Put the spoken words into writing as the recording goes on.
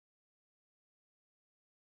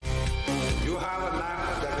You have a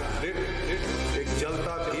lamp that is lit. एक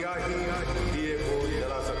जलता दिया ही दिए को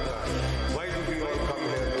जला सकता है. Why do we all come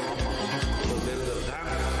here to Amma? Because there is a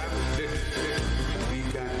lamp lit. We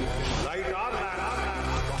can light our lamp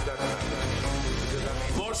from that lamp. It is an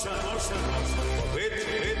emotion for which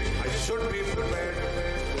I should be prepared.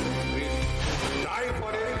 We die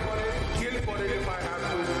for it, kill for it if I have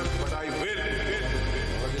to, but I will.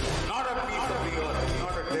 Because it's not a piece of the earth, it's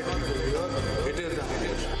not a dead piece of the earth. It is an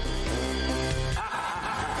emotion.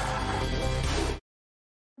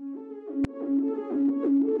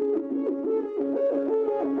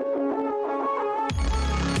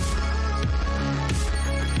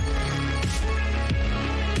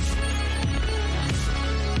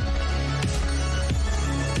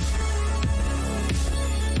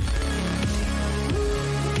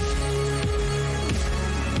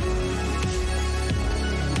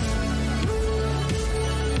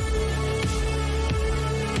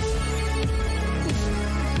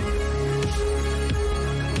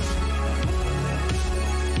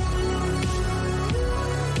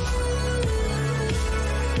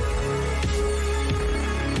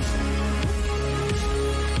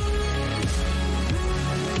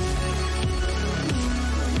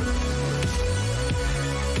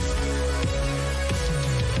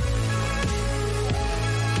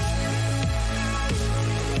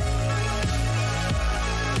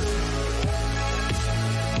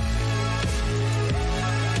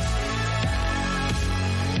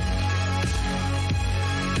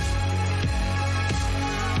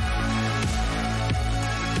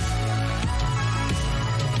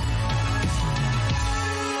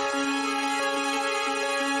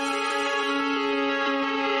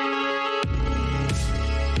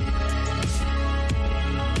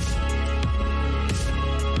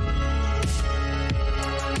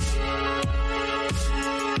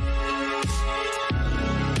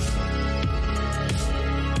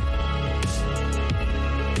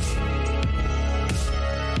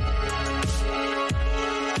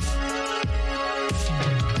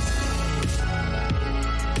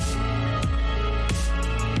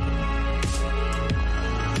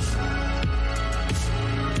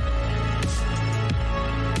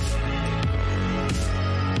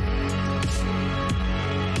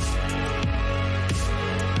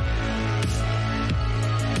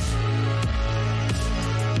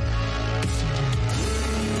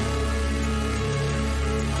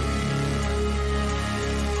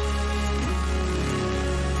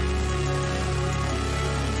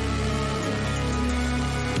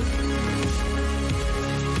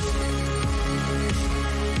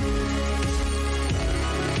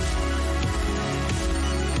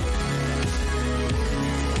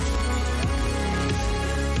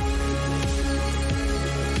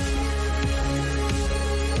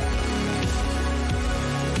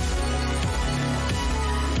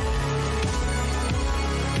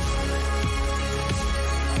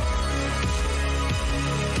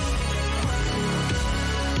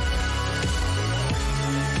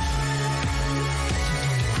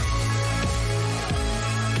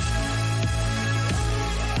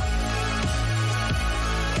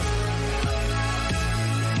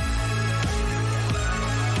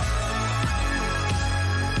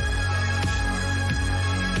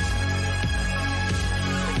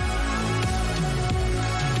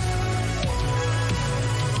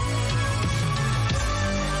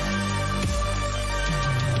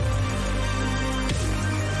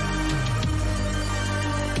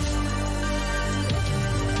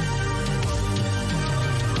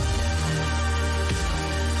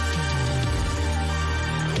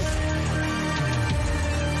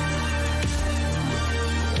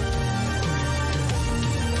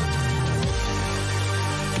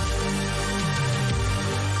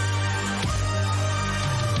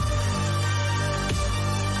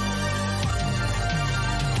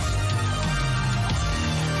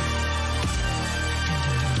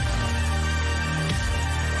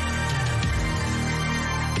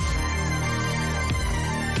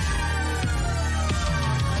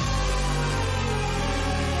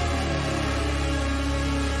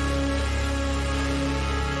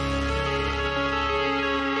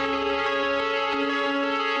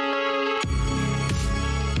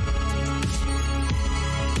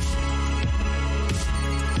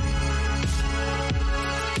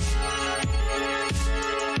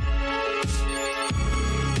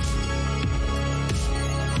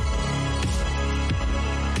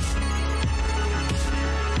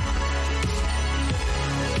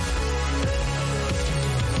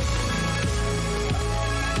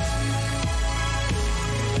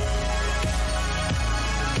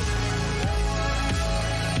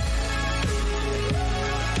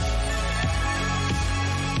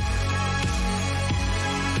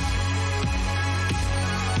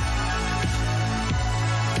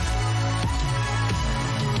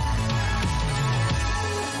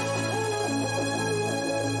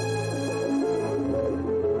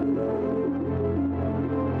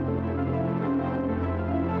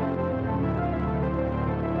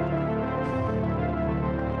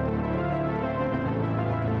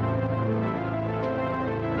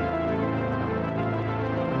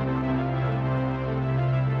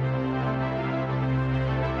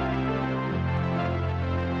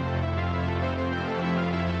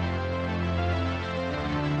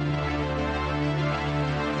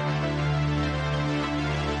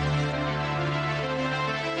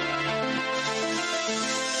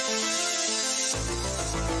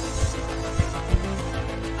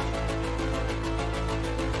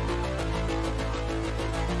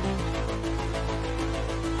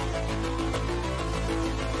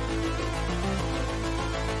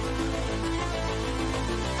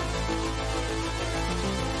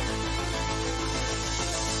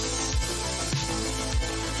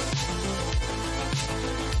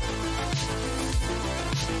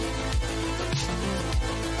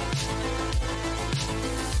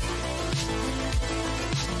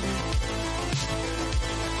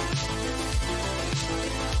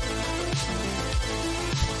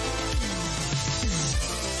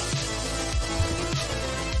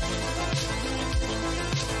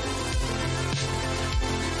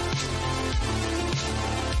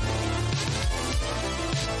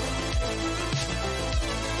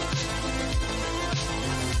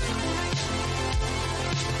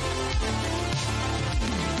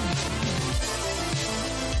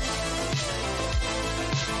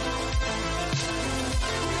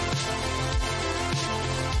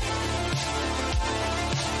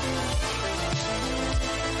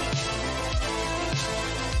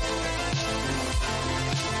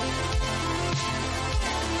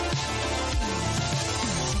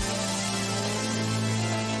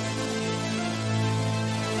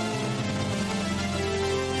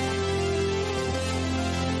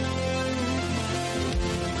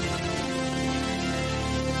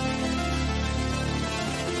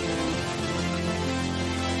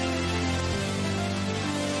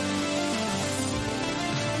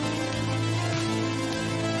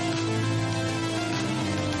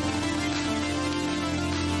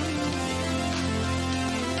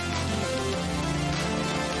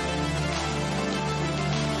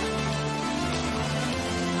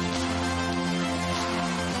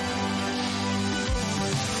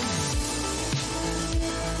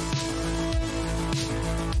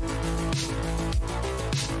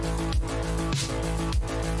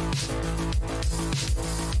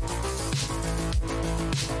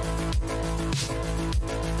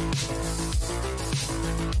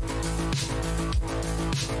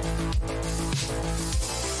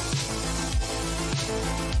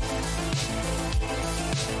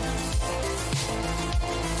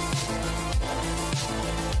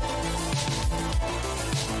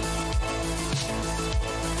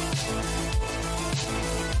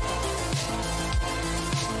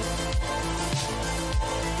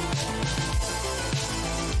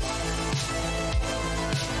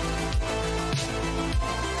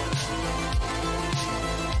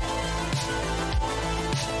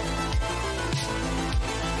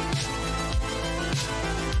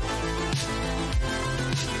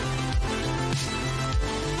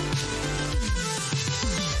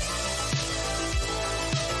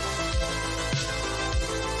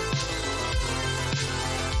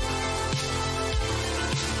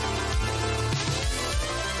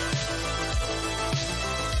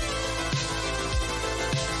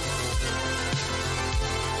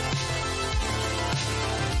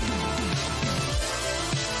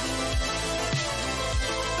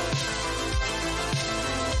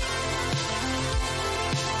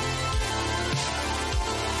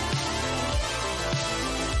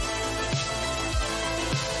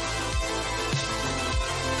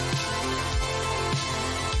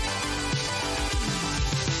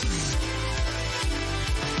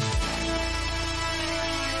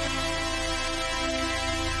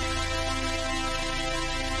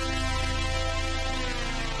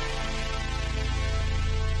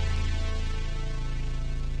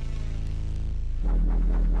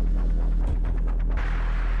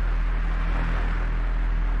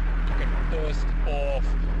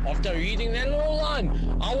 yellow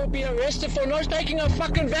line. I will be arrested for not taking a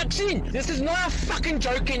fucking vaccine. This is not a fucking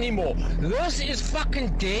joke anymore. This is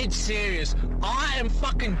fucking dead serious. I am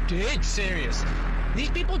fucking dead serious.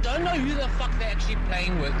 These people don't know who the fuck they're actually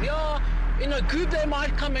playing with. Yeah, in a group they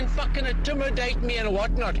might come and fucking intimidate me and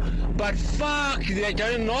whatnot, but fuck, they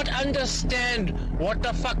do not understand what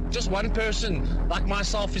the fuck just one person like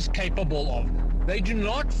myself is capable of. They do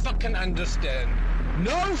not fucking understand.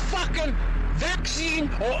 No fucking vaccine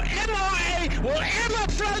or MRA will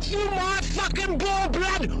ever flow through my fucking blood.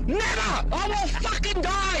 Never! I will fucking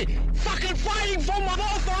die fucking fighting for my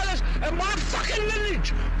forefathers and my fucking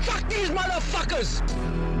lineage. Fuck these motherfuckers!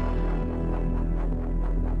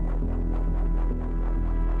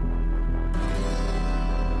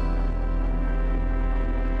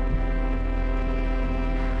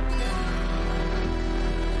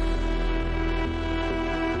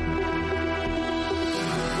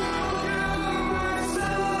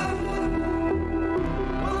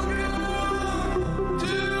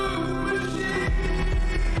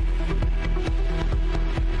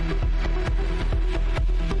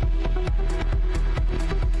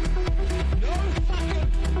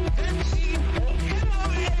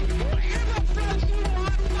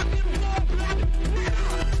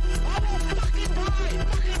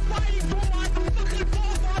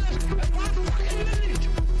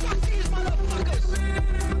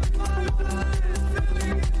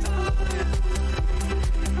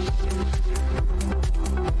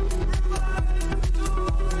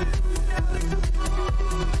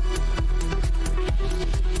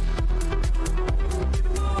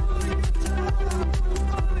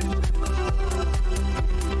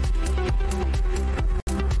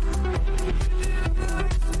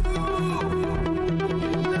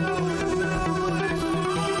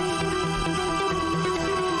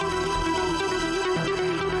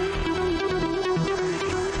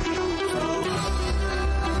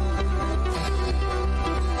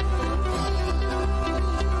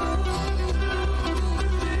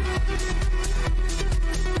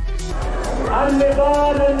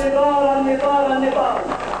 النضال النضال النضال النضال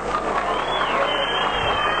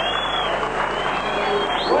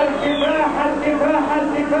والكفاح الكفاح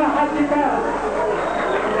الكفاح الكفاح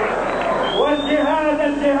والجهاد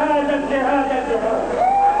الجهاد الجهاد الجهاد.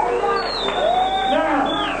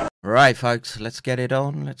 نعم. Right, folks, let's get it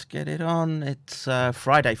on. Let's get it on. It's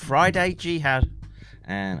Friday jihad,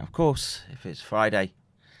 and of course, if it's Friday,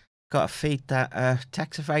 got to feed that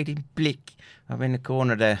tax evading blick up in the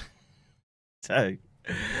corner there. So,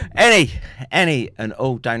 any and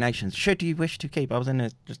all donations, should you wish to keep. I was in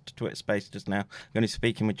just a Twitter space just now. I'm going to be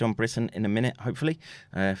speaking with John Brisson in a minute, hopefully,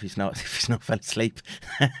 if he's not fell asleep.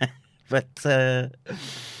 But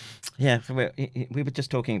yeah, we were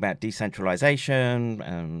just talking about decentralization,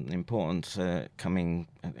 importance coming,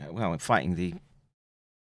 fighting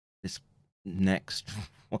this next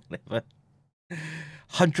whatever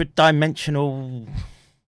 100-dimensional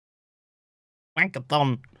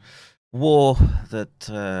wankathon war that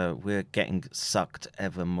we're getting sucked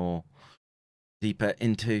ever more deeper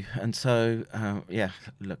into. And so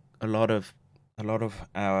look, a lot of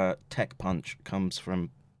our tech punch comes from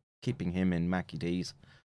keeping him in Mackie D's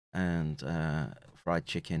and fried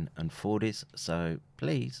chicken and Fordies. So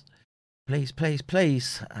please feed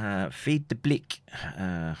the blick.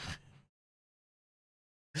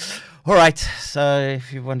 All right, so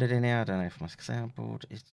if you wondered in here, I don't know if my soundboard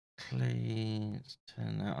is clean. Let's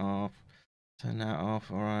turn that off.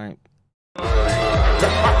 All right.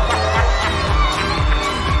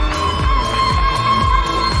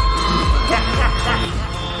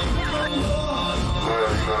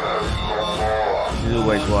 There's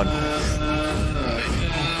always one.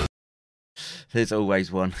 There's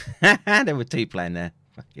always one. There were two playing there.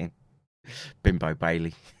 Fucking Bimbo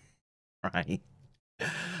Bailey. Right.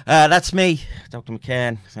 That's me, Dr.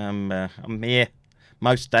 McCann. I'm here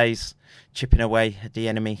most days, chipping away at the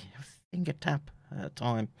enemy, finger tap at a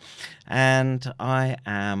time. And I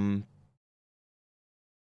am,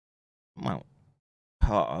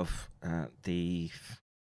 part of the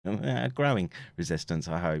growing resistance,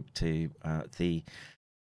 I hope, to the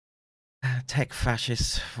tech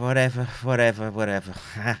fascists, whatever.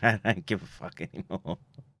 I don't give a fuck anymore.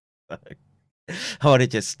 So, I want to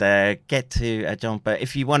just get to John. But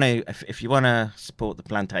if you want to support the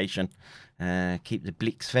plantation, keep the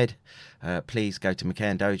blicks fed, please go to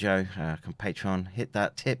McCann Dojo, on Patreon, hit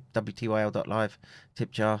that tip, wtyl.live,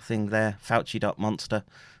 tip jar thing there, Fauci.monster.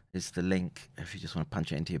 is the link if you just want to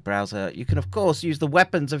punch it into your browser. You can, of course, use the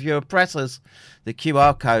weapons of your oppressors, the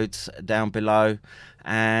QR codes down below.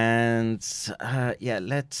 And,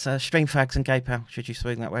 let's stream fags and PayPal, should you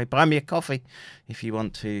swing that way. Buy me a coffee if you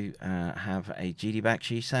want to have a GD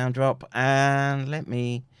Bakshi sound drop. And let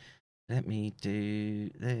me do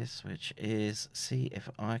this, which is see if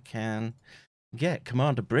I can get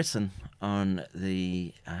Commander Brisson on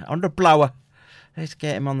the blower. Let's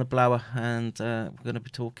get him on the blower, and we're going to be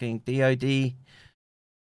talking DoD,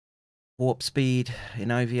 warp speed,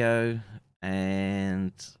 Inovio,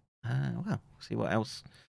 and see what else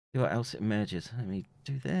emerges. Let me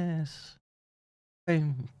do this.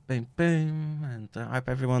 Boom, boom, boom, and I hope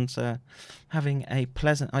everyone's having a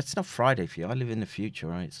pleasant. It's not Friday for you. I live in the future,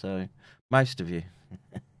 right? So most of you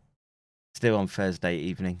still on Thursday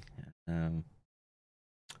evening.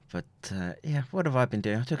 But what have I been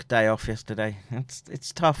doing? I took a day off yesterday.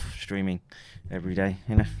 It's tough streaming every day,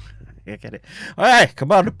 you know. I get it. All right,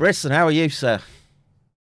 Commander Brisson, how are you, sir?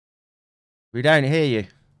 We don't hear you.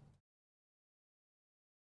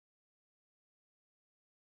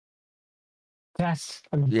 Yes,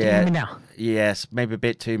 can you hear me now? Yes, maybe a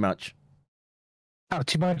bit too much. Oh,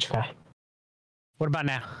 too much? Okay. What about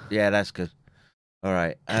now? Yeah, that's good. All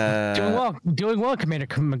right. Doing well, Commander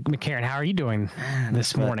McCarran. How are you doing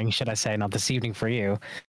this morning, should I say, not this evening for you?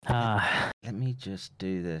 Let me just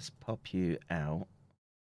do this. Pop you out.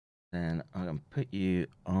 Then I'm going to put you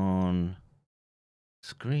on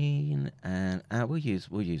screen, and we'll use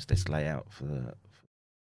this layout for the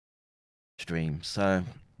stream. So,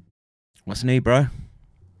 what's new, bro?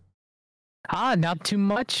 Not too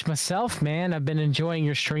much myself, man. I've been enjoying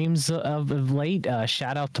your streams of late.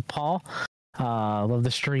 Shout out to Paul. Love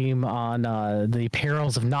the stream on the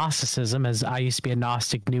perils of Gnosticism, as I used to be a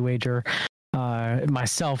Gnostic New Ager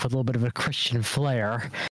myself with a little bit of a Christian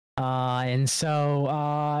flair. And so,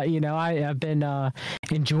 I've been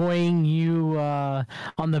enjoying you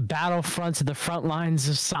on the battlefronts of the front lines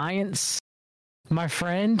of science, my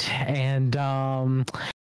friend. And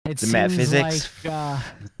it the seems metaphysics. like,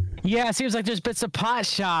 it seems like there's been some pot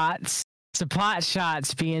shots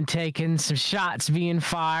being taken, some shots being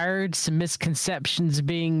fired, some misconceptions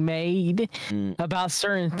being made about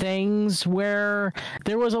certain things, where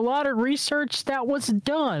there was a lot of research that was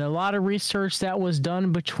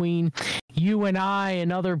done between you and I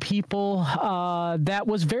and other people that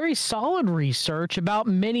was very solid research about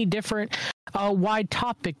many different wide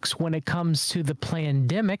topics when it comes to the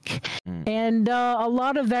pandemic. And a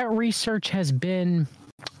lot of that research has been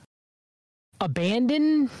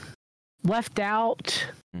abandoned, left out,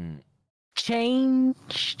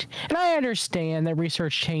 changed. And I understand that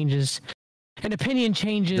research changes and opinion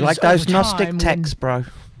changes. Like those over Gnostic time texts, bro.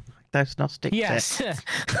 Those Gnostic yes. texts.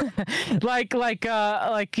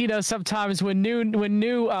 Sometimes when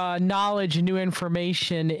new knowledge and new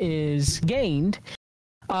information is gained,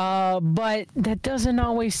 but that doesn't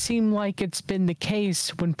always seem like it's been the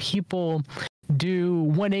case when people do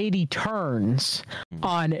 180 turns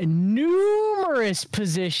on numerous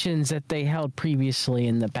positions that they held previously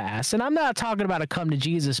in the past. And I'm not talking about a come to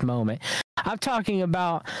Jesus moment. I'm talking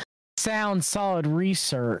about sound, solid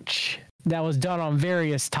research that was done on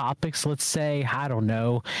various topics. Let's say, I don't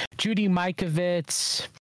know, Judy Mikovits,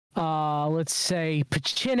 let's say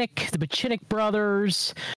Pachinik, the Pachinik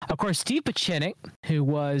brothers, of course, Steve Pachinik, who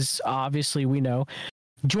was, obviously, we know,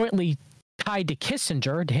 jointly tied to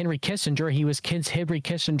Kissinger, to Henry Kissinger. He was Henry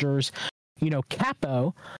Kissinger's,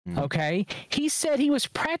 capo. Okay, he said he was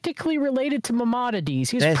practically related to Maimonides.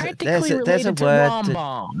 He's practically related to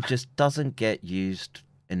Rambam. Just doesn't get used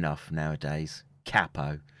enough nowadays.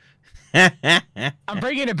 Capo. I'm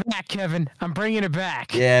bringing it back, Kevin. I'm bringing it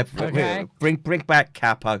back. Yeah, okay. Bring back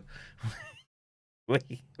capo.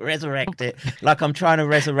 We resurrect it like I'm trying to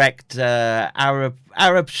resurrect Arab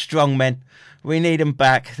strongmen. We need them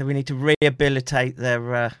back. We need to rehabilitate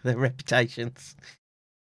their reputations.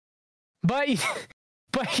 But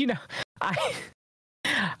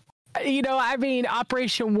I mean,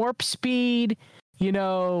 Operation Warp Speed.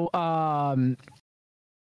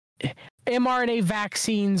 mRNA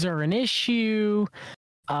vaccines are an issue.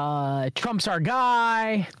 Trump's our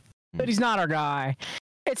guy, but he's not our guy.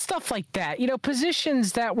 It's stuff like that.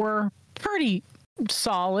 Positions that were pretty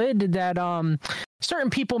solid that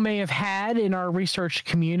certain people may have had in our research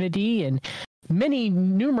community, and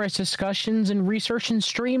numerous discussions and research and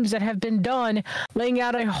streams that have been done laying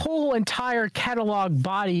out a whole entire catalog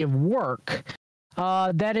body of work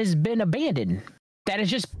that has been abandoned, that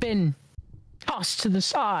has just been tossed to the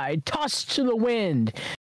side, tossed to the wind.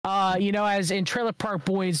 As in Trailer Park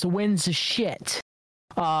Boys, the wind's a shit.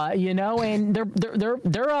 You know, and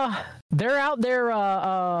they're out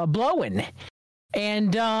there blowing.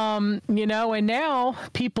 And you know, and now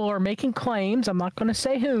people are making claims, I'm not going to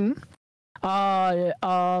say whom, that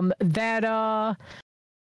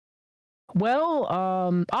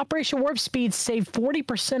Operation Warp Speed saved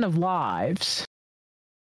 40% of lives.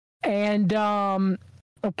 And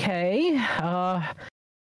okay,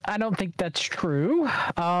 I don't think that's true.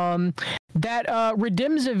 That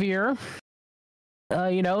Remdesivir,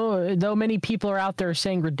 you know, though many people are out there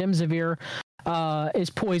saying Remdesivir is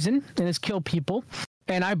poison and has killed people,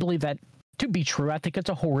 and I believe that to be true. I think it's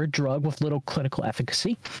a horrid drug with little clinical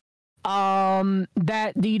efficacy.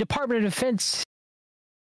 That the Department of Defense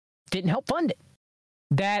didn't help fund it.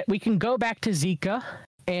 That we can go back to Zika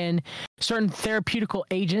and certain therapeutical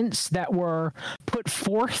agents that were put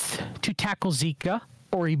forth to tackle Zika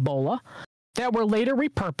or Ebola that were later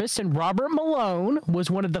repurposed, and Robert Malone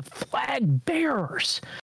was one of the flag bearers.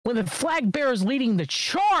 One of the flag bearers leading the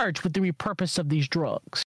charge with the repurpose of these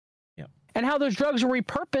drugs. Yeah. And how those drugs were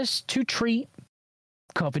repurposed to treat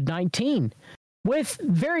COVID-19 with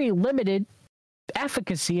very limited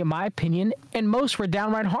efficacy, in my opinion, and most were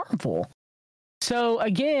downright harmful. So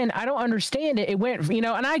again, I don't understand it. It went, you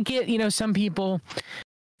know, and I get, you know, some people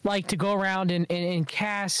like to go around and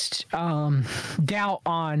cast doubt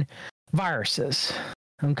on viruses.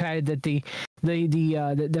 Okay, that the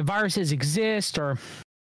viruses exist, or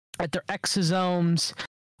at their exosomes,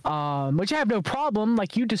 which I have no problem,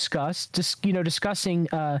 like you discussed, just, you know, discussing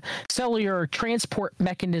cellular transport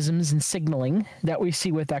mechanisms and signaling that we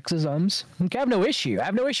see with exosomes. Okay, I have no issue. I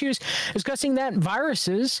have no issues discussing that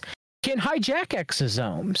viruses can hijack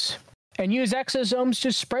exosomes and use exosomes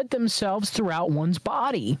to spread themselves throughout one's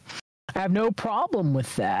body. I have no problem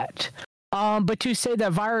with that. But to say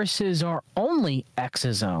that viruses are only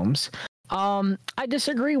exosomes, I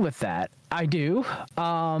disagree with that. I do.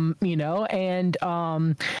 You know, and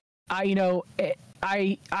I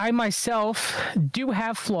myself do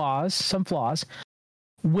have flaws, some flaws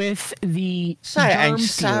with the Say it germ ain't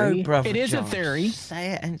theory. so, brother. It is John. a theory.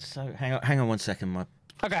 Say it ain't so. Hang on 1 second. My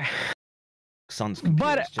Okay. son's But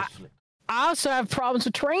computer's just flipped. I also have problems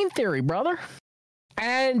with terrain theory, brother.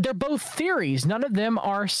 And they're both theories. None of them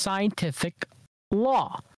are scientific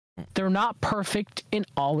law. They're not perfect in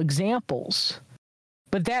all examples.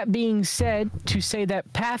 But that being said, to say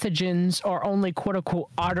that pathogens are only quote-unquote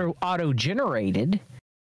auto-generated,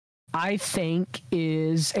 I think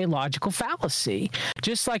is a logical fallacy.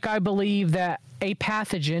 Just like I believe that a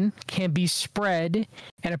pathogen can be spread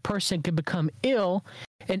and a person can become ill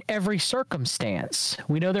in every circumstance.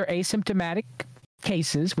 We know they're asymptomatic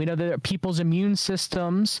cases. We know that people's immune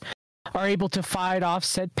systems are able to fight off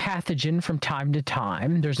said pathogen from time to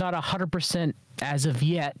time. There's not 100% as of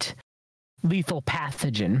yet lethal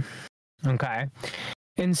pathogen. Okay.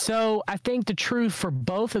 And so I think the truth for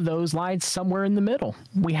both of those lies somewhere in the middle.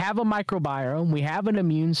 We have a microbiome. We have an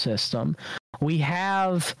immune system. We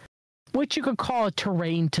have what you could call a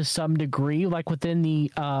terrain to some degree, like within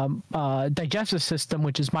the digestive system,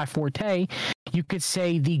 which is my forte. You could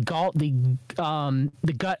say the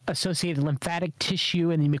gut-associated lymphatic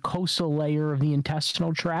tissue and the mucosal layer of the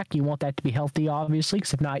intestinal tract. You want that to be healthy, obviously,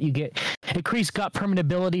 because if not, you get increased gut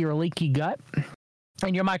permeability or leaky gut.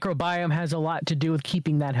 And your microbiome has a lot to do with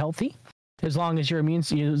keeping that healthy, as long as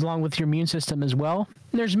along with your immune system as well.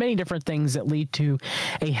 And there's many different things that lead to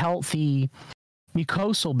a healthy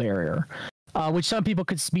mucosal barrier, which some people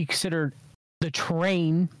could be considered the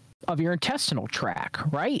terrain of your intestinal tract,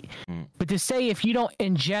 right? But to say if you don't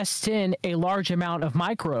ingest in a large amount of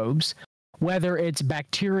microbes, whether it's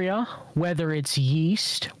bacteria, whether it's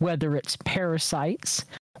yeast, whether it's parasites,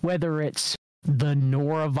 whether it's the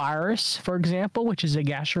norovirus, for example, which is a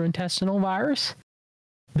gastrointestinal virus,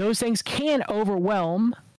 those things can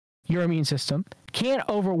overwhelm your immune system, can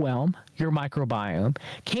overwhelm your microbiome,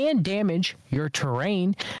 can damage your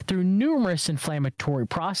terrain through numerous inflammatory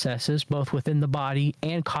processes, both within the body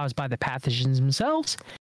and caused by the pathogens themselves,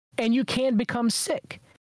 and you can become sick.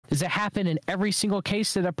 Does it happen in every single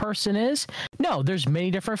case that a person is? No, there's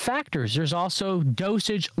many different factors. There's also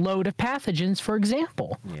dosage load of pathogens, for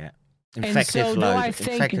example. Yeah. Infective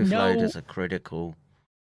load is a critical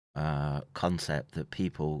concept that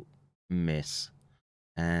people miss.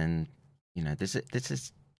 And, you know, this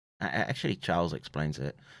is actually Charles explains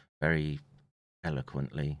it very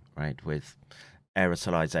eloquently, right, with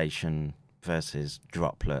aerosolization versus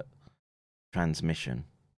droplet transmission,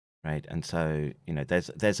 right? And so, you know,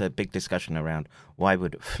 there's a big discussion around why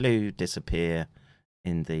would flu disappear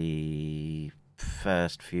in the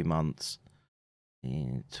first few months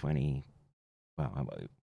in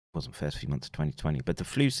wasn't first few months of 2020, but the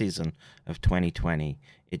flu season of 2020,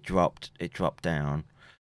 it dropped down.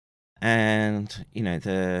 And, you know,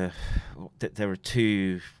 there are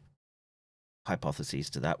two hypotheses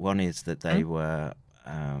to that. One is that they were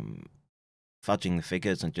fudging the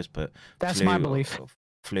figures and just put That's my belief.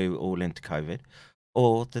 Flu all into COVID,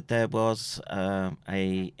 or that there was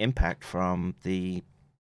a impact from the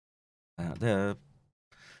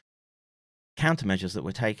countermeasures that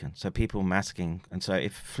were taken. So people masking, and so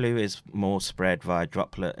if flu is more spread via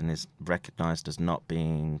droplet and is recognized as not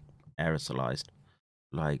being aerosolized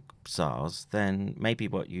like SARS, then maybe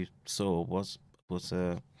what you saw was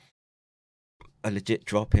a legit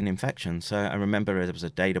drop in infection. So I remember there was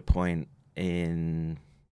a data point in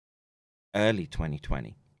early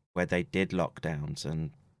 2020 where they did lockdowns,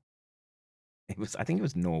 and I think it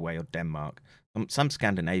was Norway or Denmark, some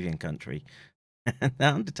Scandinavian country, and the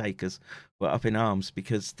undertakers were up in arms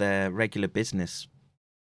because their regular business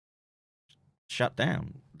shut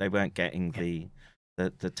down. They weren't getting the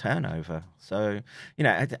turnover. So, you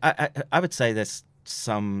know, I would say there's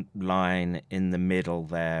some line in the middle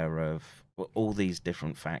there of all these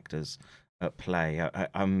different factors at play.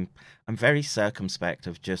 I'm very circumspect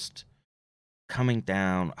of just coming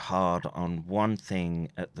down hard on one thing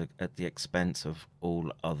at the expense of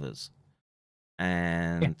all others.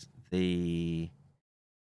 And when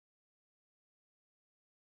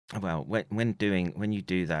you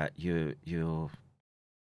do that, you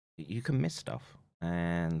can miss stuff,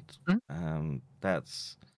 and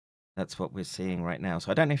that's what we're seeing right now.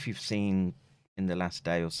 So I don't know if you've seen in the last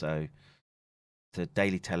day or so, the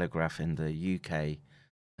Daily Telegraph in the UK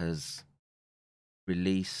has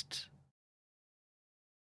released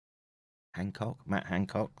Matt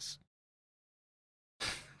Hancock's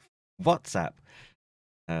WhatsApp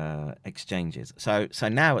exchanges. So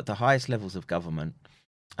now at the highest levels of government,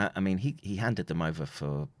 I mean, he handed them over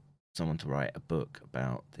for someone to write a book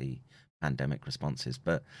about the pandemic responses.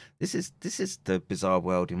 But this is the bizarre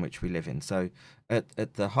world in which we live in. So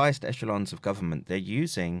at the highest echelons of government, they're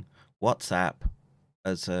using WhatsApp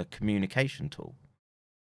as a communication tool,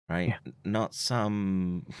 right? Yeah. Not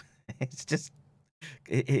some. It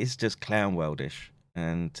is just clown worldish,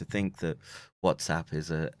 and to think that WhatsApp is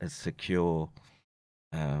a secure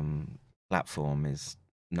platform is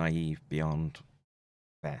naive beyond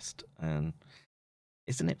best. And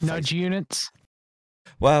isn't it nudge units?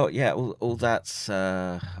 Well, yeah, all that's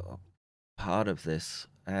part of this.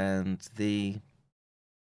 And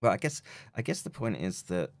I guess the point is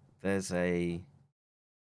that there's a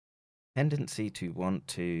tendency to want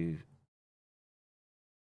to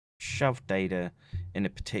shove data in a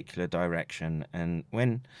particular direction, and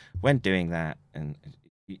when doing that, and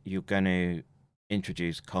you're going to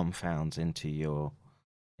introduce confounds into your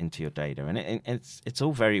data, and it's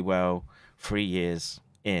all very well 3 years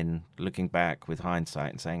in looking back with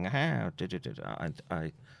hindsight and saying, how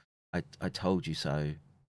I told you so,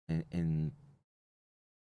 in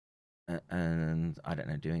and I don't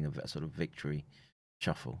know, doing a sort of victory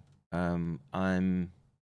shuffle. I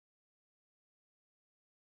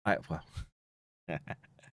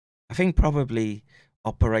think probably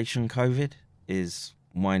Operation COVID is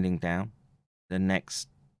winding down. The next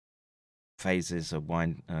phases are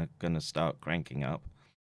going to start cranking up.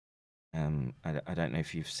 I don't know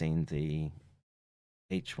if you've seen the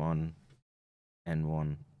H1N1,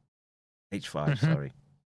 H5, sorry.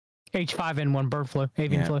 H5N1 bird flu,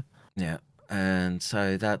 avian flu. Yeah. And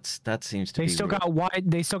so that seems to be. They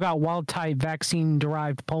still got wild type vaccine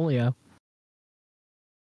derived polio.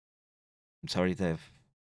 I'm sorry, they've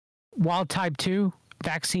wild type 2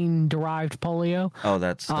 vaccine derived polio. Oh,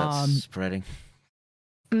 that's spreading.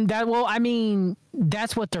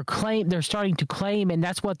 That's what they're starting to claim, and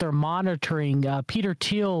that's what they're monitoring. Peter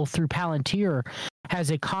Thiel, through Palantir,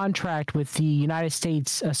 has a contract with the United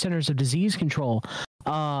States Centers of Disease Control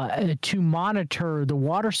to monitor the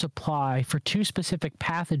water supply for two specific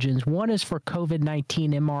pathogens. One is for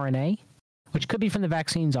COVID-19 mRNA, which could be from the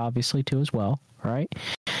vaccines, obviously, too, as well, right?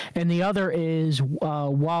 And the other is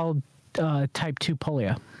wild type 2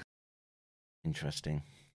 polio. Interesting.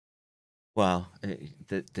 Well,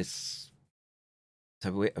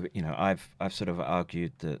 I've sort of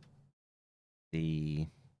argued that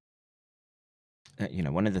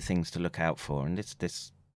one of the things to look out for, and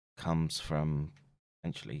this comes from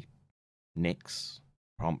essentially Nick's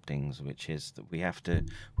promptings, which is that we have to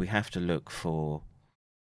look for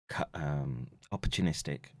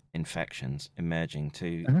opportunistic infections emerging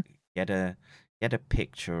to get a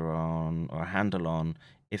picture on, or a handle on,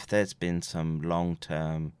 if there's been some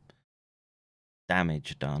long-term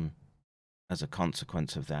damage done as a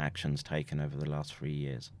consequence of the actions taken over the last 3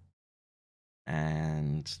 years.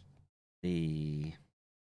 and the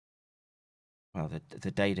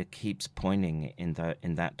data keeps pointing in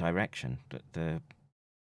that direction. I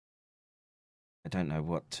don't know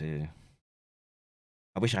what to.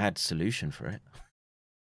 I wish I had a solution for it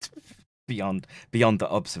beyond the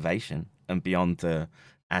observation and beyond the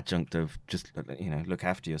adjunct of just look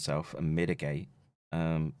after yourself and mitigate.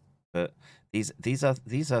 But these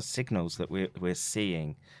are signals that we're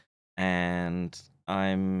seeing, and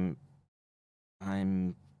I'm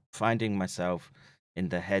finding myself in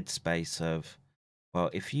the headspace of, well,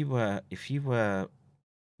 if you were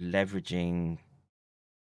leveraging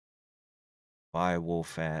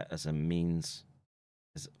biowarfare as a means,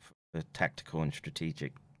 for tactical and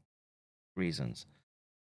strategic reasons,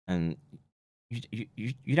 and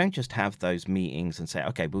you don't just have those meetings and say,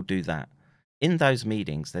 okay, we'll do that. In those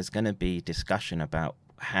meetings, there's going to be discussion about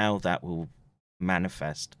how that will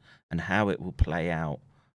manifest and how it will play out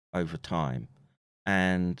over time.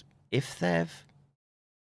 And if they've,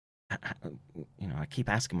 I keep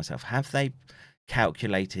asking myself, have they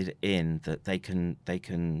calculated in that they can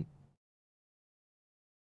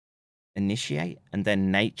initiate, and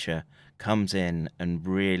then nature comes in and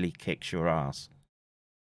really kicks your ass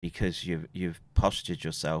because you've postured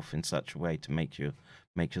yourself in such a way to make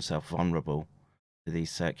yourself vulnerable to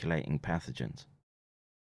these circulating pathogens.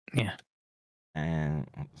 Yeah, and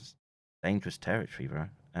it's dangerous territory, bro.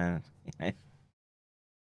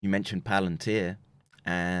 You mentioned Palantir,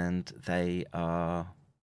 and they are.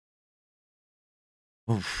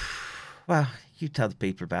 Well, you tell the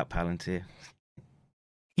people about Palantir.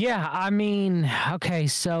 Yeah, I mean, okay,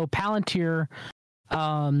 so Palantir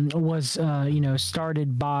was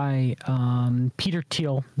started by Peter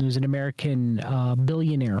Thiel, who's an American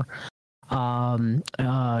billionaire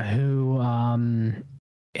who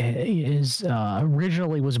is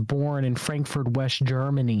originally was born in Frankfurt, West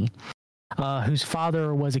Germany, whose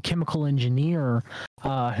father was a chemical engineer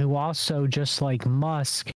who also, just like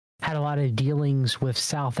Musk, had a lot of dealings with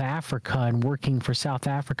South Africa and working for South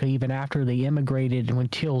Africa even after they immigrated when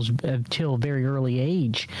Thiel very early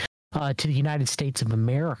age to the United States of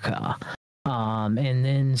America. And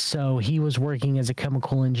then so he was working as a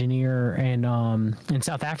chemical engineer and in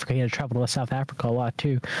South Africa. He had to travel to South Africa a lot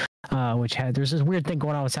too, there's this weird thing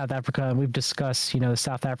going on with South Africa, and we've discussed, the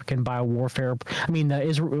South African biowarfare. I mean,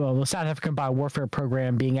 the South African biowarfare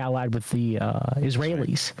program being allied with the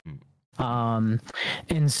Israelis.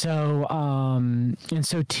 And so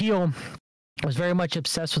Thiel was very much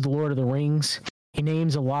obsessed with the Lord of the Rings. He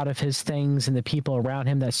names a lot of his things and the people around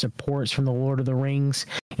him that supports from the Lord of the Rings.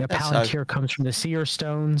 Palantir comes from the Seer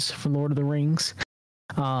Stones from Lord of the Rings.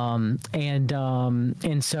 And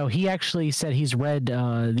so he actually said he's read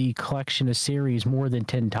the collection of series more than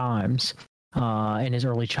 10 times in his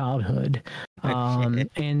early childhood.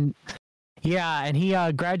 And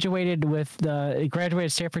he graduated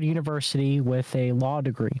Stanford University with a law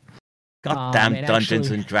degree. Goddamn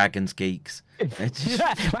Dungeons and Dragons geeks.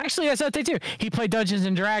 Actually, that's what they do. He played Dungeons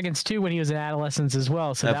and Dragons too when he was in adolescence as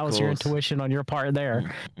well. So that was your intuition on your part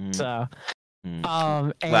there. So,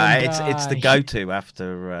 it's the go-to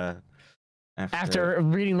after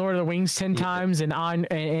reading Lord of the Rings 10 times, and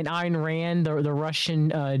Ayn Rand, the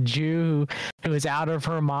Russian Jew who is out of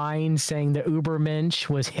her mind, saying the Ubermensch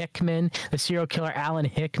was Hickman, the serial killer Alan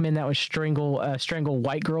Hickman that would strangle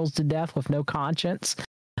white girls to death with no conscience.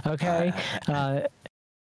 Okay.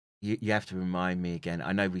 You have to remind me again.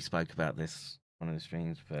 I know we spoke about this on one of the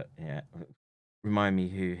streams, but yeah, remind me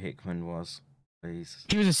who Hickman was, please.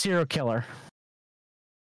 He was a serial killer.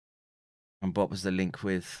 And what was the link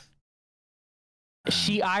with?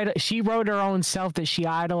 She wrote her own self that she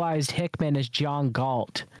idolized Hickman as John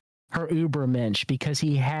Galt, her Ubermensch, because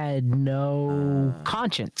he had no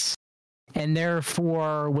conscience and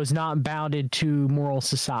therefore was not bounded to moral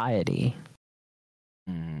society.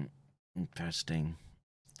 Interesting.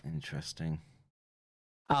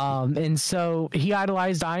 And so he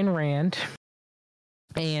idolized Ayn Rand,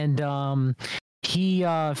 and he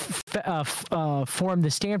formed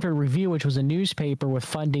the Stanford Review, which was a newspaper with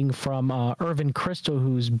funding from Irvin Kristol,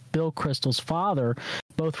 who's Bill Kristol's father.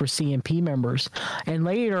 Both were CMP members. And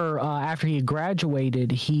later, after he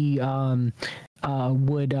graduated, he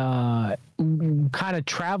would kind of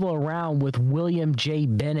travel around with William J.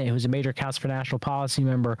 Bennett, who's a major Council for National Policy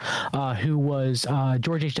member, who was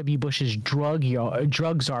George H.W. Bush's drug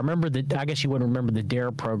czar. I guess you wouldn't remember the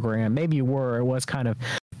DARE program. Maybe you were. It was kind of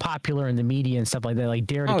popular in the media and stuff like that, like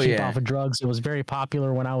DARE to keep off of drugs. It was very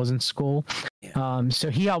popular when I was in school. Yeah. So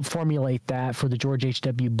he helped formulate that for the George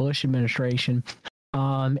H.W. Bush administration.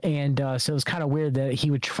 So it was kind of weird that he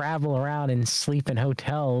would travel around and sleep in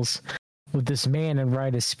hotels with this man and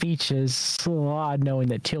write his speeches. It's a little odd knowing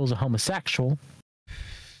that Thiel's a homosexual.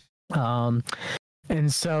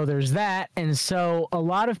 And so there's that. And so a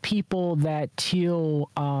lot of people that Thiel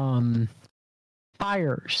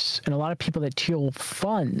hires and a lot of people that Thiel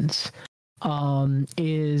funds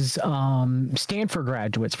is Stanford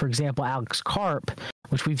graduates. For example, Alex Karp,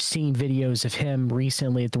 which we've seen videos of him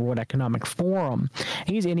recently at the World Economic Forum.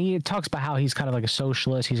 He talks about how he's kind of like a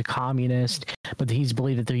socialist, he's a communist, but he's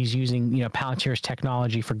believed that he's using, you know, Palantir's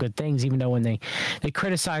technology for good things, even though when they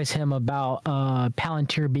criticize him about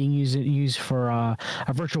Palantir being used for a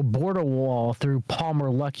virtual border wall through Palmer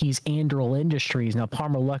Luckey's Anduril Industries. Now,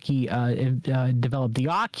 Palmer Luckey developed the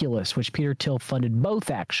Oculus, which Peter Thiel funded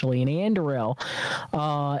both, actually, and Anduril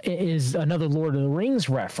is another Lord of the Rings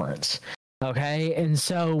reference. Okay, and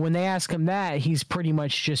so when they ask him that, he's pretty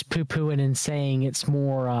much just poo-pooing and saying it's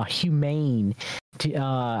more humane.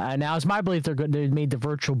 And now it's my belief they made the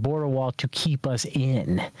virtual border wall to keep us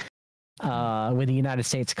in when the United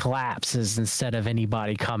States collapses instead of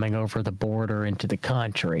anybody coming over the border into the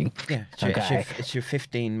country. Yeah, it's your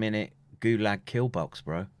 15-minute gulag kill box,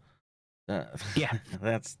 bro. Yeah,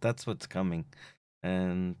 that's what's coming,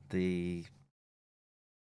 and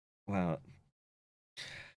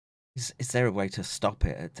Is there a way to stop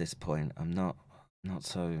it at this point? I'm not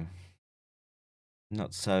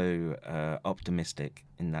so optimistic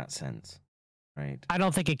in that sense, right? I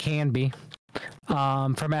don't think it can be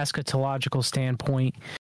from an eschatological standpoint.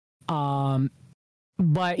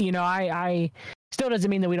 But you know, I still doesn't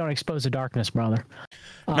mean that we don't expose the darkness, brother.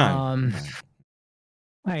 No.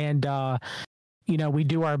 And you know, we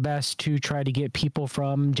do our best to try to get people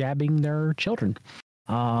from jabbing their children.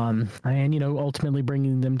 And, you know, ultimately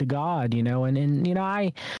bringing them to God, you know, and you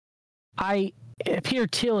know, Peter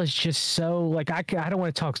Thiel is just so, like, I don't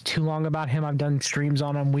want to talk too long about him. I've done streams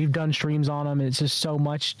on him. We've done streams on him. It's just so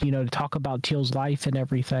much, you know, to talk about Thiel's life and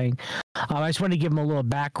everything. I just want to give him a little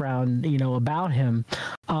background, you know, about him.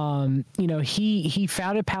 You know, he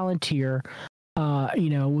founded Palantir, you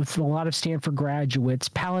know, with a lot of Stanford graduates.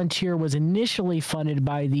 Palantir was initially funded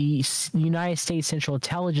by the United States Central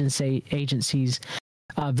Intelligence Agency's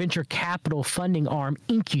venture capital funding arm,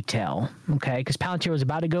 Incutel, okay, because Palantir was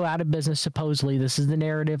about to go out of business, supposedly. This is the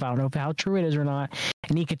narrative. I don't know how true it is or not.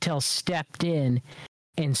 And Incutel stepped in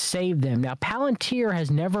and saved them. Now, Palantir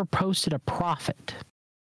has never posted a profit.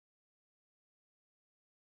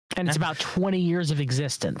 And it's about 20 years of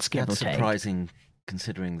existence, give or take. That's surprising,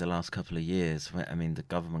 considering the last couple of years. I mean, the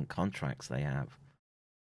government contracts they have.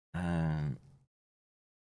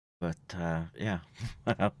 But yeah,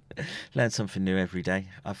 learn something new every day.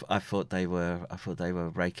 I thought they were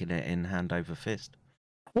raking it in hand over fist.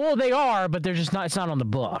 Well, they are, but they're just not. It's not on the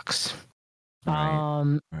books.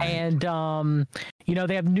 Right. And you know,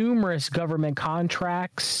 they have numerous government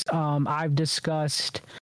contracts. I've discussed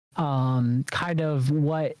kind of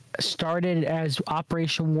what started as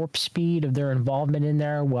Operation Warp Speed, of their involvement in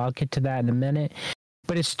there. Well, I'll get to that in a minute.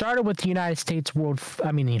 But it started with the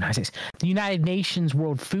the United Nations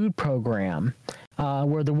World Food Program,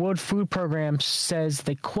 where the World Food Program says,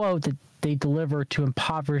 they quote, that they deliver to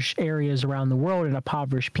impoverished areas around the world and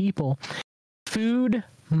impoverished people food,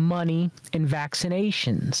 money, and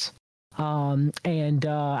vaccinations. And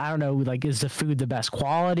I don't know, like, is the food the best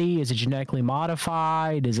quality? Is it genetically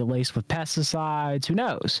modified? Is it laced with pesticides? Who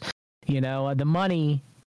knows? You know, the money,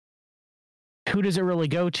 who does it really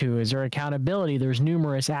go to? Is there accountability? There's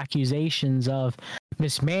numerous accusations of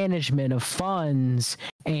mismanagement of funds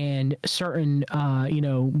and certain, you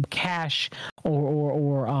know, cash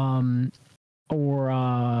or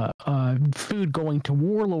food going to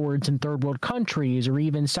warlords in third world countries, or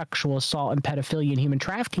even sexual assault and pedophilia and human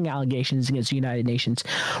trafficking allegations against the United Nations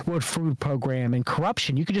World Food Program, and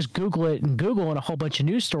corruption. You could just Google it, and a whole bunch of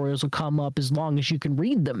news stories will come up as long as you can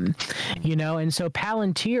read them, you know. And so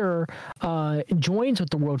Palantir joins with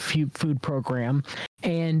the World Food Program,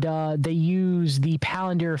 and they use the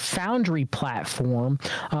Palantir Foundry platform,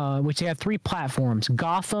 which they have 3 platforms: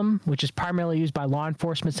 Gotham, which is primarily used by law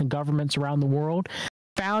enforcement and governments around the world;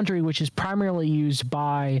 Foundry, which is primarily used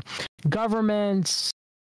by governments,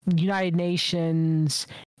 United Nations,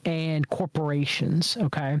 and corporations.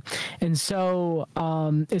 Okay, and so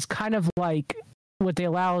it's kind of like what they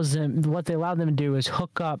allow them to do is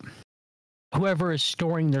hook up whoever is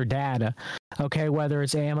storing their data, okay, whether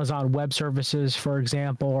it's Amazon Web Services, for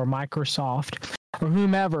example, or Microsoft, or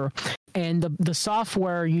whomever. And the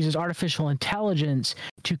software uses artificial intelligence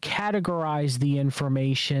to categorize the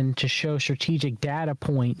information to show strategic data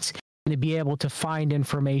points, and to be able to find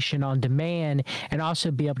information on demand, and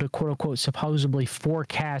also be able to, quote unquote, supposedly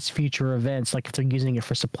forecast future events, like if they're using it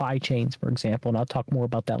for supply chains, for example. And I'll talk more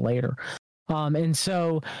about that later. And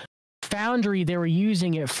so Foundry, they were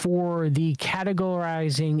using it for the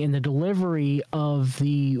categorizing and the delivery of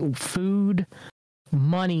the food,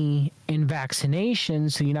 money, and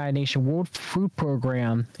vaccinations to the United Nations World Food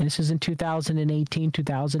Program. And this is in 2018,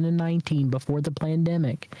 2019, before the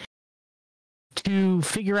pandemic. To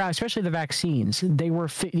figure out, especially the vaccines, they were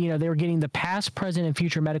getting the past, present, and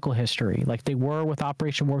future medical history, like they were with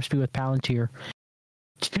Operation Warp Speed with Palantir,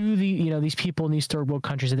 to these people in these third world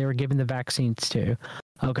countries that they were giving the vaccines to.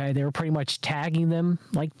 Okay, they were pretty much tagging them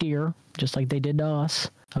like deer, just like they did to us.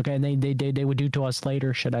 Okay, and they would do to us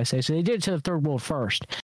later, should I say? So they did it to the third world first,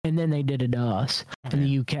 and then they did it to us in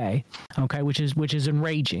the UK. Okay, which is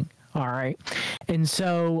enraging. All right, and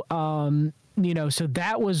so so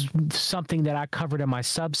that was something that I covered in my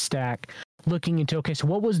Substack, looking into, okay, so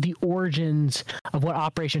what was the origins of what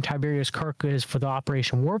Operation Tiberius Kirkus for the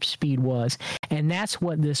Operation Warp Speed was, and that's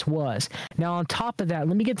what this was. Now, on top of that,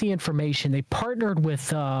 let me get the information. They partnered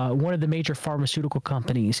with one of the major pharmaceutical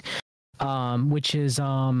companies, which is,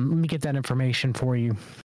 let me get that information for you.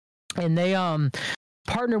 And they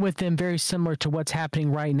partner with them very similar to what's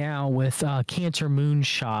happening right now with Cancer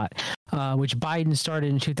Moonshot, which Biden started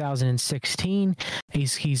in 2016.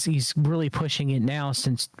 He's really pushing it now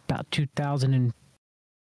since about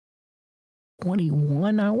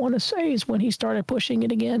 2021, I want to say, is when he started pushing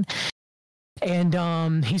it again.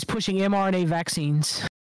 And he's pushing mRNA vaccines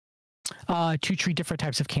to treat different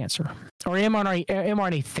types of cancer, or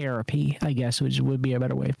mRNA therapy, I guess, which would be a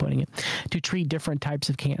better way of putting it, to treat different types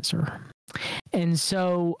of cancer. And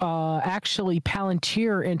so actually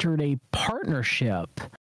Palantir entered a partnership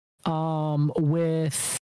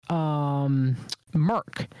with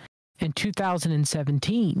Merck in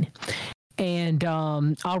 2017. And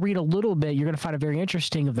I'll read a little bit. You're going to find it very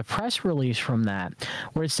interesting of the press release from that,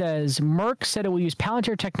 where it says, Merck said it will use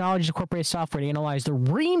Palantir Technologies Incorporated software to analyze the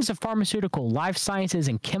reams of pharmaceutical, life sciences,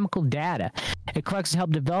 and chemical data it collects to help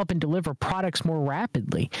develop and deliver products more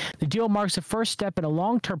rapidly. The deal marks the first step in a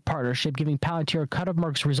long-term partnership, giving Palantir a cut of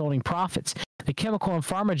Merck's resulting profits. The chemical and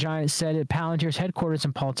pharma giant said at Palantir's headquarters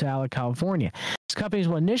in Palo Alto, California. These companies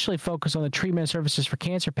will initially focus on the treatment services for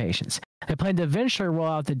cancer patients. They plan to eventually roll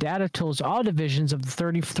out the data tools to all divisions of the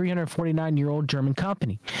 349-year-old German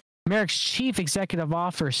company. Merck's chief executive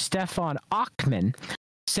officer, Stefan Ochman,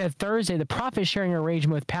 said Thursday the profit-sharing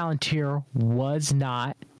arrangement with Palantir was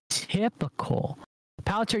not typical.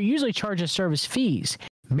 Palantir usually charges service fees.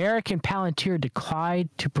 Merck and Palantir declined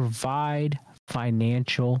to provide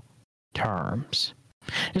financial terms.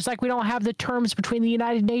 It's like we don't have the terms between the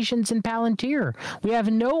United Nations and Palantir. We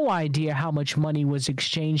have no idea how much money was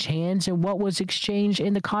exchanged hands and what was exchanged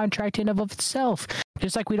in the contract in of itself.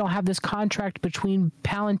 Just like we don't have this contract between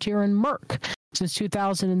Palantir and Merck since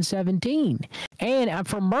 2017. And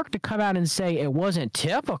for Merck to come out and say it wasn't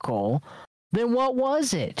typical, then what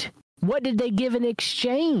was it? What did they give in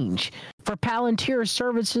exchange for Palantir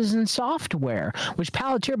services and software? Which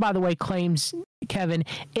Palantir, by the way, claims, Kevin,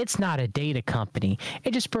 it's not a data company. It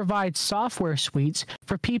just provides software suites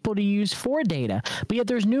for people to use for data. But yet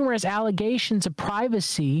there's numerous allegations of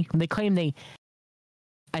privacy. They claim they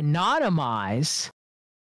anonymize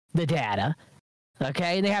the data.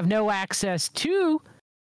 Okay, they have no access to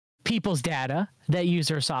people's data that use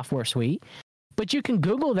their software suite. But you can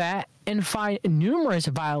Google that and find numerous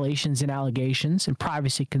violations and allegations and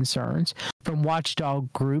privacy concerns from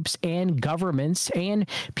watchdog groups and governments and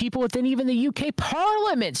people within even the UK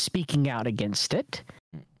Parliament speaking out against it.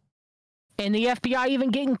 And the FBI even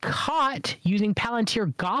getting caught using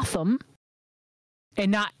Palantir Gotham and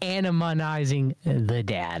not anonymizing the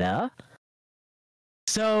data.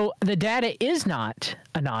 So the data is not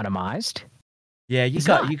anonymized. Yeah, you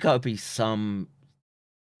got to be some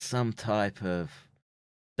type of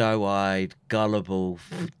doe-eyed, gullible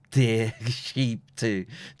deer sheep to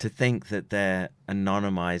think that they're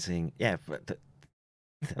anonymizing. Yeah, but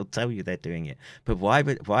they'll tell you they're doing it. But why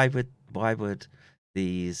would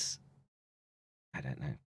these, I don't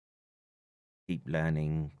know, deep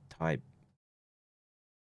learning type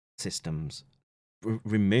systems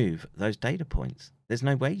remove those data points? There's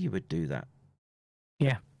no way you would do that.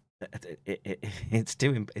 Yeah. It's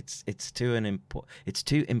too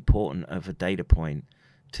important of a data point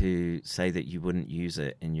to say that you wouldn't use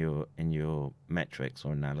it in your metrics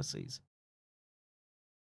or analyses.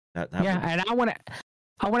 And I want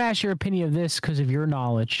to ask your opinion of this because of your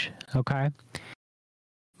knowledge. Okay,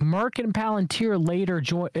 Merck and Palantir later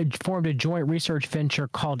formed a joint research venture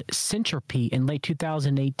called Centropy in late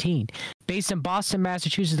 2018. Based in Boston,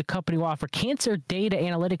 Massachusetts, the company will offer cancer data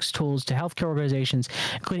analytics tools to healthcare organizations,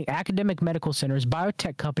 including academic medical centers,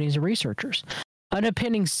 biotech companies, and researchers.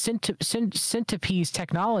 Underpinning Centropy's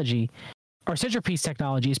technology or Centerpiece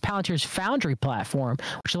Technology is Palantir's Foundry platform,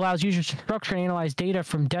 which allows users to structure and analyze data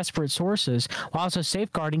from disparate sources while also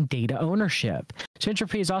safeguarding data ownership.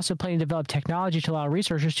 Centerpiece is also planning to develop technology to allow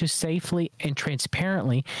researchers to safely and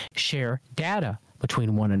transparently share data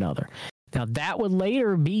between one another. Now, that would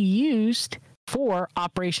later be used for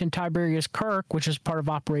Operation Tiberius Kirk, which is part of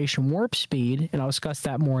Operation Warp Speed, and I'll discuss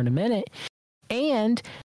that more in a minute. And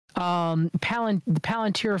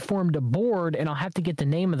Palantir formed a board, and I'll have to get the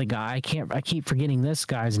name of the guy. I keep forgetting this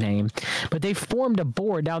guy's name, but they formed a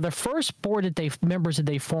board. Now, the first board members that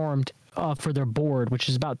they formed for their board, which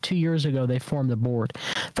is about 2 years ago, they formed the board.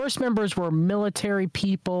 First members were military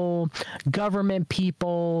people, government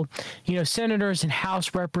people, senators and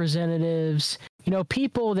House representatives,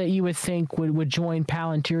 people that you would think would join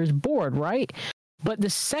Palantir's board, right? But the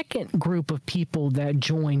second group of people that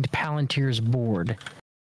joined Palantir's board,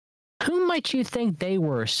 who might you think they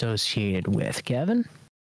were associated with, Kevin?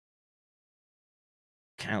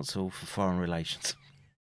 Council for Foreign Relations.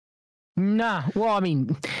 Nah, well, I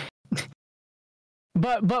mean,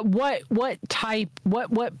 but what type,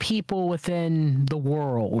 what people within the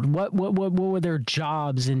world, what were their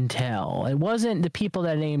jobs entail? It wasn't the people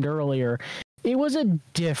that I named earlier. It was a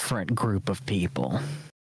different group of people.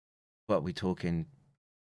 What are we talking?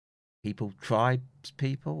 People, tribes,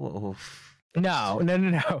 people, or no.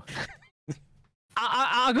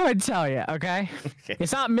 I'll go ahead and tell you, okay?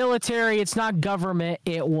 It's not military, it's not government,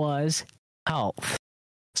 it was health.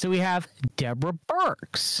 So we have Deborah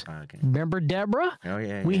Birx. Okay. Remember Deborah? Oh,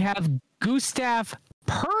 yeah. We have Gustav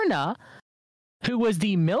Perna, who was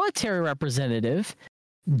the military representative,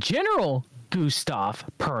 General Gustav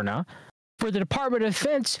Perna, for the Department of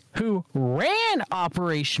Defense, who ran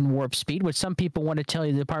Operation Warp Speed, which some people want to tell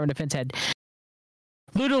you the Department of Defense had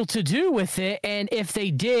little to do with it, and if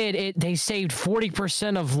they did, they saved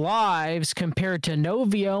 40% of lives compared to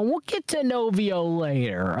Inovio, and we'll get to Inovio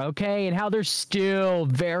later, okay, and how they're still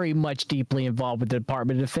very much deeply involved with the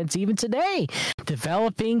Department of Defense even today,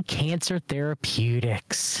 developing cancer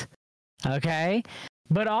therapeutics, okay?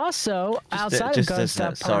 But also, outside of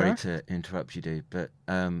Gustav Perna... Sorry to interrupt you, dude, but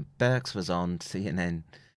Birx was on CNN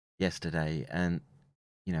yesterday, and,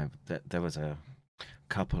 there was a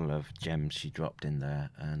couple of gems she dropped in there,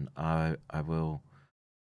 and I will...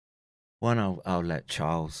 One, I'll let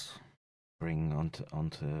Charles bring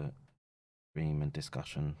onto stream and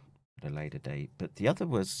discussion at a later date, but the other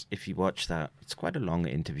was, if you watch that, it's quite a long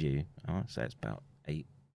interview. I want to say it's about 8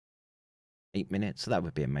 minutes, so that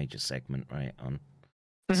would be a major segment, right, on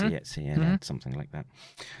CNN, something like that.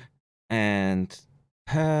 And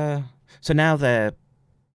so now they're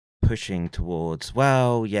pushing towards,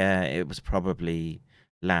 well, yeah, it was probably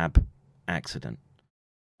lab accident,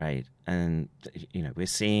 right? And we're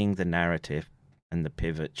seeing the narrative and the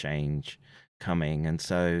pivot change coming, and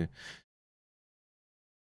so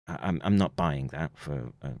I'm not buying that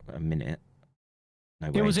for a minute.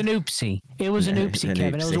 No way. It was an oopsie. It was an oopsie,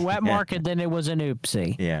 Kevin. It was a wet market, then it was an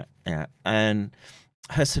oopsie. Yeah. And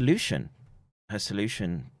her solution,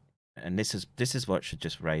 and this is what should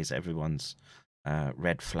just raise everyone's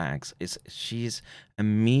red flags, is she's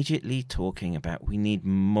immediately talking about we need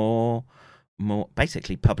more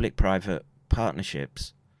basically public-private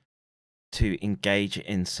partnerships to engage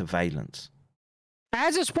in surveillance.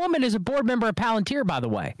 As this woman is a board member of Palantir, by the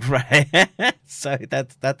way. Right. So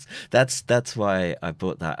that's why I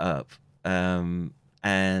brought that up. And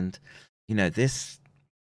this,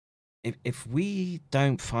 if we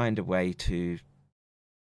don't find a way to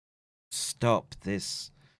stop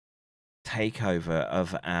this takeover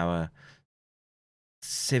of our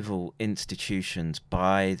civil institutions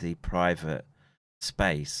by the private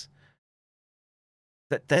space,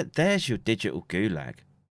 there's your digital gulag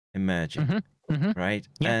emerging, right?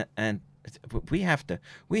 Yeah. And we have to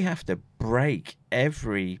break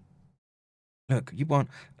every look.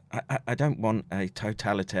 I don't want a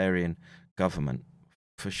totalitarian government,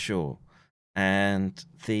 for sure,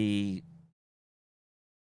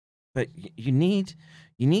 but you need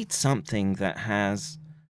something that has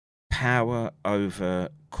power over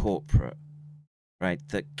corporate, right?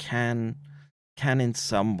 That can in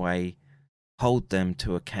some way hold them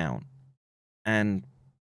to account. And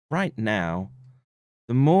right now,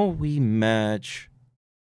 the more we merge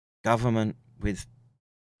government with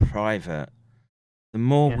private, the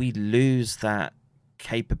more we lose that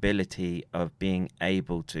capability of being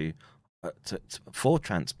able to for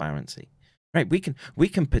transparency, right? We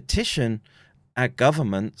can petition our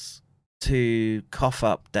governments to cough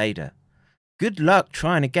up data. Good luck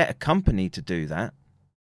trying to get a company to do that.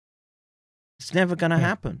 It's never going to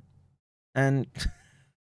happen. And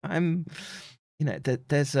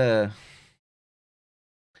there's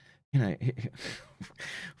you know,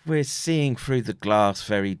 we're seeing through the glass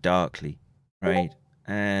very darkly, right?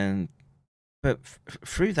 And but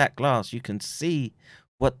through that glass, you can see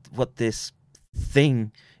what this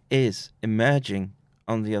thing is emerging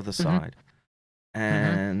on the other side.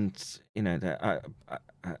 And you know that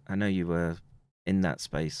I know you were in that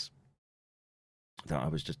space that I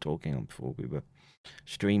was just talking on before we were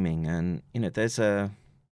streaming, and you know there's I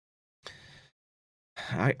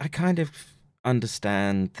kind of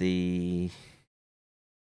understand the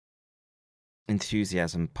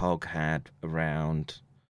enthusiasm Pog had around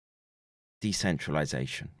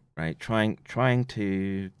decentralization, right? Trying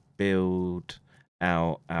to build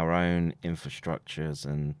our own infrastructures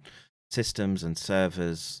and systems and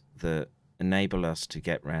servers that enable us to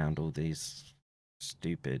get around all these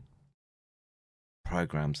stupid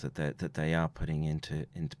programs that they are putting into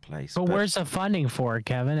place. But where's the funding for it,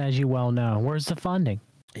 Kevin? As you well know, where's the funding?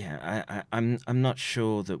 Yeah, I'm not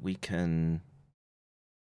sure that we can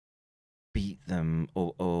beat them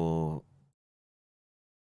or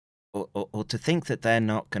to think that they're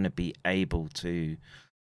not going to be able to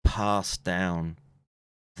pass down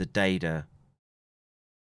the data.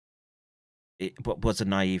 What was a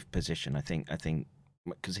naive position, I think,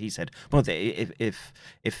 because he said, well, if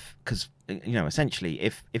because you know, essentially,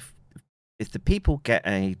 if the people get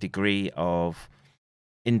a degree of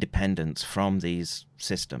independence from these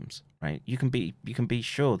systems, right, you can be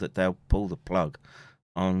sure that they'll pull the plug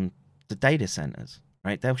on the data centers,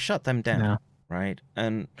 right? They'll shut them down, right?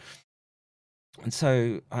 And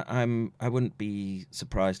so I wouldn't be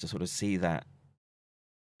surprised to sort of see that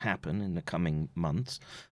happen in the coming months.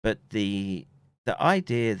 But the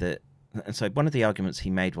idea that, and so one of the arguments he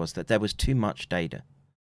made was that there was too much data,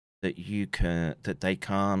 that they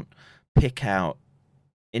can't pick out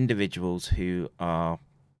individuals who are,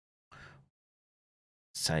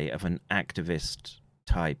 say, of an activist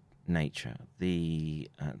type nature, the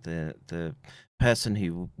person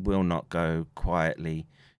who will not go quietly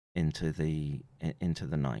into the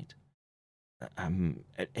night.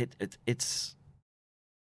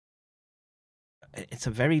 It's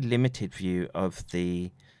a very limited view of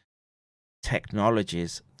the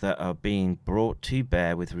technologies that are being brought to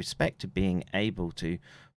bear with respect to being able to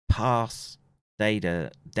pass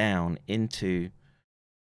data down into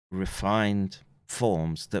refined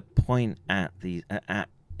forms that point at at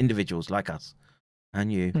individuals like us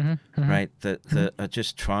and you, right? That are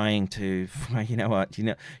just trying to, you know what,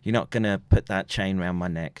 you're not going to put that chain around my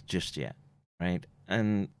neck just yet, right?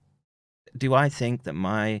 And do I think that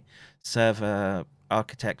my server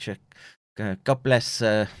architecture, God bless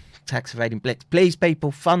tax evading Blitz, please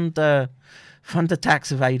people fund a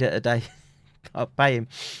tax evader today. I'll pay him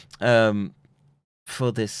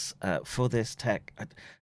for this tech.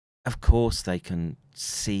 Of course they can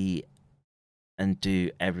see and do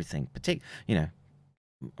everything, particularly, you know,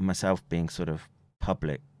 myself being sort of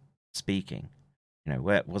public speaking, you know,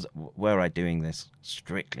 were I doing this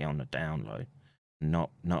strictly on the down low,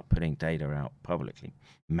 not putting data out publicly,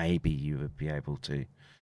 maybe you would be able to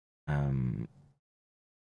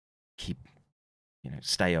keep, you know,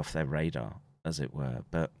 stay off their radar, as it were.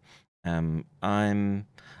 But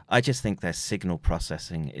I just think their signal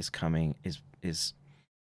processing is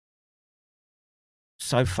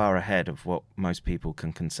so far ahead of what most people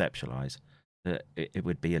can conceptualize that it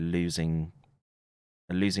would be a losing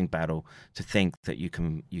battle to think that you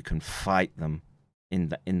can fight them in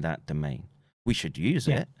that domain. We should use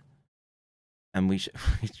it, and we should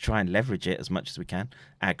try and leverage it as much as we can.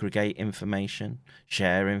 Aggregate information,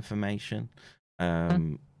 share information.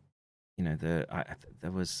 You know, there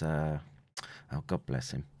was oh, God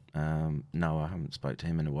bless him. No, I haven't spoke to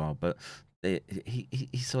him in a while, but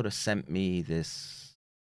he sort of sent me this.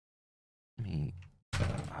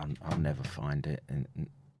 I'll never find it.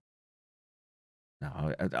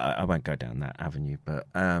 No, I won't go down that avenue. But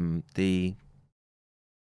I've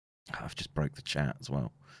just broke the chat as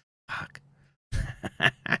well. Fuck.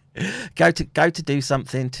 go to do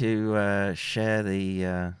something to share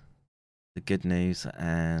the good news,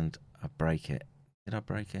 and I break it. Did I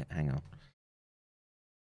break it? Hang on.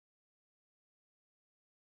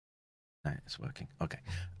 No, it's working. Okay.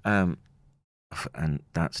 And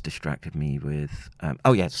that's distracted me with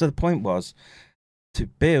oh yeah, so the point was to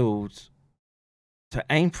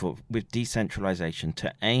aim for, with decentralization,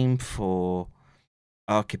 to aim for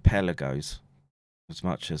archipelagos, as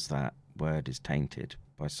much as that word is tainted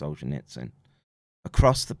by Solzhenitsyn,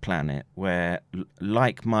 across the planet, where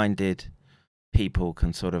like-minded people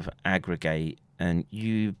can sort of aggregate, and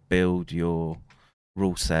you build your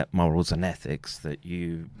rule set, morals and ethics that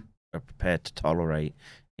you are prepared to tolerate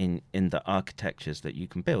in the architectures that you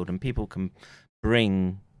can build, and people can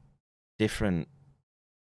bring different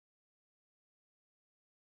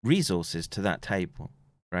resources to that table,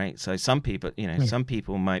 right? So some people, some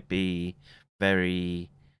people might be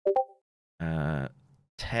very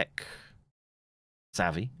tech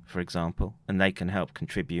savvy, for example, and they can help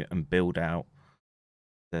contribute and build out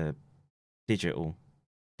the digital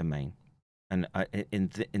domain. And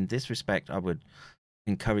in this respect, I would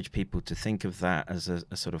encourage people to think of that as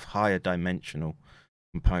a sort of higher dimensional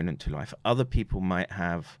component to life. Other people might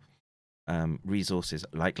have resources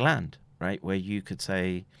like land, right, where you could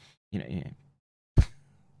say,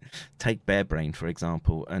 take Bear Brain, for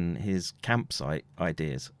example, and his campsite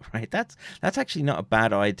ideas, right? That's actually not a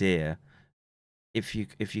bad idea if you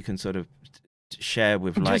can sort of share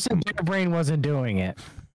with just Bear Brain wasn't doing it.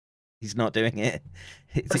 He's not doing it.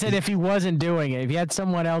 I said if he wasn't doing it, if you had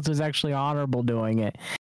someone else who's actually honorable doing it,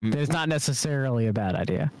 it's not necessarily a bad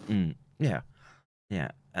idea. Yeah.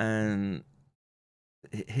 And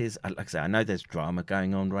here's, like I say, I know there's drama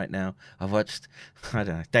going on right now. I've watched, I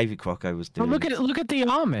don't know, David Crocco was doing. Well, look at the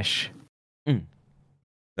Amish.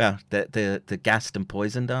 Well, the gassed and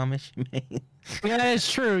poisoned Amish, you mean? Yeah,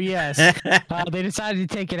 that's true. Yes, they decided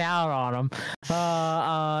to take it out on them.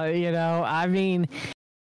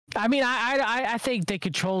 I think they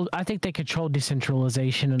control. I think they control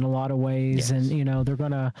decentralization in a lot of ways, and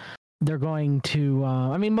they're going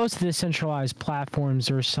to. Most of the centralized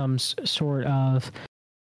platforms are some sort of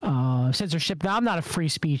censorship. Now, I'm not a free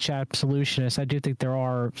speech absolutionist. I do think there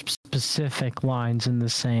are specific lines in the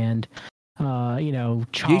sand. You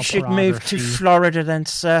should move to Florida then,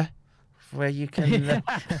 sir, where you can.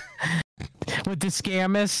 With the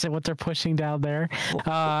scammers and what they're pushing down there,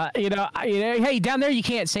 hey, down there you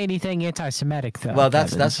can't say anything anti-Semitic though. Well,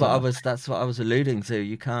 that's what I was alluding to.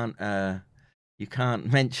 You can't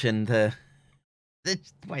mention the.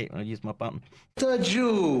 Wait, I'll use my button. The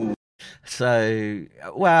Jew. So,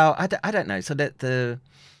 well, I don't know. So that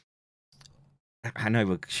I know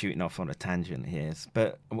we're shooting off on a tangent here,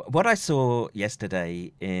 but what I saw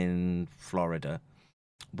yesterday in Florida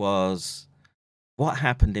was what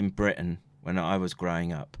happened in Britain when I was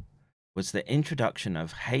growing up was the introduction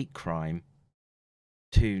of hate crime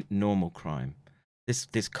to normal crime.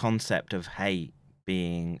 This concept of hate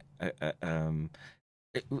being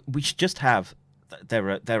we should just have there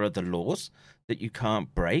are the laws that you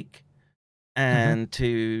can't break, and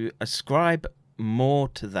to ascribe more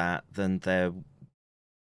to that than there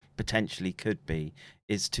potentially could be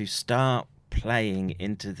is to start playing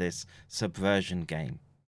into this subversion game,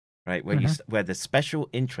 right? Where where the special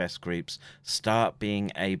interest groups start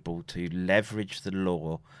being able to leverage the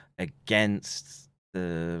law against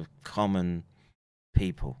the common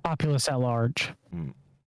people, populace at large.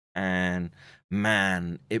 And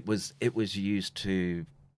man, it was used to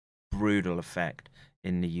brutal effect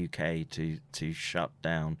in the UK to shut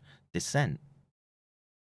down dissent.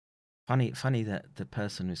 Funny that the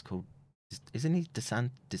person who's called, isn't he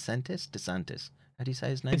DeSantis? How do you say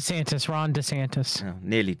his name? DeSantis, Ron DeSantis. Oh,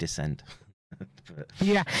 nearly dissent.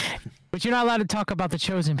 Yeah, but you're not allowed to talk about the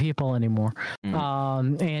chosen people anymore. It's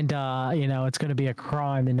going to be a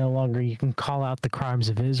crime, and no longer you can call out the crimes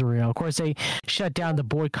of Israel. Of course, they shut down the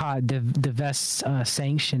boycott, divest,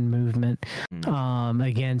 sanction movement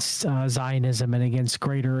against Zionism and against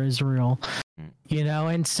Greater Israel.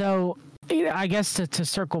 And so I guess to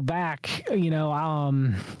circle back,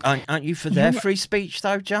 aren't you for their free speech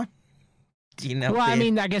though, John? Do you know? Well,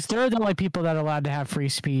 I guess they're the only people that are allowed to have free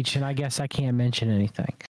speech, and I guess I can't mention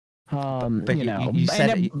anything. But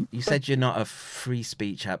you said you're not a free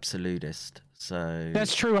speech absolutist, so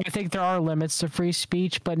that's true. I think there are limits to free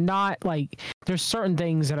speech, but not like there's certain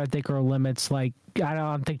things that I think are limits. Like I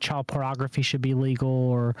don't think child pornography should be legal,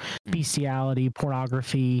 or bestiality,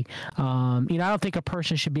 pornography. I don't think a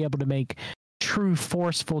person should be able to make true,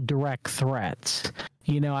 forceful, direct threats.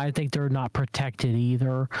 I think they're not protected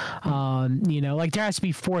either. Like there has to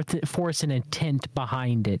be force and intent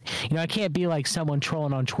behind it. I can't be like someone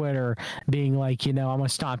trolling on Twitter being like, I'm going to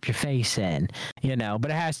stomp your face in, but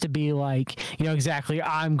it has to be like, exactly,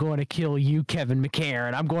 I'm going to kill you, Kevin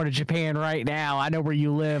McCarran. I'm going to Japan right now. I know where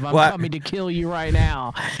you live. I'm coming to kill you right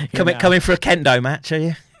now. Coming for a kendo match, are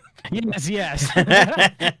you? Yes.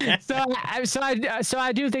 So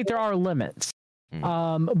I do think there are limits.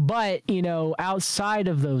 But outside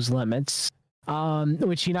of those limits,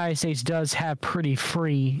 which the United States does have pretty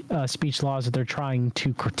free speech laws that they're trying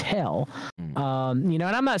to curtail, and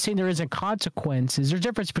I'm not saying there isn't consequences. There's a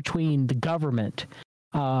difference between the government,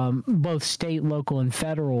 both state, local, and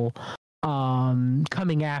federal,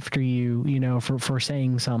 coming after you, for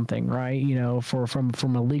saying something, right?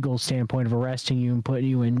 From a legal standpoint of arresting you and putting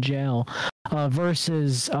you in jail,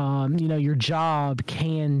 versus, your job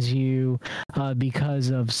cans you because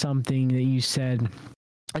of something that you said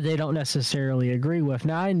they don't necessarily agree with.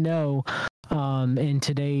 Now, I know in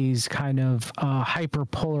today's kind of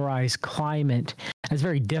hyper-polarized climate, it's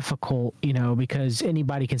very difficult, because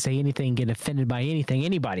anybody can say anything, get offended by anything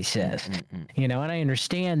anybody says, and I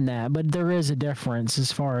understand that, but there is a difference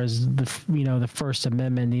as far as the First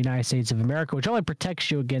Amendment in the United States of America, which only protects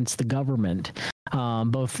you against the government,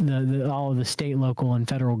 both all of the state, local, and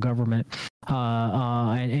federal government,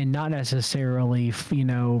 and not necessarily,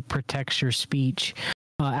 protects your speech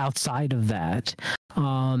outside of that.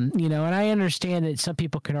 And I understand that some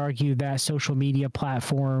people can argue that social media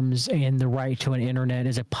platforms and the right to an internet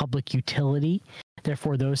is a public utility.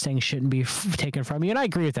 Therefore, those things shouldn't be taken from you. And I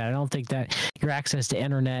agree with that. I don't think that your access to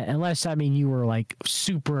internet, unless, you were like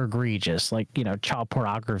super egregious, like, child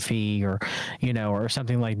pornography or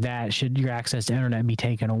something like that, should your access to internet be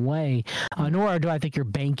taken away. Nor do I think your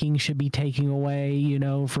banking should be taken away,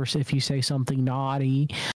 for if you say something naughty,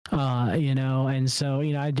 and so,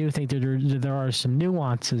 I do think that there are some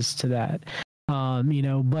nuances to that.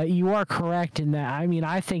 But you are correct in that.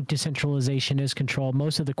 I think decentralization is controlled.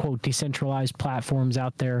 Most of the quote decentralized platforms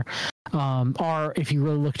out there are, if you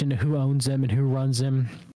really looked into who owns them and who runs them,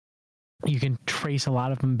 you can trace a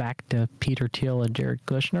lot of them back to Peter Thiel and Jared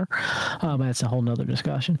Kushner. That's a whole nother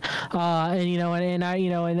discussion. And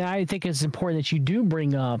I think it's important that you do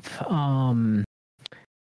bring up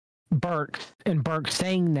Burke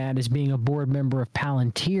saying that as being a board member of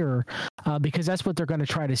Palantir, because that's what they're going to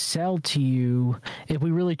try to sell to you if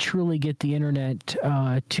we really truly get the internet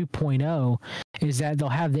 2.0, is that they'll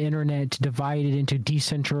have the internet divided into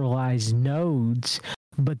decentralized nodes,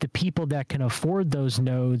 but the people that can afford those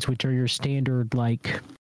nodes, which are your standard like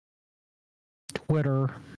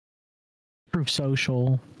Twitter, Truth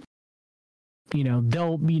Social,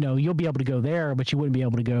 you'll be able to go there, but you wouldn't be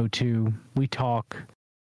able to go to We Talk,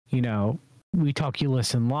 You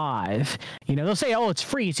Listen Live. They'll say, oh, it's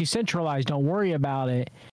free, it's decentralized, don't worry about it.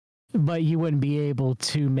 But you wouldn't be able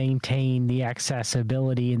to maintain the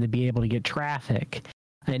accessibility and to be able to get traffic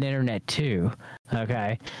and internet too.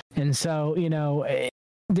 Okay. And so,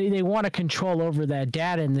 they want to control over that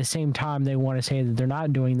data, and at the same time they want to say that they're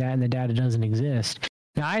not doing that and the data doesn't exist.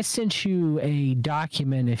 Now, I sent you a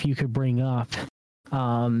document, if you could bring up a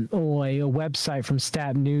website from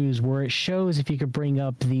Stat News where it shows, if you could bring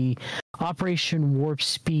up the Operation Warp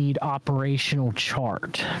Speed operational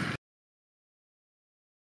chart.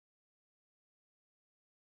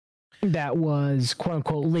 That was quote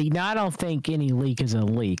unquote leak. Now, I don't think any leak is a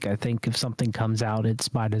leak. I think if something comes out, it's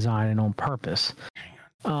by design and on purpose.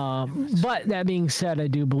 But that being said, I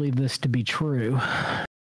do believe this to be true.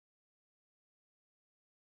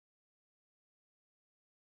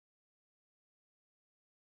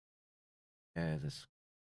 Yeah,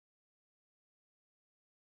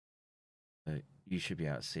 you should be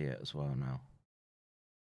able to see it as well now.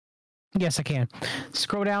 Yes, I can.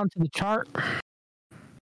 Scroll down to the chart.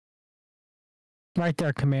 Right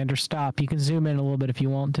there, Commander. Stop. You can zoom in a little bit if you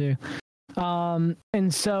want to.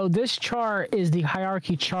 And so this chart is the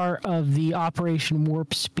hierarchy chart of the Operation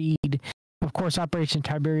Warp Speed. Of course, Operation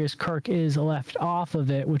Tiberius Kirk is left off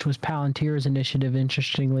of it, which was Palantir's initiative,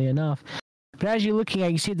 interestingly enough. But as you're looking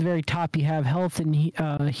at, you see at the very top, you have Health and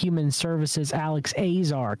Human Services Alex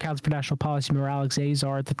Azar, Council for National Policy member Alex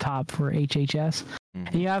Azar at the top for HHS. Mm-hmm.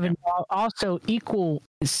 And you have also equal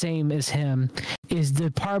same as him is the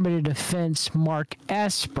Department of Defense Mark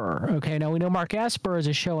Esper. Okay, now we know Mark Esper, as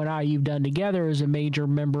a show and I you've done together, is a major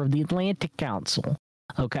member of the Atlantic Council.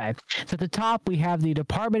 Okay, so at the top we have the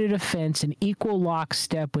Department of Defense in equal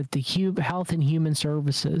lockstep with the Health and Human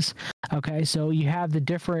Services. Okay, so you have the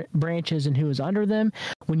different branches and who is under them.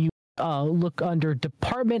 When you look under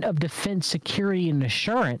Department of Defense Security and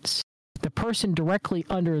Assurance, the person directly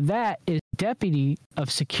under that is Deputy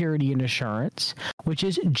of Security and Assurance, which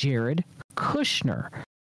is Jared Kushner,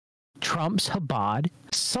 Trump's Chabad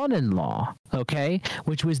son-in-law, okay,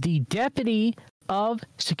 which was the Deputy of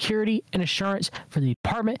Security and Assurance for the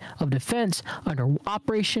Department of Defense under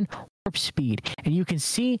Operation Warp Speed. And you can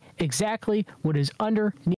see exactly what is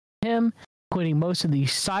underneath him, including most of the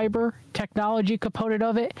cyber technology component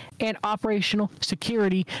of it and operational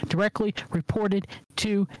security directly reported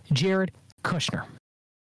to Jared Kushner.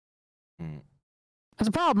 That's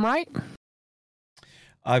a problem, right?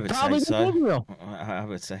 I would say so. I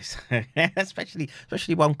would say so.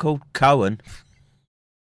 especially one called Cohen.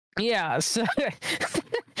 Yeah. So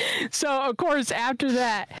of course, after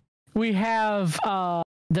that, we have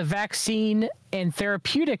the vaccine and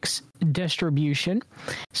therapeutics distribution.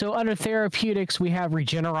 So under therapeutics, we have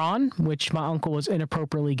Regeneron, which my uncle was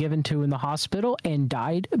inappropriately given to in the hospital and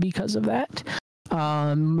died because of that.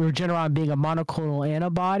 Regeneron being a monoclonal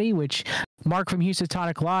antibody, which Mark from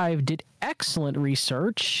Housatonic Live did excellent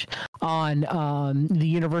research on the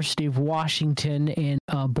University of Washington and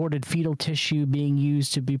aborted fetal tissue being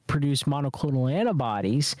used to produce monoclonal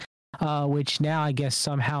antibodies, which now I guess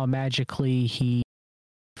somehow magically he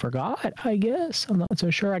forgot, I guess. I'm not so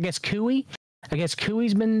sure. I guess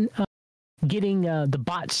Cooey's been getting the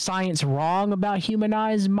bot science wrong about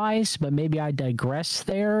humanized mice, but maybe I digress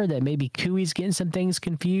there, that maybe Cooey's getting some things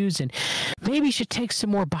confused, and maybe you should take some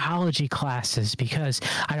more biology classes, because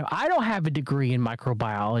I don't have a degree in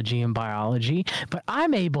microbiology and biology, but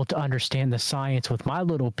I'm able to understand the science with my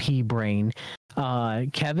little pea brain,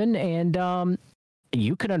 Kevin, and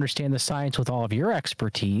you can understand the science with all of your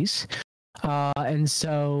expertise. And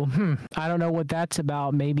so, I don't know what that's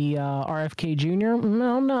about. Maybe RFK Jr.?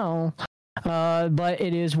 No. But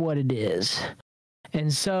it is what it is.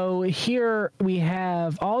 And so here we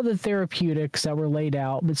have all the therapeutics that were laid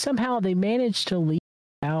out, but somehow they managed to leave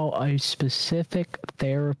out a specific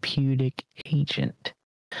therapeutic agent.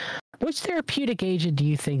 Which therapeutic agent do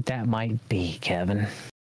you think that might be, Kevin?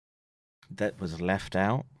 That was left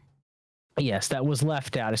out? Yes, that was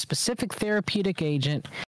left out. A specific therapeutic agent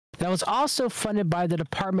that was also funded by the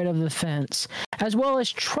Department of Defense, as well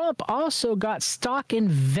as Trump also got stock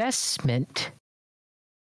investment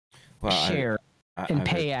share and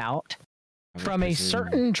payout from a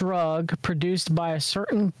certain drug produced by a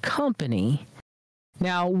certain company.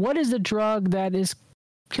 Now, what is the drug that is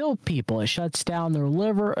kill people? It shuts down their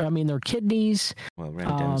liver, their kidneys, their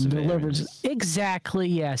livers. Exactly,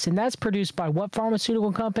 yes. And that's produced by what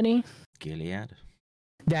pharmaceutical company? Gilead.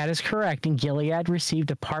 That is correct. And Gilead received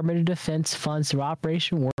Department of Defense funds through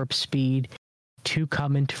Operation Warp Speed to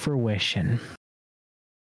come into fruition.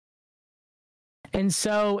 And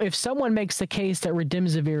so if someone makes the case that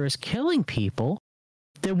Remdesivir is killing people,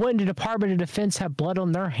 then wouldn't the Department of Defense have blood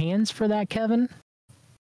on their hands for that, Kevin?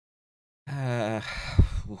 For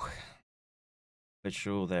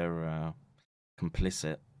sure they're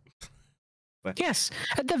complicit. But... Yes.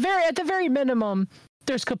 At the very minimum,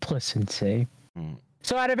 there's complicity.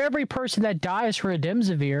 So out of every person that dies for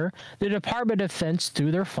Remdesivir, the Department of Defense, through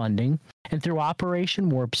their funding and through Operation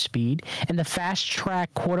Warp Speed and the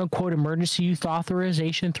fast-track quote-unquote emergency use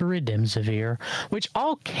authorization through Remdesivir, which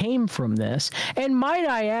all came from this. And might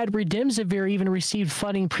I add, Remdesivir even received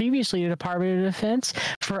funding previously to the Department of Defense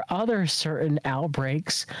for other certain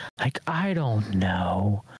outbreaks, like, I don't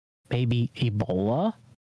know, maybe Ebola,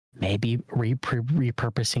 maybe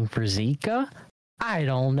repurposing for Zika. I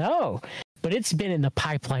don't know. But it's been in the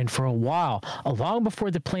pipeline for a while, long before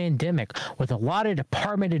the pandemic, with a lot of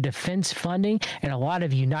Department of Defense funding and a lot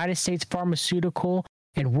of United States pharmaceutical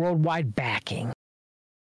and worldwide backing.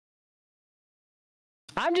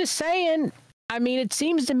 I'm just saying, it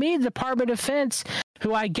seems to me the Department of Defense,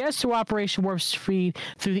 who I guess through Operation Warp Speed,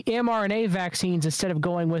 through the mRNA vaccines instead of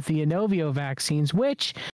going with the Inovio vaccines,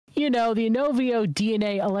 which, the Inovio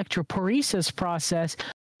DNA electrophoresis process,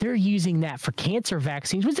 they're using that for cancer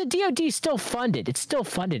vaccines, which the DoD is still funded. It's still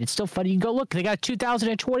funded. You go look, they got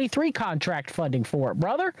 2023 contract funding for it,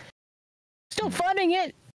 brother. Still funding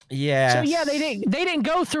it. Yeah. So yeah, they didn't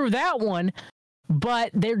go through that one, but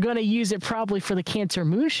they're going to use it probably for the Cancer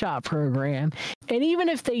Moonshot program. And even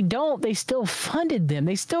if they don't, they still funded them.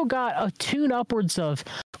 They still got a tune upwards of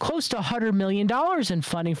close to $100 million in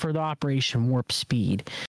funding for the Operation Warp Speed.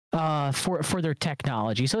 For their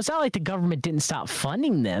technology. So it's not like the government didn't stop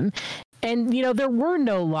funding them. And, there were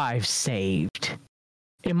no lives saved,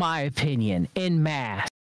 in my opinion, en masse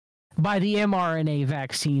by the mRNA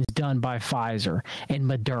vaccines done by Pfizer and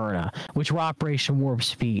Moderna, which were Operation Warp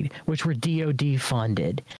Speed, which were DoD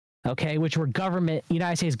funded, okay, which were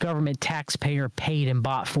United States government taxpayer paid and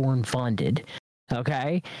bought for and funded,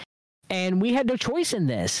 okay? And we had no choice in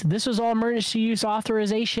this. This was all Emergency Use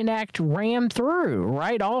Authorization Act rammed through,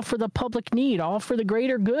 right? All for the public need, all for the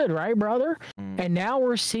greater good, right, brother? And now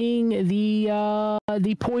we're seeing the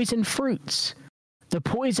poison fruits, the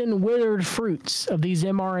poison withered fruits of these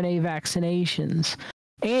mRNA vaccinations,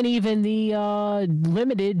 and even the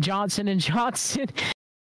limited Johnson & Johnson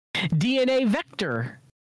DNA vector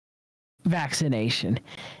vaccination.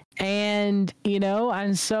 And,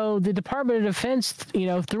 and so the Department of Defense, through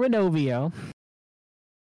Inovio,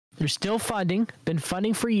 they're still funding, been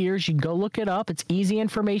funding for years. You can go look it up. It's easy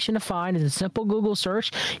information to find. It's a simple Google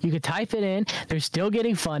search. You could type it in. They're still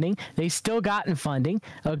getting funding. They still gotten funding.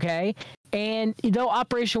 Okay. And,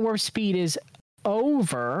 Operation Warp Speed is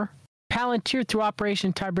over, Palantir, through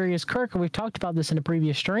Operation Tiberius Kirk, and we've talked about this in a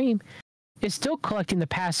previous stream, is still collecting the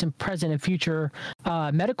past and present and future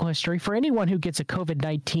medical history for anyone who gets a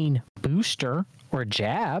COVID-19 booster or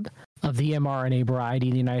jab of the mRNA variety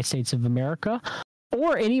in the United States of America,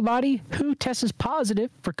 or anybody who tests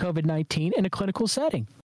positive for COVID-19 in a clinical setting.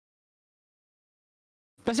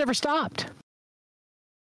 That's never stopped.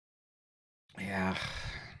 Yeah.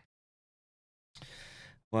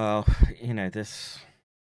 Well, you know, the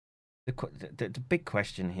big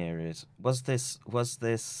question here is: was this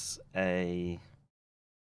an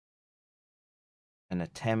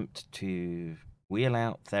attempt to wheel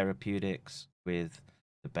out therapeutics with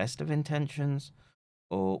the best of intentions,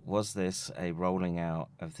 or was this a rolling out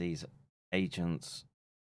of these agents?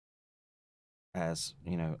 As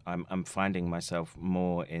you know, I'm finding myself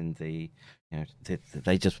more in the, you know,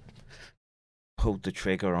 they just pulled the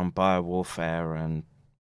trigger on biowarfare and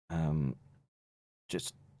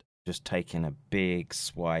just taking a big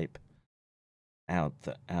swipe out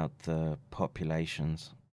the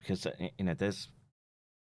populations, because you know, there's,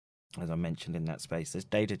 as I mentioned in that space, there's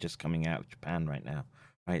data just coming out of Japan right now,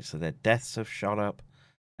 right? So their deaths have shot up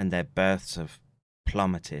and their births have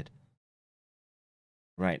plummeted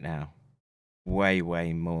right now, way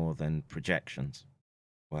more than projections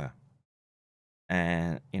were.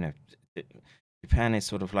 And you know, Japan is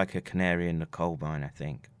sort of like a canary in the coal mine, I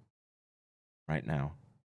think, right now.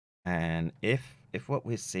 And if what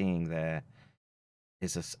we're seeing there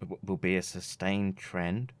will be a sustained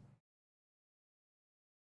trend,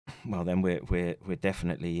 well, then we're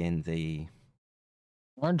definitely in the,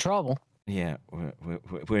 We're in trouble. yeah,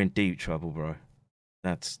 we're in deep trouble, bro.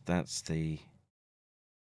 That's the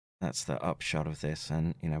upshot of this.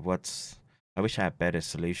 And you know, I wish I had better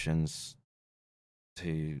solutions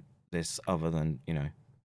to this other than, you know,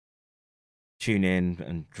 tune in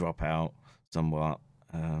and drop out somewhat.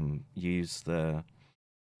 Use the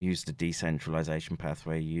decentralization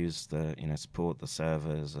pathway, use the, you know, support the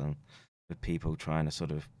servers and the people trying to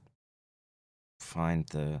sort of find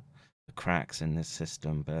the cracks in this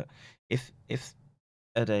system. But if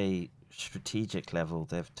at a strategic level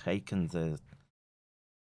they've taken the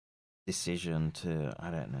decision to, I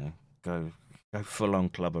don't know, go full on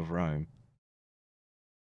Club of Rome,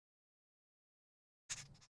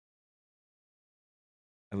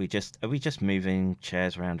 Are we just moving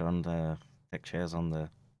chairs around on the deck chairs on the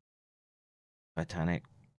Titanic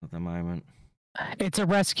at the moment? It's a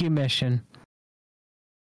rescue mission.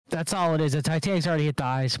 That's all it is. The Titanic's already hit the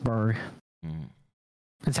iceberg.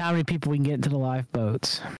 It's how many people we can get into the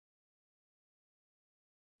lifeboats.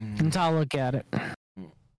 That's how I look at it.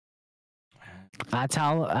 That's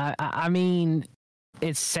how I mean,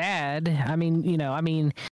 it's sad. I mean, you know,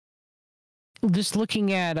 just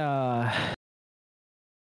looking at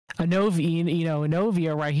Inovio, you know,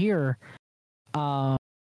 Inovio right here.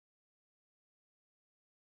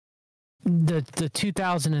 The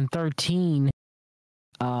 2013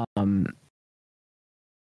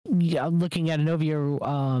 looking at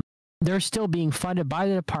Inovio, they're still being funded by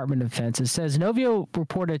the Department of Defense. It says Inovio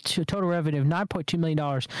reported a total revenue of $9.2 million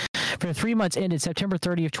for the 3 months ended September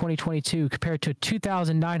 30th, 2022, compared to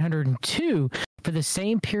 $2,902 for the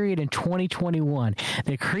same period in 2021.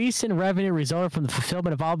 The increase in revenue resulted from the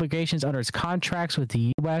fulfillment of obligations under its contracts with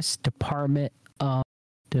the U.S. Department of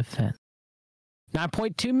Defense.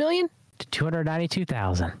 9.2 million to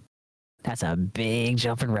 292,000. That's a big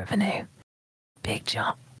jump in revenue. Big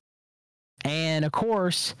jump. And of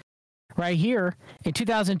course, right here, in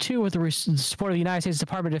 2002, with the support of the United States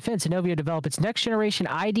Department of Defense, Inovio developed its next generation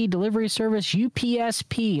ID delivery service,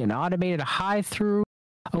 UPSP, an automated high throughput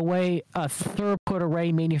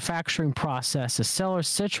array manufacturing process, a cellular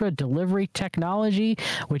Citra delivery technology,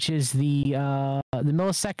 which is the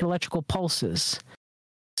millisecond electrical pulses.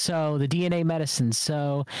 So the DNA medicine.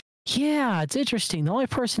 So yeah, it's interesting. The only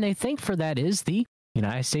person they think for that is the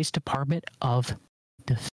United States Department of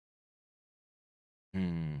Defense.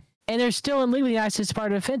 And they're still in league with the United States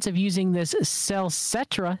Department of Defense of using this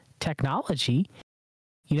CellCetra technology,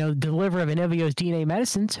 you know, delivery of Inovio's DNA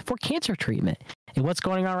medicines for cancer treatment. And what's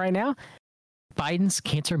going on right now? Biden's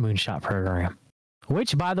Cancer Moonshot program,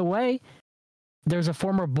 which, by the way, there's a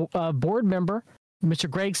former board member, Mr.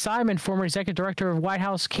 Greg Simon, former executive director of White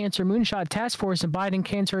House Cancer Moonshot Task Force and Biden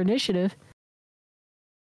Cancer Initiative,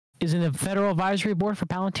 is in the Federal Advisory Board for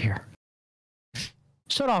Palantir.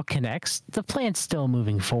 So it all connects. The plan's still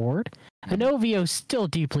moving forward. Inovio is still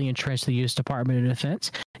deeply entrenched in the U.S. Department of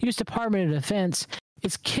Defense. The U.S. Department of Defense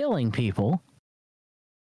is killing people.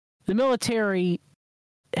 The military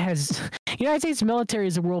has... United States military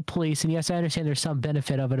is the world police, and yes, I understand there's some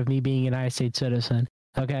benefit of it, of me being a United States citizen,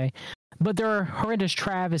 okay? But there are horrendous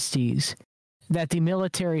travesties that the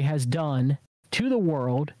military has done to the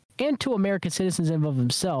world and to American citizens and of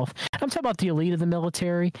himself. I'm talking about the elite of the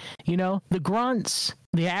military, you know, the grunts,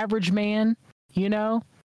 the average man, you know,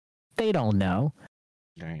 they don't know.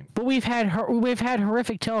 Right. But we've had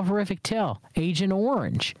horrific tale. Agent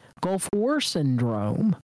Orange, Gulf War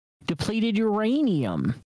syndrome, depleted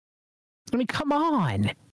uranium. I mean, come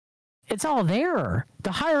on. It's all there.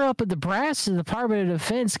 The higher up of the brass of the Department of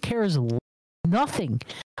Defense cares nothing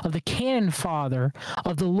of the cannon fodder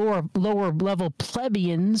of the lower level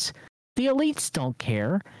plebeians. The elites don't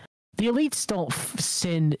care. The elites don't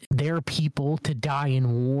send their people to die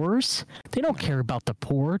in wars. They don't care about the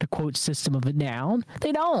poor, to quote System of a Down.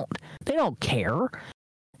 They don't care.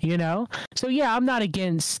 You know? So yeah, I'm not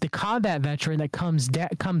against the combat veteran that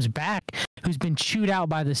comes back who's been chewed out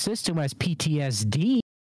by the system, who has PTSD.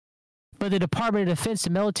 But the Department of Defense, the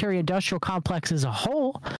military industrial complex as a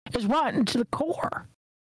whole, is rotten to the core.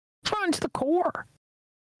 It's rotten to the core.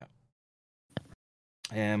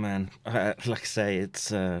 Yeah, man. Like I say,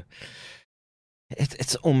 it's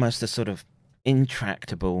almost a sort of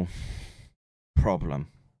intractable problem,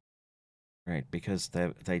 right? Because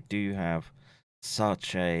they do have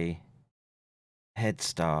such a head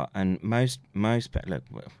start, and most look,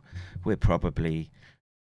 we're probably,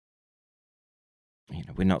 you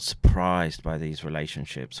know, we're not surprised by these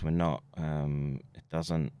relationships. We're not. It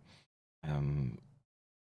doesn't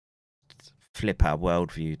flip our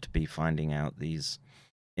worldview to be finding out these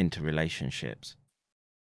interrelationships.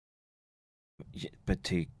 But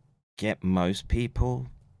to get most people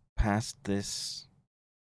past this,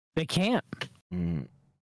 they can't. I'm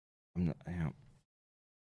not,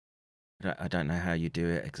 I don't know how you do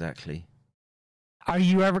it exactly. Are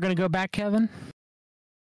you ever going to go back, Kevin?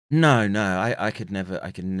 No, I could never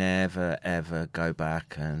ever go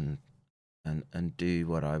back and do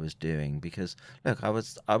what I was doing, because look, I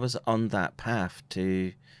was on that path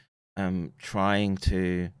to trying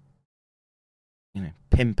to, you know,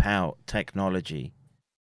 pimp out technology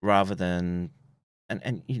rather than,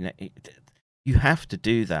 and you know, you have to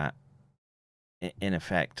do that in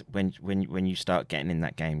effect when you start getting in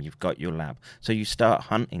that game. You've got your lab, so you start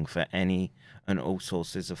hunting for any and all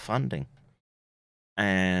sources of funding.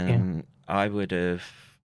 And yeah. I would have,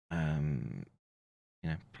 you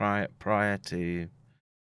know, prior to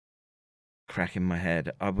cracking my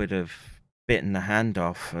head, I would have bitten the hand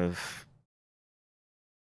off of,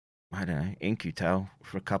 I don't know, InQtel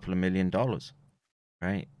for a couple of $1 million,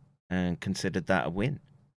 right? And considered that a win.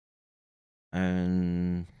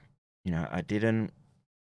 And, you know, I didn't.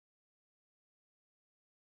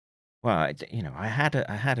 Well, I had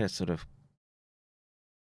a sort of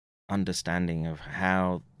understanding of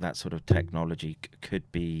how that sort of technology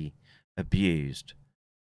could be abused.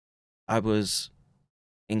 I was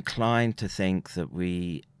inclined to think that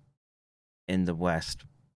we in the West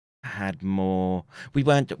had more. We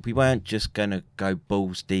weren't just going to go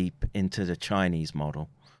balls deep into the Chinese model,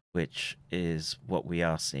 which is what we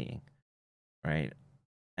are seeing, right?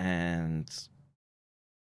 And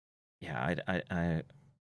yeah,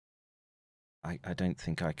 I don't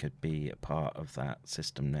think I could be a part of that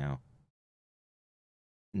system now.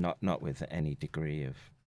 Not with any degree of,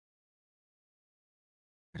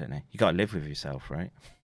 I don't know. You got to live with yourself, right?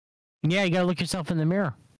 Yeah, you got to look yourself in the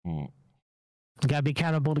mirror. You got to be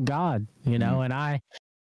accountable to God, you know. And I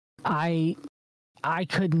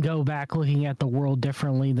couldn't go back looking at the world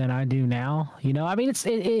differently than I do now. You know, I mean,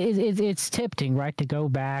 it's tempting, right, to go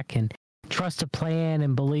back and trust a plan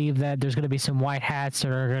and believe that there's going to be some white hats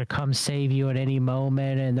that are going to come save you at any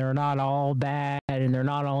moment, and they're not all bad, and they're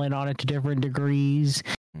not all in on it to different degrees.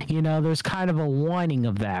 You know, there's kind of a wanting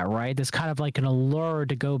of that, right? There's kind of like an allure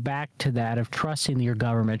to go back to that, of trusting your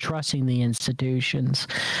government, trusting the institutions.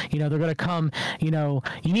 You know, they're going to come, you know,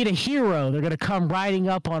 you need a hero. They're going to come riding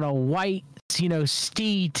up on a white, you know,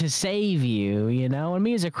 steed to save you, you know? And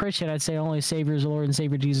me as a Christian, I'd say only Savior is the Lord and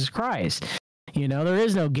Savior Jesus Christ. You know, there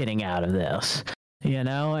is no getting out of this, you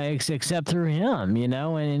know, except through him, you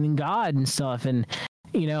know, and God and stuff. And,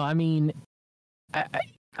 you know, I mean,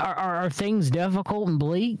 are things difficult and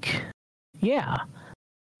bleak? Yeah,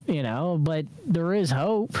 you know, but there is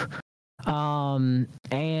hope.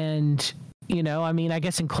 And, you know, I mean, I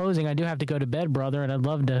guess in closing, I do have to go to bed, brother, and I'd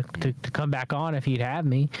love to come back on if you'd have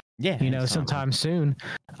me. Yeah, you know, sometime soon.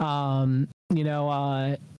 You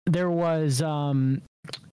know, there was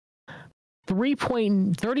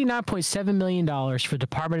 $39.7 million for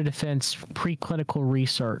Department of Defense preclinical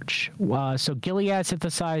research. So Gilead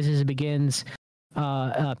synthesizes and begins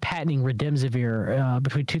patenting remdesivir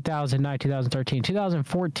between 2009, 2013,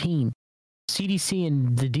 2014. CDC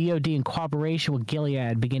and the DoD in cooperation with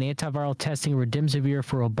Gilead began antiviral testing of remdesivir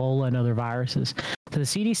for Ebola and other viruses. So the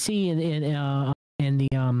CDC and the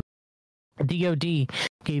DoD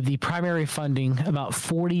gave the primary funding about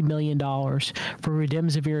 $40 million for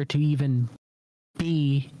remdesivir to even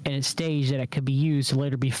be in a stage that it could be used to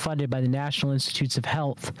later be funded by the National Institutes of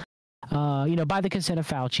Health. By the consent of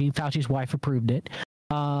Fauci. Fauci's wife approved it.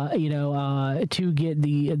 To get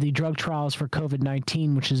the drug trials for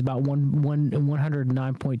COVID-19, which is about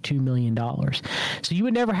 $109.2 million. So you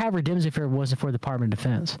would never have remdesivir if it wasn't for the Department of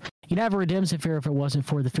Defense. You'd have a remdesivir if it wasn't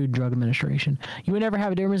for the Food and Drug Administration. You would never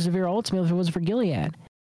have a remdesivir ultimately if it wasn't for Gilead.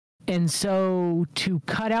 And so to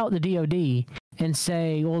cut out the DoD and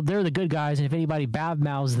say, well, they're the good guys, and if anybody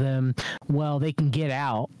badmouths them, well, they can get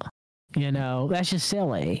out. That's just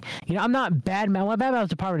silly. I'm not bad-mouthing the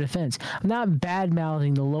Department of Defense. I'm not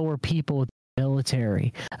bad-mouthing the lower people with the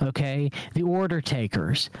military, okay? The order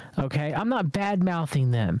takers, okay? I'm not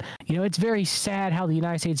bad-mouthing them. It's very sad how the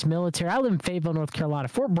United States military, I live in Fayetteville, North Carolina.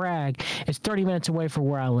 Fort Bragg is 30 minutes away from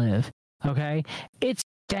where I live, okay? It's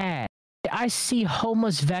sad. I see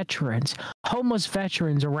homeless veterans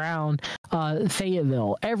around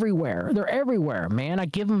Fayetteville, everywhere. They're everywhere, man. I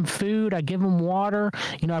give them food. I give them water.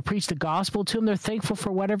 I preach the gospel to them. They're thankful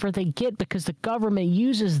for whatever they get because the government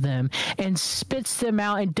uses them and spits them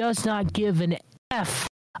out and does not give an F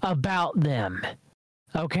about them.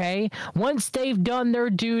 Okay? Once they've done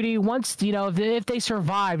their duty, if they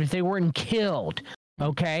survived, if they weren't killed,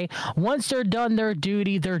 okay? Once they're done their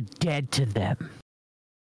duty, they're dead to them.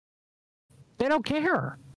 They don't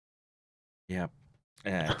care. Yeah,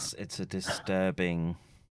 it's a disturbing.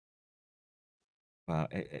 Well,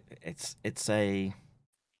 it's a.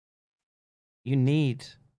 You need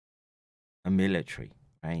a military,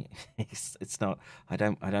 right? It's not. I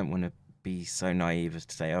don't want to be so naive as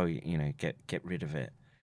to say, oh, get rid of it.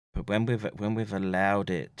 But when we've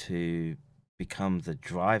allowed it to become the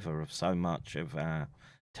driver of so much of our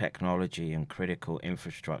technology and critical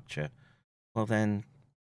infrastructure, well then.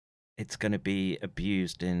 It's going to be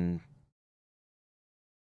abused in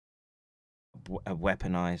a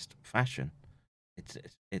weaponized fashion.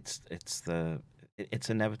 It's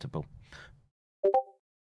inevitable.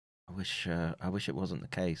 I wish it wasn't the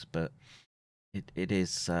case, but it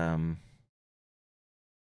is.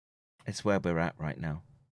 It's where we're at right now.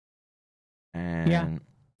 And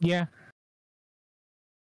yeah.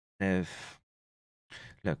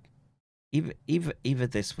 Look. Either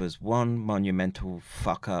this was one monumental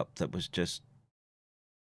fuck up that was just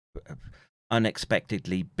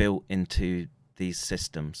unexpectedly built into these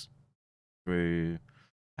systems through,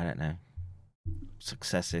 I don't know,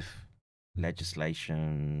 successive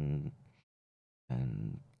legislation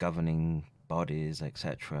and governing bodies,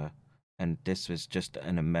 etc. And this was just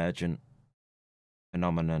an emergent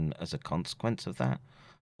phenomenon as a consequence of that,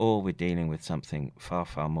 or we're dealing with something far,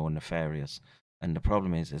 far more nefarious. And the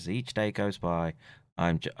problem is, as each day goes by,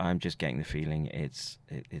 I'm just getting the feeling it's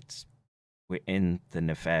we're in the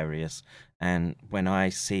nefarious. And when I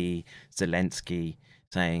see Zelensky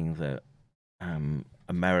saying that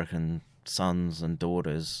American sons and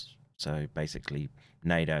daughters, so basically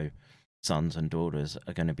NATO sons and daughters,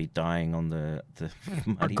 are going to be dying on the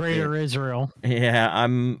greater Israel. Yeah,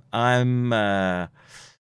 I'm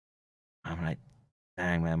like,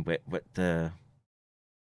 dang man, what the.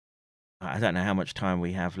 I don't know how much time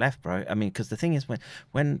we have left, bro. I mean, because the thing is,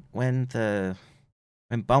 when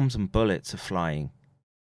bombs and bullets are flying,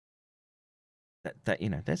 that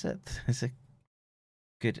there's a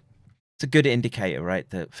good indicator, right,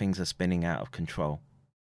 that things are spinning out of control.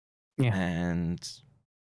 Yeah. And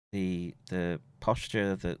the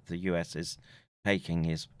posture that the US is taking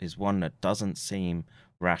is one that doesn't seem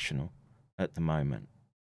rational at the moment.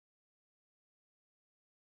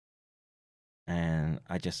 And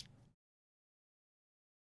I just.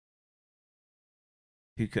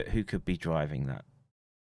 Who could be driving that?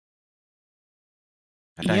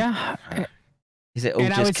 Is it all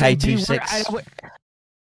just K26?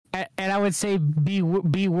 And I would say be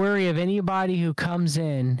wary of anybody who comes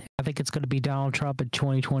in. I think it's going to be Donald Trump in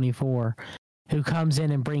 2024, who comes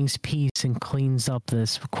in and brings peace and cleans up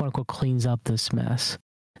this, quote unquote, cleans up this mess.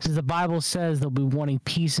 Because the Bible says they'll be wanting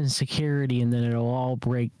peace and security, and then it'll all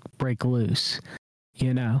break loose.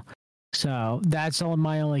 So that's all.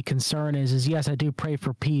 My only concern is yes, I do pray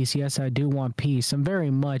for peace. Yes, I do want peace. I'm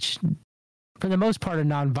very much, for the most part, a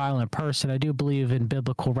nonviolent person. I do believe in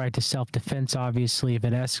biblical right to self-defense, obviously, if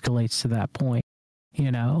it escalates to that point,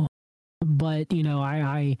 But,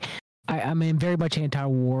 I'm very much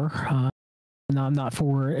anti-war. I'm not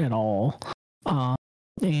for it at all. And,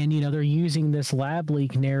 they're using this lab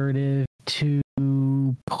leak narrative to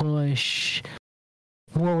to push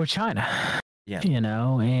war with China. Yeah.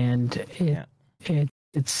 And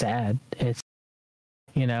it's sad. It's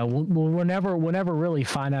we'll never really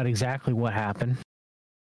find out exactly what happened.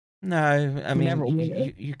 No, I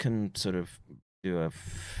mean, you can sort of do a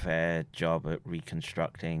fair job at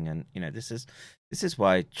reconstructing, and this is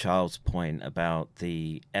why Charles' point about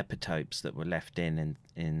the epitopes that were left in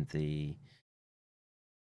the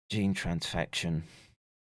gene transfection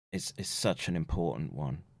is such an important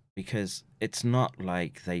one, because it's not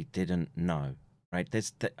like they didn't know, right?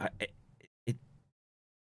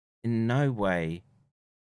 In no way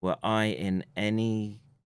were I in any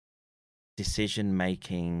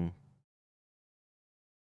decision-making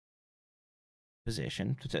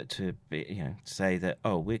position to be, say that,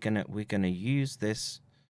 oh, we're gonna use this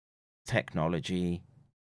technology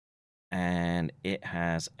and it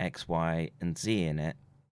has X, Y, and Z in it,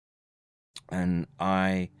 and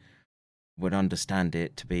I would understand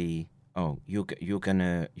it to be, oh, you're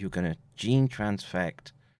gonna gene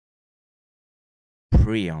transfect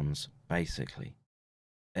prions, basically,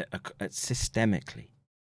 systemically,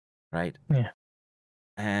 right? Yeah.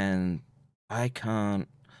 And I can't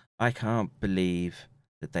believe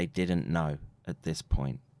that they didn't know at this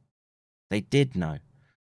point. They did know.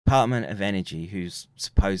 Department of Energy, who's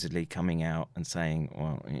supposedly coming out and saying,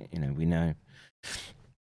 well,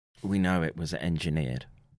 we know it was engineered.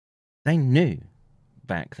 They knew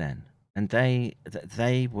back then, and they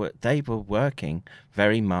were working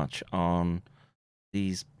very much on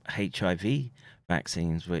these HIV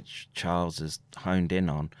vaccines, which Charles has honed in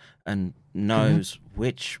on and knows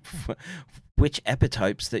which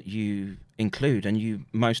epitopes that you include and you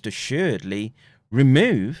most assuredly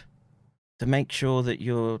remove to make sure that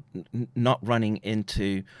you're not running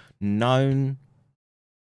into known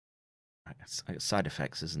side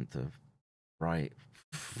effects. Isn't the right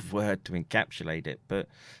word to encapsulate it, but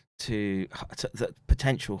to the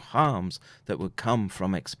potential harms that would come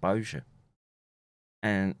from exposure.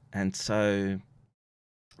 And so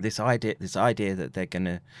this idea that they're going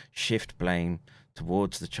to shift blame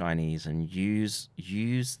towards the Chinese and use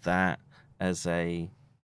that as a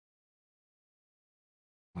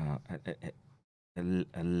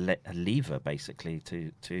lever, basically,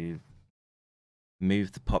 to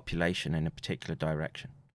move the population in a particular direction,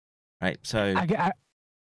 right? So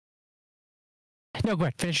no, go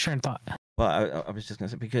ahead, finish your thought. Well, I was just going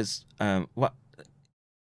to say, because what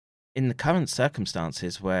in the current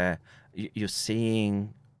circumstances where you're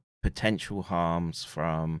seeing potential harms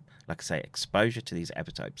from, like I say, exposure to these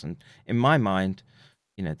epitopes, and in my mind,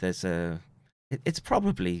 there's it's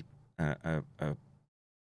probably a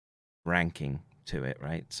ranking to it,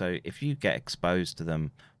 right? So if you get exposed to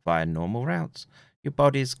them via normal routes, your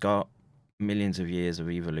body's got millions of years of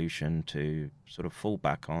evolution to sort of fall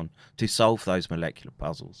back on to solve those molecular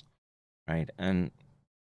puzzles, right? And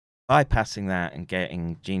bypassing that and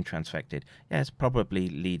getting gene transfected, it's probably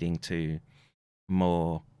leading to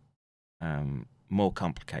more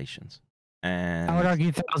complications. And I would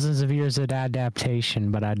argue thousands of years of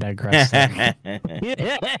adaptation, but I digress.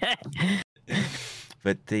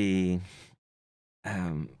 But the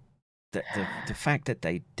fact that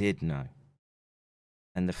they did know,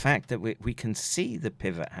 and the fact that we can see the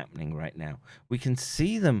pivot happening right now, we can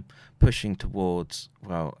see them pushing towards,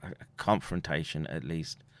 well, a confrontation, at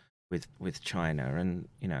least with China, and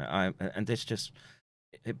and this just,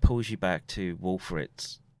 it pulls you back to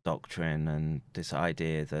Wolfowitz doctrine and this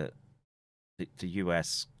idea that the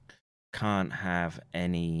US can't have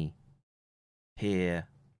any peer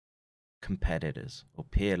competitors or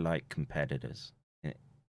peer-like competitors,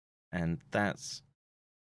 and that's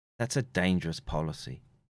a dangerous policy,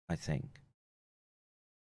 I think.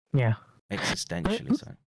 Yeah, existentially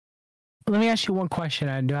so. Let me ask you one question.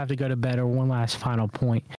 I do have to go to bed, or one last final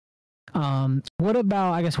point. What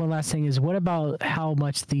about, I guess one last thing is, what about how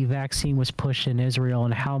much the vaccine was pushed in Israel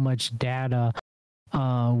and how much data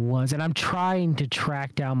was, and I'm trying to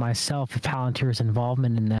track down myself Palantir's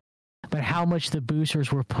involvement in that, but how much the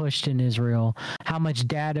boosters were pushed in Israel, how much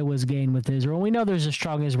data was gained with Israel. We know there's a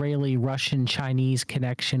strong Israeli, Russian, Chinese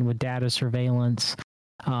connection with data surveillance.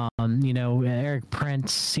 Eric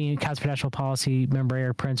Prince, Council for National Policy member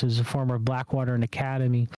Eric Prince, who's a former Blackwater and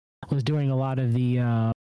Academy, was doing a lot of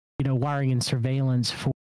the wiring and surveillance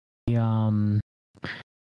for the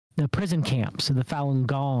prison camps, the Falun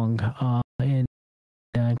Gong, and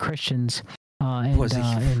Christians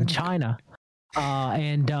in China. So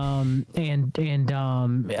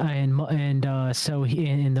he,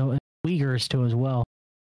 and the Uyghurs too as well.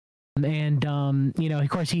 Of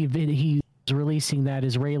course he was releasing that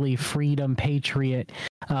Israeli Freedom Patriot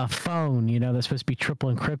phone, that's supposed to be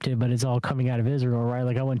triple encrypted, but it's all coming out of Israel, right?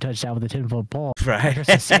 Like I wouldn't touch that with a 10-foot pole. Right. There's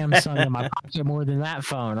a Samsung in my pocket more than that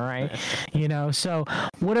phone, right? So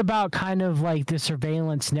what about kind of like the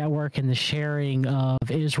surveillance network and the sharing of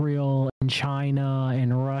Israel and China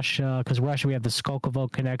and Russia? Because Russia, we have the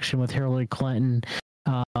Skolkovo connection with Hillary Clinton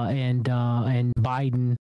and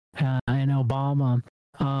Biden and Obama.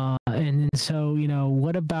 And so,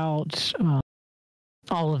 what about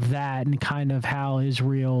all of that and kind of how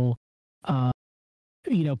Israel,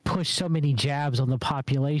 pushed so many jabs on the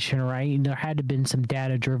population, right? And there had to have been some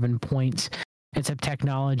data-driven points and some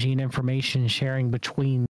technology and information sharing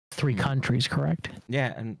between three countries, correct?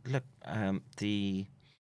 Yeah, and look, the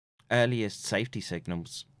earliest safety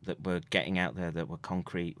signals that were getting out there that were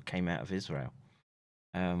concrete came out of Israel.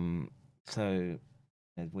 So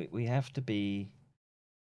we have to be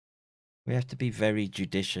very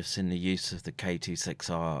judicious in the use of the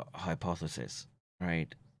K26R hypothesis,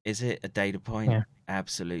 right? Is it a data point? Yeah.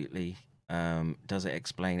 Absolutely. Does it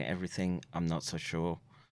explain everything? I'm not so sure.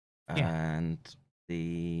 Yeah. And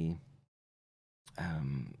the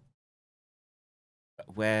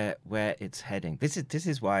where it's heading. This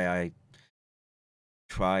is why I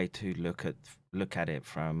try to look at it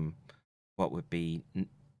from what would be,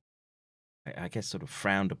 I guess, sort of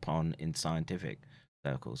frowned upon in scientific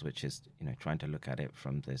circles, which is trying to look at it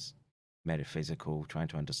from this metaphysical, trying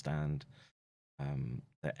to understand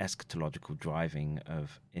the eschatological driving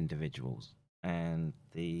of individuals and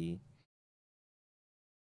the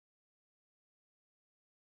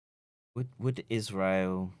would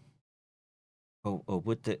Israel or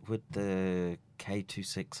would the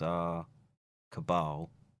K26R cabal.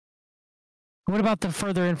 What about the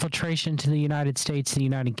further infiltration to the United States, the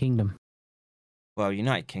United Kingdom? Well,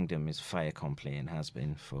 United Kingdom is fait accompli and has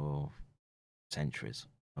been for centuries,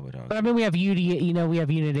 I would argue. But I mean, we have we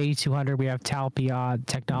have Unit 8200, we have Talpiot,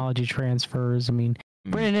 technology transfers. I mean,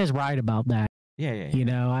 Brendan is right about that. Yeah.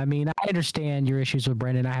 I mean, I understand your issues with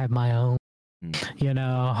Brendan. I have my own.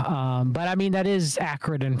 But I mean, that is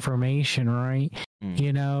accurate information, right?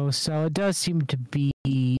 So it does seem to be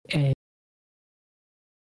a,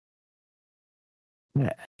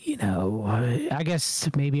 I guess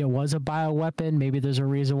maybe it was a bioweapon. Maybe there's a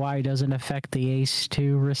reason why it doesn't affect the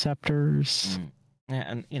ACE2 receptors. Yeah,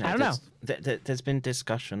 and I don't know. There's been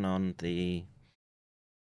discussion on the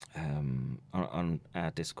on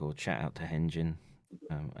our Discord. Shout out to Henjin.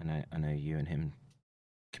 I know you and him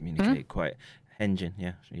communicate quite. Henjin,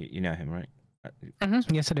 yeah, you know him, right?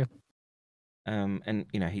 Yes, I do. And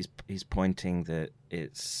he's pointing that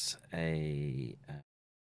it's a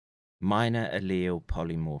minor allele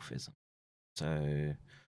polymorphism. So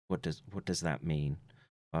what does that mean?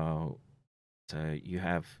 Well, so you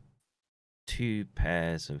have two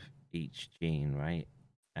pairs of each gene, right?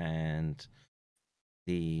 And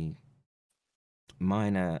the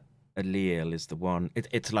minor allele is the one.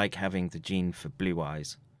 It's like having the gene for blue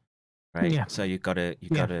eyes, right? Yeah. So you gotta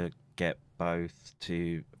get both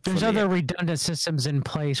to. There's other redundant systems in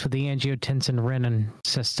place with the angiotensin renin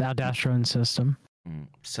system, aldosterone system.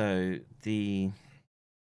 So the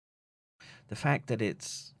fact that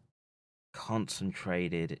it's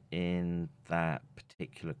concentrated in that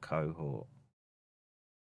particular cohort,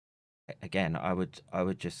 again, I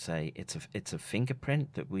would just say it's a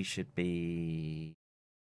fingerprint that we should be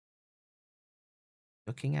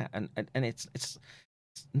looking at, and it's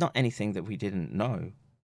not anything that we didn't know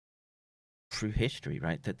through history,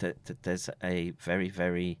 right? That there's a very,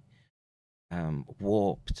 very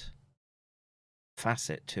warped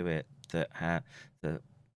facet to it that I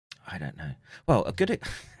don't know. Well, a good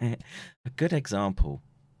example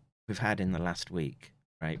we've had in the last week,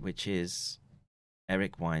 right, which is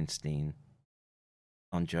Eric Weinstein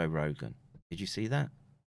on Joe Rogan. Did you see that?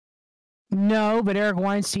 No, but Eric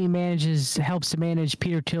Weinstein helps to manage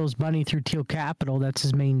Peter Thiel's money through Thiel Capital. That's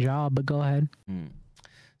his main job, but go ahead.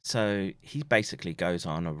 So he basically goes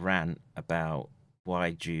on a rant about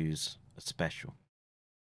why Jews are special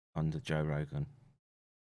on the Joe Rogan.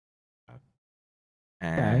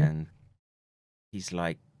 And he's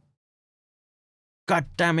like, God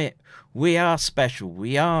damn it, we are special.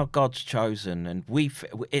 We are God's chosen, and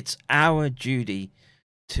it's our duty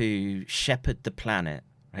to shepherd the planet.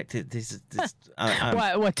 Right? This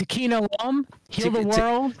what Tikkun Olam, heal the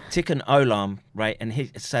world. Tikkun Olam, right? And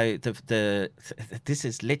so this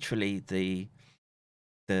is literally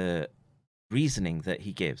the reasoning that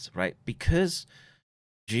he gives, right? Because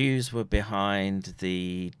Jews were behind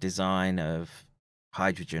the design of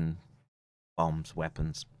hydrogen bombs,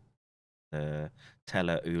 weapons, the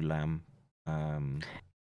Tela Ulam.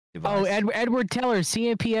 Oh, device. Edward Teller,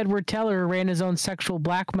 CMP Edward Teller ran his own sexual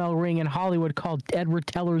blackmail ring in Hollywood called Edward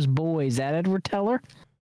Teller's Boys. Is that Edward Teller?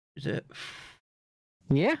 Is it?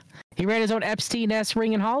 Yeah. He ran his own Epstein-esque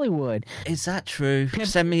ring in Hollywood. Is that true?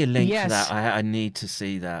 Send me a link for Yes. that. I need to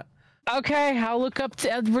see that. Okay, I'll look up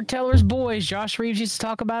to Edward Teller's Boys. Josh Reeves used to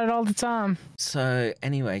talk about it all the time. So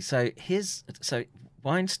anyway, so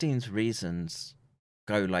Weinstein's reasons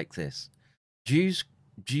go like this: Jews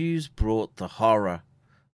brought the horror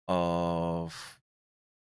of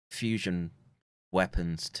fusion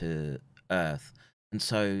weapons to Earth, and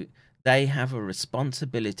so they have a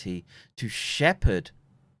responsibility to shepherd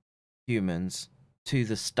humans to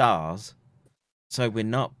the stars, so we're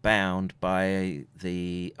not bound by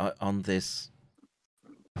the on this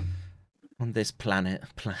plane,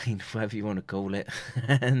 whatever you want to call it,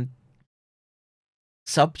 and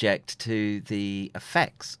subject to the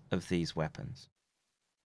effects of these weapons.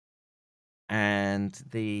 And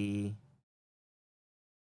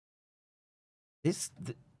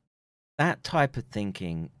that type of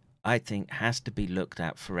thinking, I think, has to be looked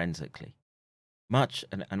at forensically.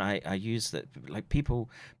 And I use that, like, people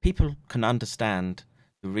can understand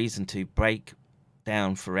the reason to break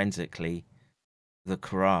down forensically the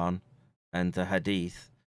Quran and the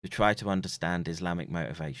Hadith to try to understand Islamic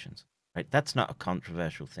motivations. Right? That's not a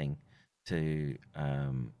controversial thing to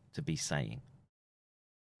be saying.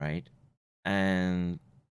 Right? And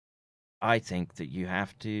I think that you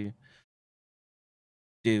have to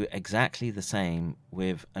do exactly the same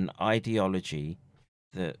with an ideology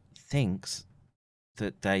that thinks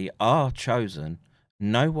that they are chosen,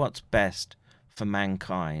 know what's best for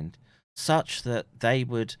mankind, such that they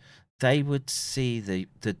would see the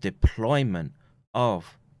deployment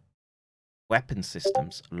of weapon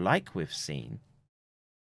systems like we've seen.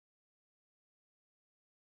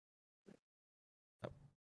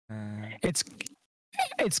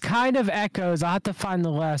 It's kind of echoes. I have to find the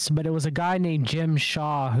list, but it was a guy named Jim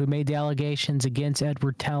Shaw who made the allegations against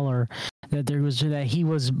Edward Teller that he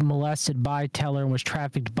was molested by Teller and was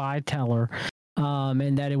trafficked by Teller,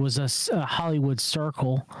 and that it was a Hollywood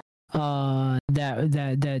circle that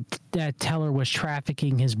Teller was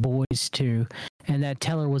trafficking his boys to, and that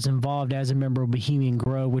Teller was involved as a member of Bohemian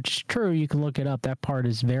Grove, which is true. You can look it up. That part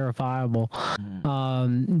is verifiable.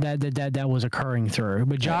 That was occurring through.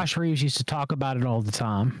 But Josh Reeves used to talk about it all the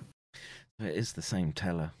time. It is the same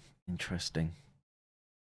Teller. Interesting.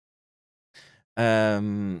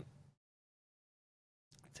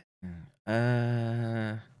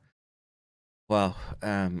 Well,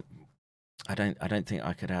 I don't think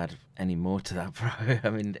I could add any more to that, bro. I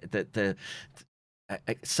mean,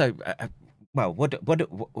 well,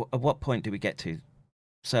 at what point do we get to?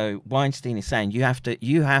 So Weinstein is saying you have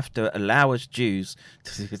to allow us Jews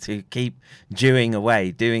to keep Jewing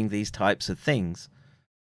away, doing these types of things,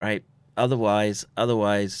 right? Otherwise,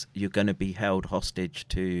 you're going to be held hostage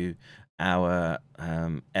to our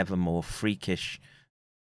ever more freakish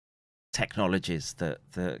technologies that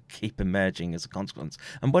keep emerging as a consequence.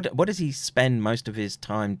 And what does he spend most of his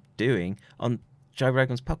time doing on Joe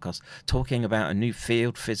Rogan's podcast? Talking about a new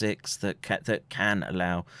field, physics, that can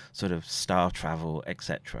allow sort of star travel,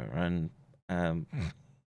 etc. And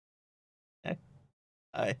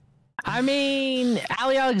I mean,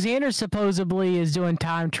 Ali Alexander supposedly is doing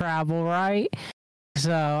time travel, right?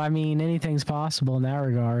 So, I mean, anything's possible in that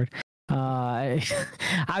regard. I'm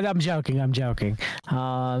joking.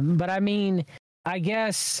 But I mean, I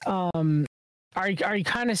guess, are you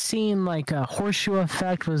kind of seeing like a horseshoe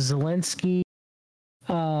effect with Zelensky,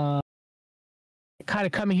 kind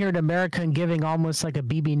of coming here to America and giving almost like a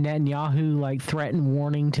Bibi Netanyahu like threat and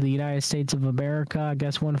warning to the United States of America? I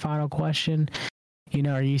guess one final question. You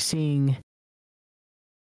know, are you seeing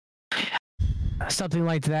something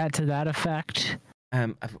like that to that effect?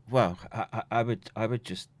 Well, I would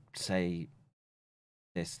just say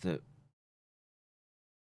this, that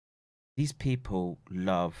these people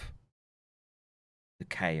love the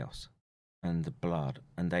chaos and the blood,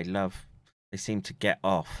 and they seem to get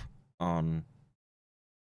off on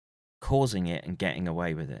causing it and getting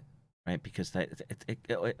away with it, right? Because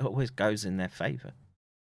it always goes in their favor,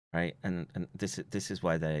 right? And this is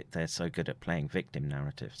why they're so good at playing victim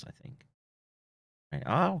narratives, I think. Right?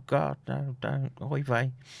 Oh God, no, don't, oy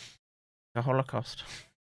vey, the Holocaust.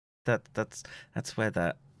 That's where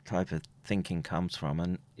that type of thinking comes from.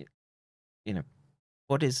 And you know,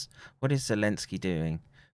 what is Zelensky doing?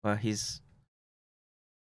 Well, he's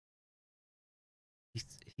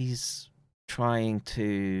trying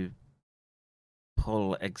to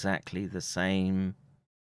pull exactly the same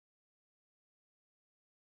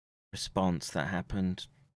response that happened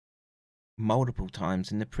multiple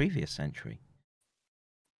times in the previous century.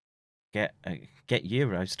 get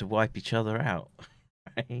Euros to wipe each other out,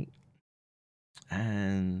 right?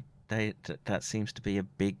 And that seems to be a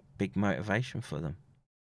big motivation for them.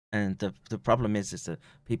 And the problem is that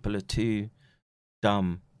people are too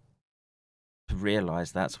dumb to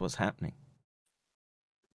realize that's what's happening,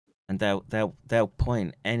 and they'll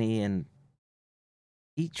point any and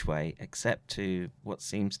each way except to what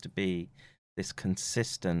seems to be this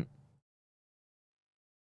consistent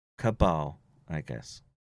cabal, I guess.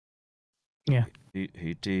 Yeah.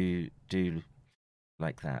 Who do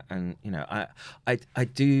like that. And I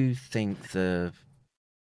do think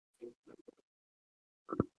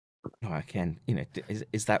again,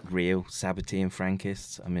 is that real, Sabbatean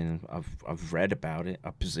Frankists? I mean, I've read about it. I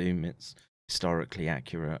presume it's historically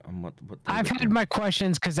accurate on what I've had my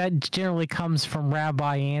questions, because that generally comes from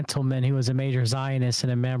Rabbi Antelman, who was a major Zionist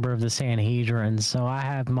and a member of the Sanhedrin. So I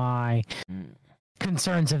have my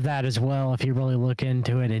concerns of that as well, if you really look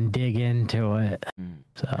into it and dig into it.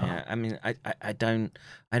 So yeah, I mean, I don't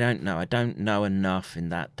know. I don't know enough in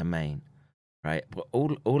that domain, right? But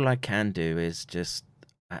all I can do is just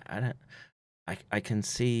I can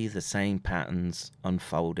see the same patterns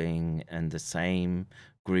unfolding and the same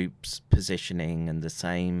groups positioning and the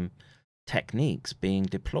same techniques being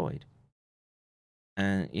deployed.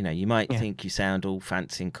 And you might think you sound all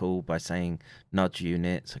fancy and cool by saying nudge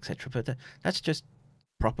units, etc., but that's just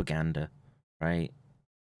propaganda, right?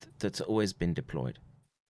 That's always been deployed.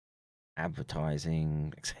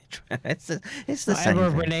 Advertising, etc. It's the same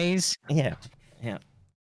thing. Renee's. Yeah.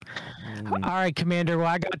 All right, Commander. Well,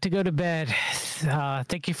 I got to go to bed.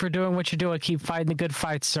 Thank you for doing what you're doing. Keep fighting the good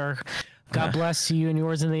fight, sir. God bless you and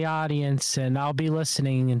yours in the audience, and I'll be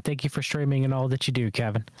listening. And thank you for streaming and all that you do,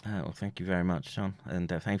 Kevin. Well, thank you very much, John, and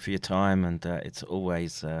thank you for your time. And it's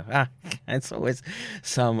always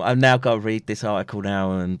some. I've now got to read this article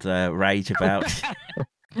now and rage about.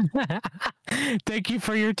 Thank you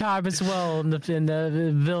for your time as well, and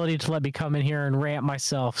the ability to let me come in here and rant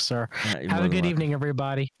myself, sir. Have a good evening,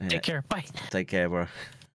 everybody. Yeah. Take care. Bye. Take care, bro.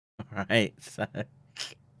 All right.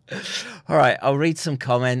 All right. I'll read some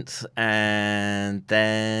comments and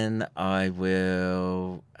then I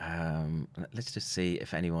will. Let's just see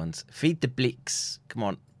if anyone's. Feed the Blicks. Come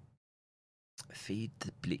on. Feed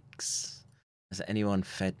the Blicks. Has anyone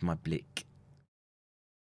fed my Blick?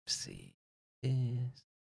 Let's see. Yes.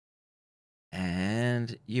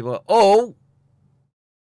 And you are all.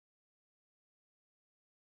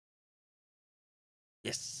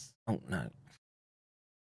 Yes. Oh, no.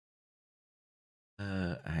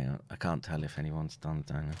 Hang on. I can't tell if anyone's done.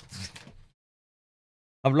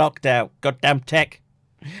 I'm locked out. Goddamn tech.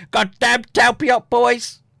 Goddamn Talpiot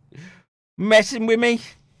boys. Messing with me.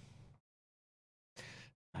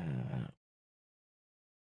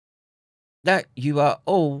 That you are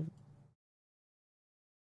all.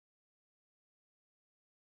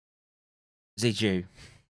 The Jew.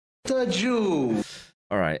 The Jew.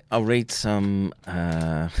 All right, I'll read some.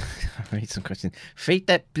 I'll read some questions. Feed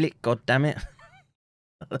that Blick, goddammit.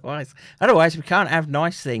 Otherwise, we can't have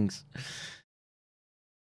nice things.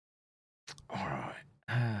 All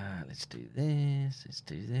right, let's do this. Let's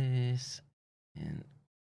do this, and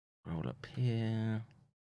roll up here.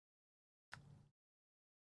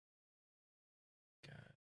 Go.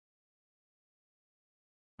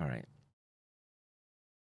 All right.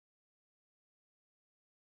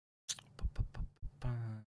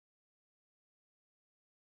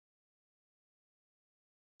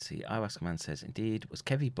 See, iOS Man says, indeed, was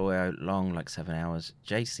Kevy Boyo long, like 7 hours?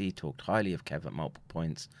 JC talked highly of Kev at multiple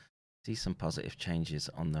points. See some positive changes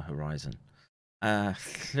on the horizon.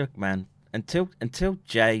 Look, man, until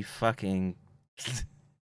Jay fucking,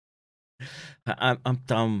 I'm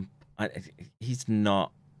dumb. He's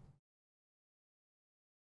not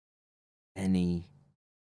any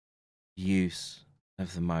use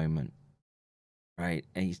of the moment, right?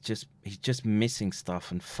 And he's just missing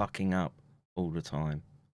stuff and fucking up all the time.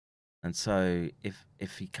 And so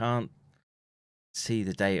if you can't see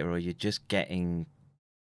the data, or you're just getting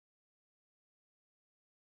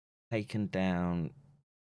taken down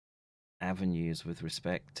avenues with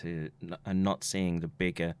respect to and not seeing the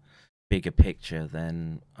bigger picture,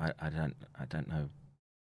 then I don't know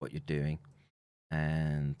what you're doing.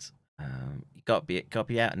 And you got to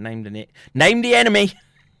be out and name the enemy.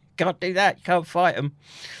 Can't do that. You can't fight them.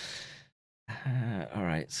 All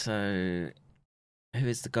right, so. Who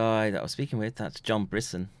is the guy that I was speaking with? That's John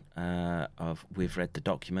Brisson of We've Read the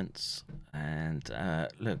Documents. And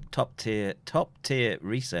look, top tier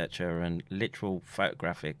researcher and literal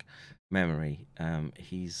photographic memory.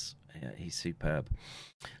 He's Yeah, he's superb.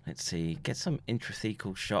 Let's see. Get some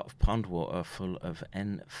intrathecal shot of pond water full of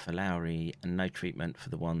N. fowleri and no treatment for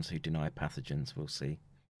the ones who deny pathogens. We'll see.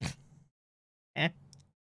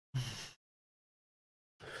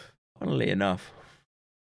 Funnily enough,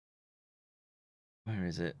 where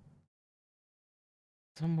is it?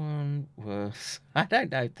 Someone was. I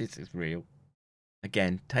don't know if this is real.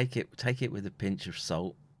 Again, take it with a pinch of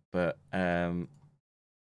salt. But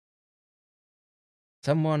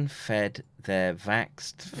someone fed their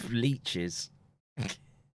vaxxed leeches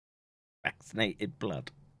vaccinated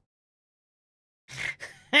blood.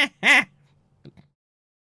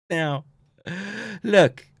 Now,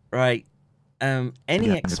 look, right. Any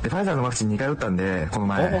で、ファイザーのワクチン2回打ったんで、この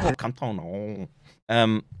前。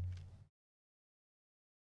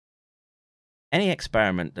Any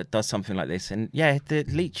experiment that does something like this, and yeah, the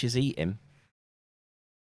leeches eat him.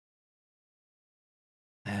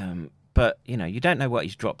 But you know, you don't know what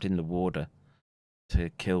he's dropped in the water to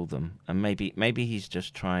kill them, and maybe he's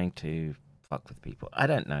just trying to fuck with people. I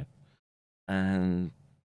don't know.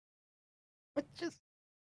 But just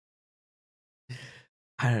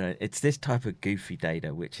I don't know. It's this type of goofy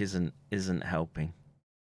data which isn't helping.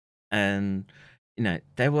 And you know,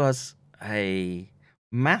 there was a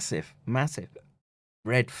massive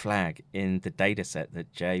red flag in the data set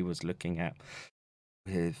that Jay was looking at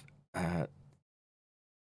with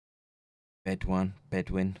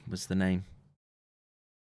Bedouin was the name.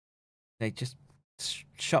 They just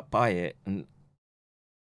shot by it and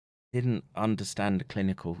didn't understand the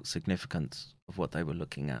clinical significance of what they were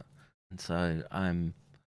looking at. And so I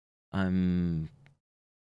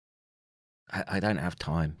don't have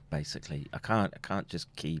time, basically. I can't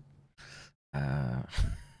just keep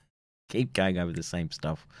going over the same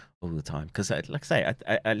stuff all the time, because like I say,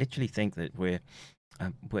 I literally think that we're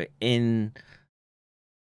in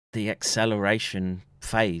the acceleration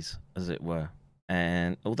phase, as it were,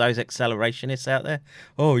 and all those accelerationists out there,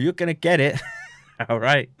 oh, you're gonna get it. All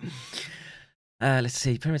right. Let's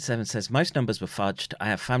see. Pyramid 7 says, most numbers were fudged. I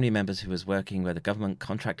have family members who was working where the government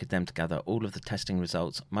contracted them to gather all of the testing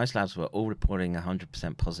results. Most labs were all reporting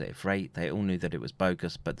 100% positive rate. They all knew that it was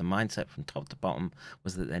bogus, but the mindset from top to bottom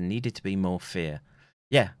was that there needed to be more fear.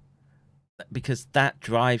 Yeah, because that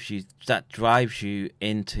drives you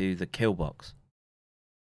into the kill box.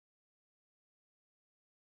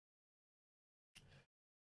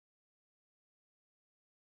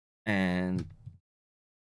 And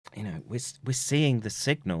you know, we're seeing the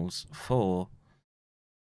signals for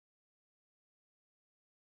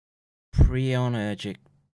preonergic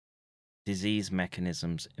disease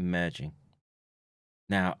mechanisms emerging.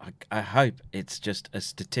 Now, I hope it's just a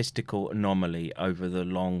statistical anomaly over the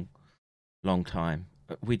long time.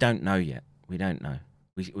 We don't know yet. We don't know.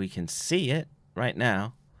 We can see it right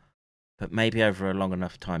now, but maybe over a long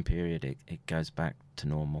enough time period, it goes back to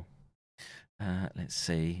normal. Let's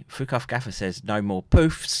see. Fukov Gaffer says, no more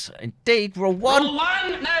poofs. Indeed, roll one. Roll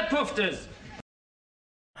one, no poofters.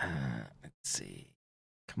 Let's see.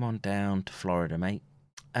 Come on down to Florida, mate.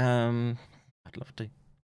 I'd love to.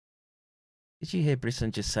 Did you hear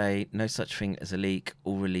Brisson just say, no such thing as a leak,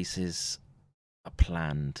 all releases are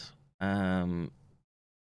planned? Well,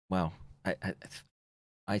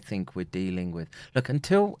 I think we're dealing with... Look,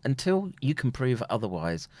 until you can prove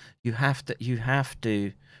otherwise, you have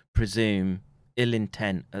to presume ill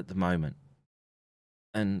intent at the moment.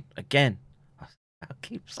 And again, I'll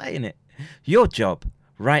keep saying it. Your job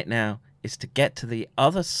right now is to get to the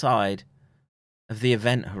other side of the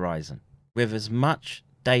event horizon with as much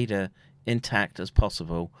data intact as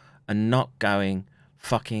possible and not going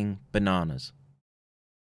fucking bananas.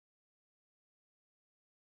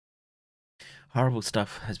 Horrible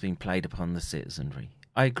stuff has been played upon the citizenry.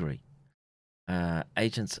 I agree.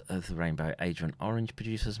 Agents of the Rainbow, Agent Orange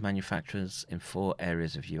producers, manufacturers in 4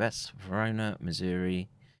 areas of US: Verona, Missouri,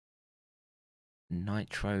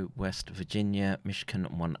 Nitro, West Virginia, Michigan,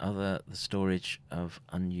 and 1 other. The storage of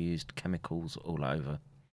unused chemicals all over.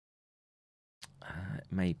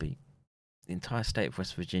 Maybe. The entire state of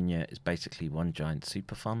West Virginia is basically one giant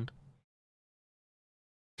super fund.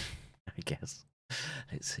 I guess.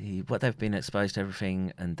 Let's see. What they've been exposed to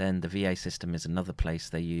everything, and then the VA system is another place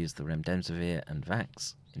they use the remdesivir and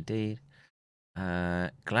Vax. Indeed.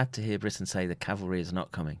 Glad to hear Brisson say the cavalry is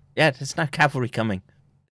not coming. Yeah, there's no cavalry coming.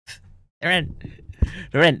 They're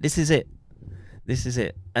in. This is it. This is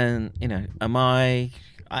it. And, you know, I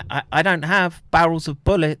don't have barrels of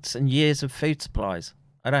bullets and years of food supplies.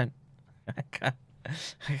 I don't. I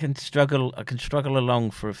can struggle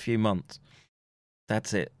along for a few months.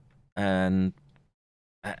 That's it. And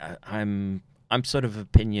I'm sort of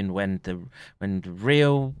opinion when the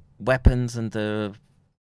real weapons and the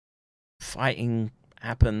fighting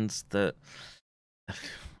happens, that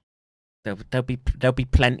there'll be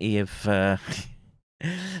plenty of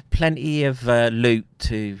loot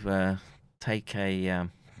to take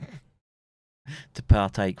to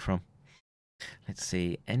partake from. Let's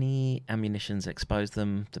see. Any ammunitions expose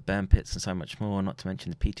them, the burn pits, and so much more. Not to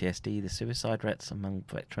mention the PTSD, the suicide rates among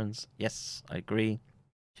veterans. Yes, I agree.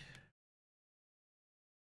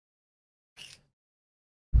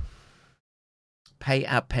 Pay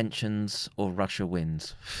out pensions or Russia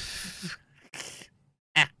wins.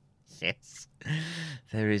 Yes.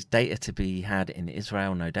 There is data to be had in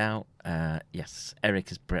Israel, no doubt. Yes.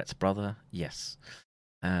 Eric is Brett's brother. Yes.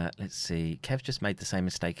 Let's see. Kev just made the same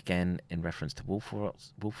mistake again in reference to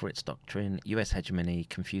Wolfowitz's doctrine, U.S. hegemony,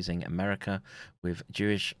 confusing America with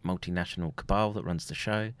Jewish multinational cabal that runs the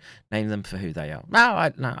show. Name them for who they are. No,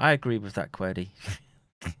 I agree with that, Qwerty.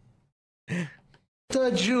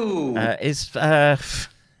 The Jew is a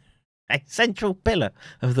central pillar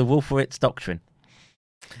of the Wolfowitz doctrine.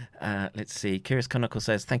 Let's see. Curious Chronicle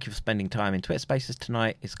says, thank you for spending time in Twitter Spaces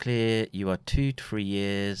tonight. It's clear you are 2 to 3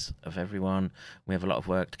 years of everyone. We have a lot of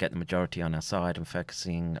work to get the majority on our side and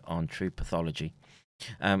focusing on true pathology.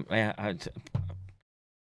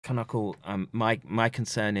 Chronicle, my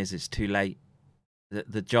concern is it's too late.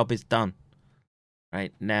 The job is done.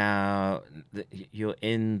 Right now, you're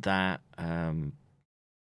in that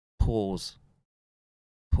pause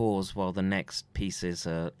while the next pieces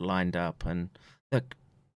are lined up, and look,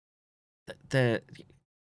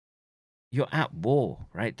 you're at war,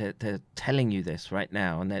 right? They're telling you this right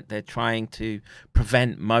now, and they're trying to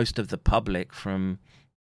prevent most of the public from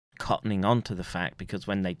cottoning onto the fact, because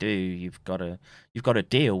when they do, you've got to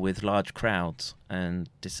deal with large crowds and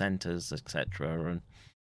dissenters, etc.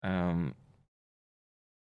 And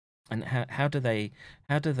how do they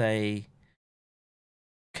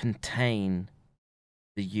contain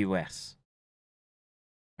the US,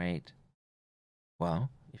 right? Well,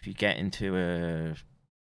 if you get into a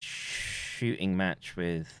shooting match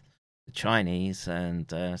with the Chinese and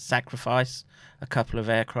sacrifice a couple of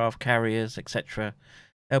aircraft carriers, etc.,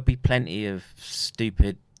 there'll be plenty of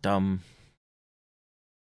stupid, dumb...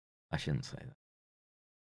 I shouldn't say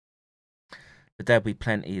that. But there'll be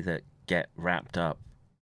plenty that get wrapped up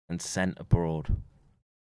and sent abroad.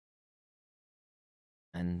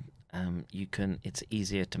 And it's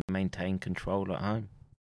easier to maintain control at home,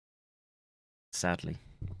 sadly.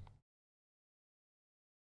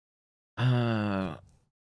 I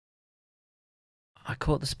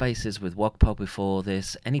caught the spaces with Wogpod before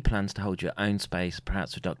this. Any plans to hold your own space,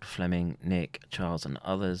 perhaps with Dr. Fleming, Nick, Charles, and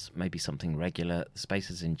others? Maybe something regular. The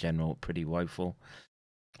spaces in general are pretty woeful.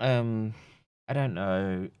 I don't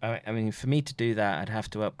know. I mean, for me to do that, I'd have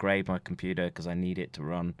to upgrade my computer because I need it to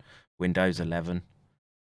run Windows 11.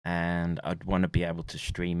 And I'd want to be able to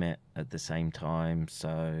stream it at the same time.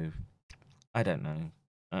 So, I don't know.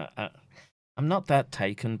 I'm not that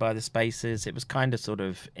taken by the spaces. It was kind of sort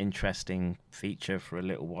of interesting feature for a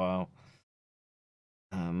little while.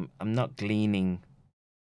 I'm not gleaning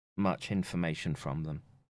much information from them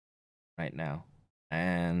right now.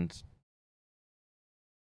 And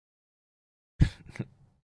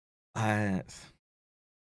I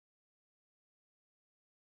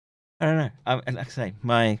don't know. Like I say,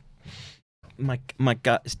 my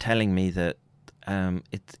gut is telling me that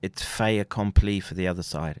it's fait accompli for the other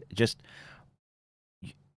side. Just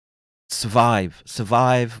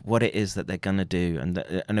survive what it is that they're gonna do, and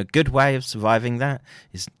a good way of surviving that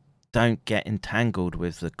is don't get entangled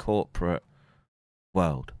with the corporate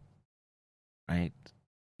world, right?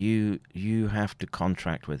 You have to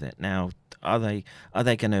contract with it. Now, are they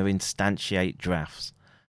going to instantiate drafts?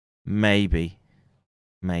 Maybe,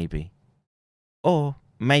 or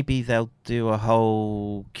maybe they'll do a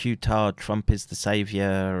whole Q-tard, Trump is the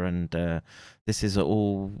savior, and this is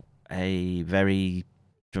all a very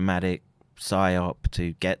dramatic psyop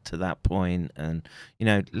to get to that point, and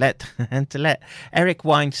let Eric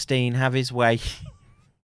Weinstein have his way.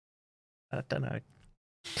 I don't know.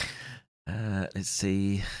 Let's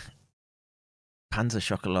see. Panzer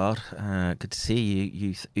Schokolade. Good to see you,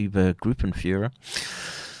 youth Uber Gruppenführer.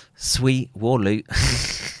 Sweet war loot.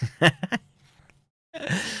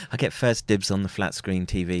 I get first dibs on the flat screen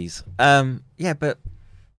TVs. Yeah, but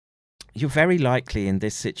you're very likely in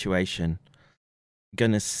this situation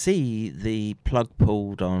going to see the plug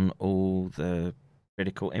pulled on all the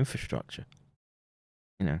critical infrastructure.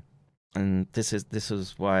 And this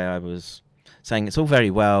is why I was saying it's all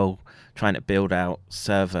very well trying to build out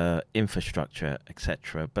server infrastructure,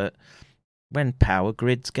 etc. But when power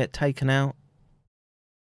grids get taken out,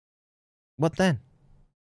 what then?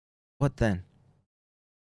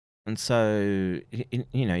 And so,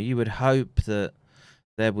 you know, you would hope that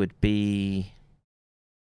there would be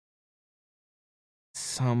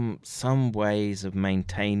some ways of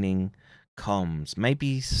maintaining comms,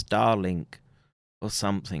 maybe Starlink or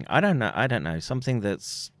something. I don't know. Something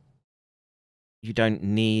that's, you don't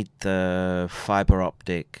need the fiber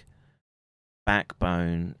optic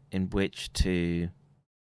backbone in which to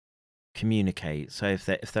communicate. So if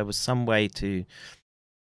there was some way to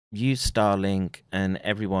use Starlink and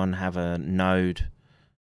everyone have a node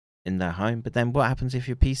in their home, but then what happens if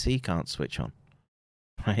your PC can't switch on?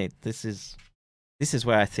 Right? This is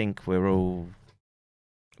where I think they're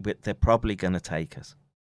probably going to take us.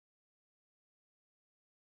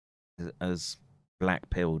 As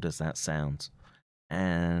black-pilled as that sounds.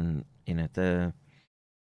 And, you know,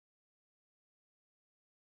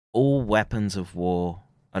 all weapons of war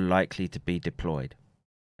are likely to be deployed.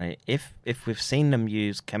 Right? If we've seen them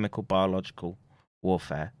use chemical biological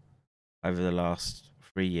warfare over the last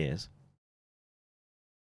 3 years,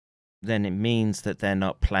 then it means that they're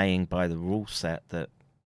not playing by the rule set that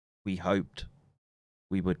we hoped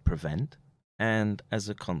we would prevent, and as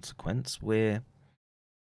a consequence, we're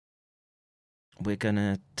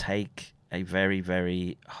gonna take a very,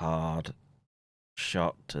 very hard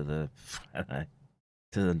shot to the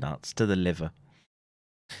nuts, to the liver.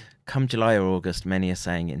 Come July or August, many are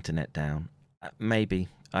saying internet down. Maybe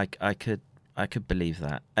I could believe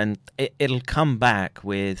that, and it'll come back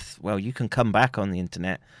with, well, you can come back on the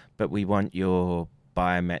internet, but we want your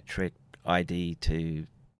biometric ID to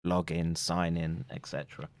log in, sign in,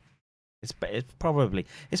 etc. It's probably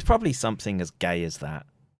something as gay as that,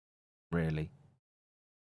 really.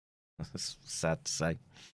 It's sad to say.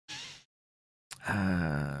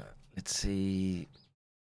 Let's see.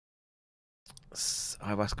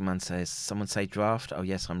 Ayahuasca Man says, someone say draft. Oh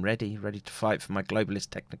yes, I'm ready to fight for my globalist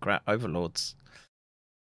technocrat overlords.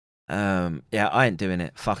 Yeah, I ain't doing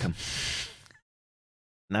it. Fuck them.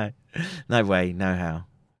 No way, no how.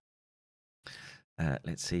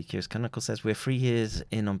 Let's see. Curious Canonical says, we're 3 years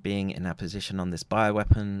in on being in our position on this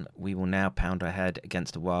bioweapon. We will now pound our head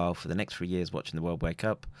against a wall for the next 3 years watching the world wake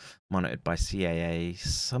up, monitored by CAA,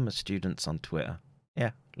 summer students on Twitter.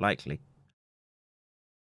 Yeah, likely.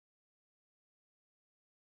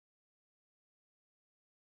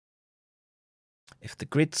 If the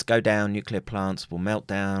grids go down, nuclear plants will melt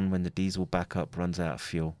down when the diesel backup runs out of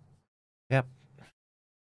fuel. Yep.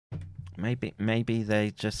 Maybe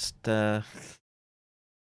they just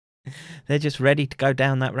they're just ready to go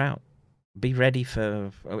down that route. Be ready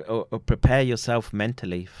for, or prepare yourself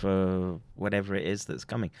mentally for whatever it is that's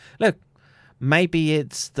coming. Look, maybe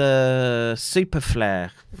it's the super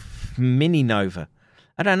flare mini nova.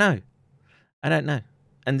 I don't know.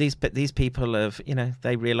 And these people have, you know,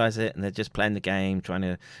 they realize it and they're just playing the game, trying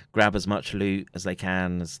to grab as much loot as they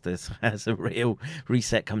can as a real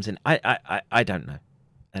reset comes in. I don't know.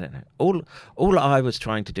 I don't know. All I was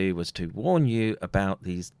trying to do was to warn you about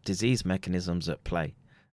these disease mechanisms at play.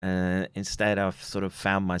 Instead, I've sort of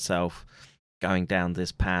found myself going down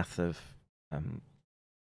this path of,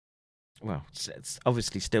 well, it's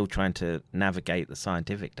obviously still trying to navigate the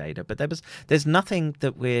scientific data, but there's nothing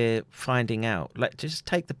that we're finding out. Like, just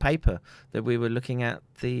take the paper that we were looking at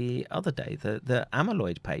the other day, the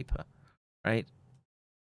amyloid paper, right?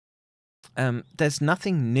 There's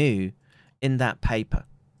nothing new in that paper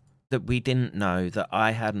that we didn't know, that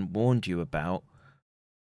I hadn't warned you about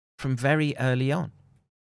from very early on.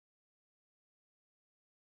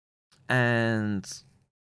 And,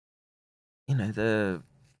 you know,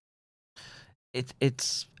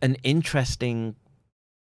 it's an interesting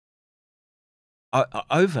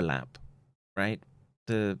overlap, right?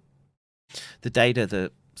 The data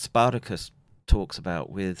that Spartacus talks about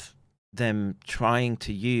with them trying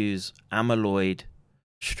to use amyloid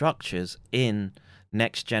structures in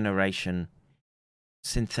next generation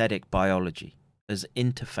synthetic biology as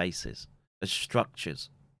interfaces, as structures,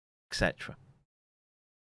 etc.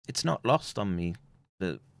 It's not lost on me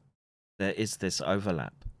that there is this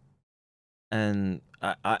overlap. And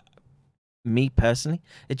me personally,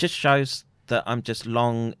 it just shows that I'm just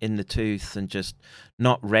long in the tooth and just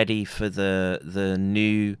not ready for the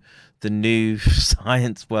new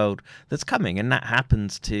science world that's coming, and that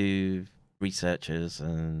happens to researchers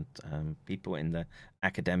and people in the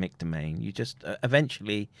academic domain. You just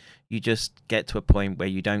eventually you just get to a point where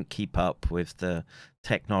you don't keep up with the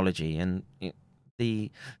technology, and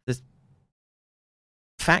the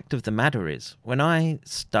fact of the matter is, when I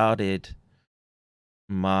started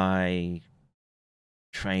my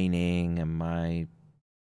training and my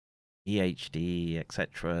PhD,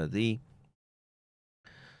 etc.,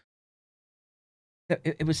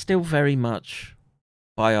 it was still very much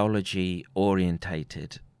biology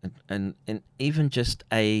orientated, and even just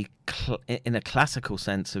in a classical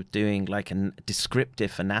sense of doing like a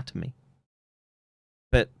descriptive anatomy.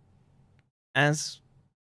 But as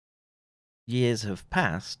years have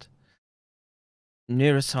passed,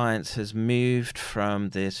 neuroscience has moved from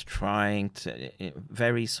this trying to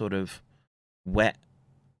very sort of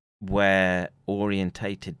where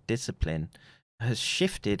orientated discipline has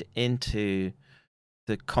shifted into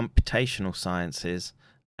the computational sciences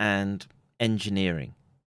and engineering.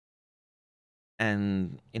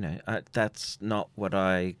 And that's not what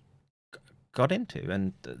I got into.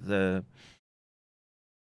 And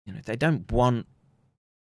they don't want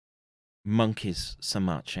monkeys so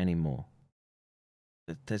much anymore.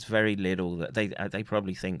 There's very little that they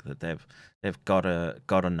probably think that they've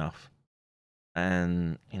got enough.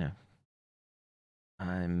 And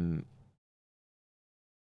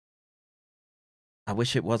I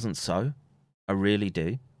wish it wasn't so. I really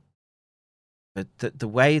do. But the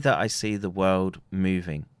way that I see the world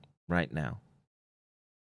moving right now,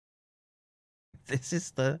 it's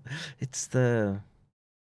the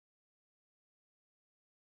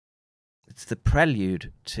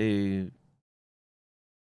prelude to,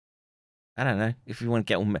 I don't know, if you want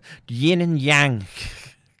to get all yin and yang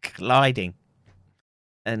colliding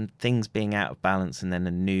and things being out of balance, and then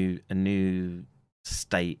a new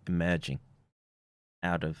state emerging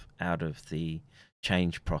out of the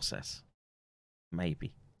change process.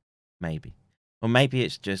 Maybe. Or maybe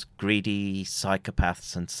it's just greedy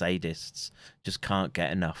psychopaths and sadists just can't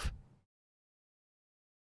get enough.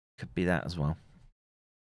 Could be that as well.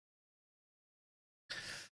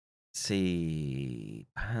 See,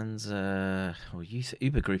 Panzer or Youth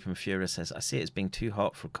Uber Group and Fuhrer says, I see it as being too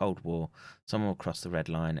hot for a Cold War. Someone will cross the red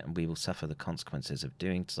line and we will suffer the consequences of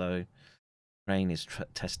doing so. Ukraine is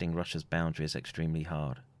testing Russia's boundaries extremely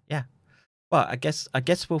hard. Yeah. Well, I guess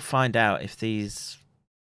we'll find out if these,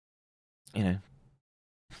 the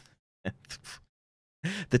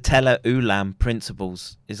Teller Ulam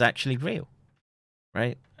principles is actually real,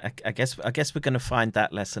 right? I guess we're going to find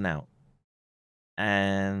that lesson out,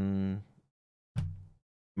 and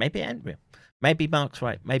maybe it ain't real. Maybe Mark's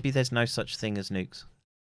right. Maybe there's no such thing as nukes.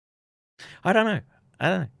 I don't know.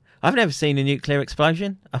 I've never seen a nuclear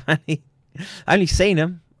explosion. I've only seen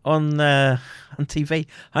them on TV.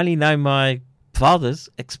 I only know my father's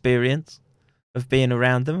experience of being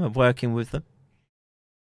around them and working with them.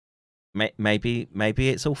 Maybe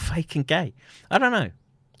it's all fake and gay. I don't know.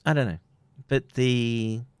 But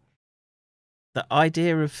the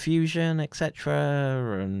idea of fusion,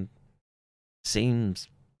 etc., and seems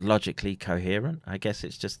logically coherent. I guess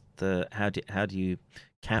it's just the how do you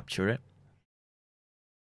capture it?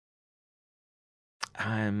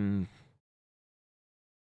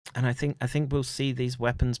 And I think we'll see these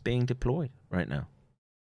weapons being deployed right now.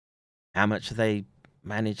 How much they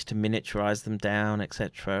manage to miniaturize them down,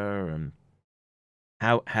 etc., and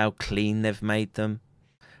how clean they've made them.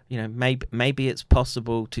 Maybe it's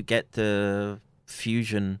possible to get the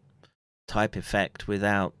fusion type effect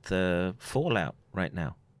without the fallout right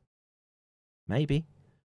now. Maybe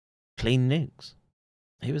clean nukes.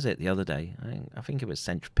 Who was it the other day? I think it was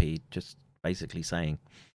Centipede, just basically saying,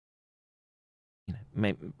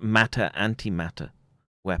 matter antimatter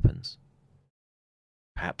weapons.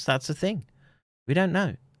 Perhaps that's a thing. We don't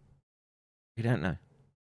know.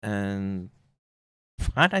 And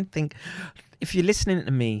I don't think, if you're listening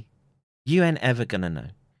to me, you ain't ever gonna know.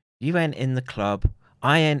 You ain't in the club.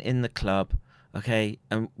 I ain't in the club. Okay,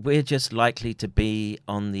 and we're just likely to be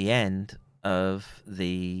on the end of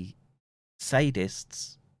the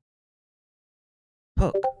sadists'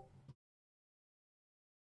 hook.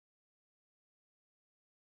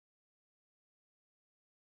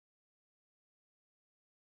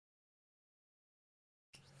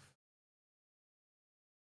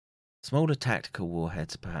 Smaller tactical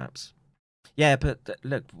warheads, perhaps. Yeah, but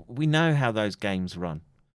look, we know how those games run,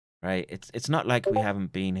 right? It's not like we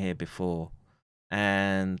haven't been here before,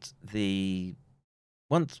 and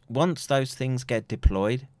once those things get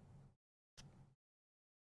deployed,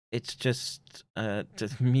 it's just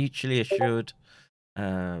mutually assured.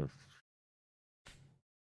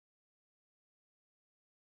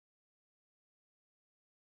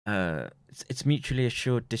 It's mutually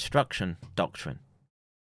assured destruction doctrine.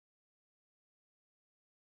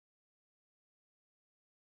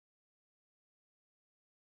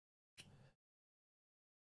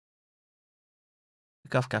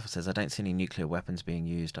 Guff Gaffer says, I don't see any nuclear weapons being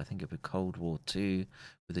used. I think of a Cold War II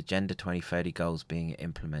with Agenda 2030 goals being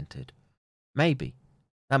implemented. Maybe.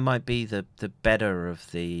 That might be the better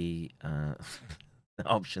of the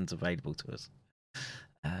options available to us.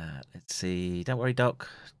 Let's see. Don't worry, Doc.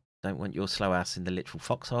 Don't want your slow ass in the literal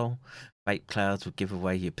foxhole. Fake clouds would give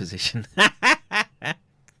away your position.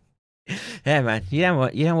 Yeah, man. You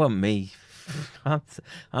don't want me.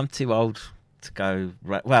 I'm too old to go.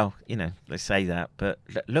 Right. Well, they say that, but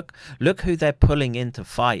look who they're pulling in to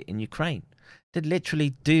fight in Ukraine. They're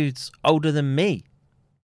literally dudes older than me.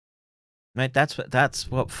 Right. That's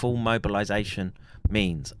what full mobilization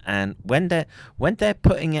means. And when they're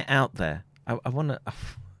putting it out there, I want to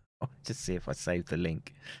just see if I saved the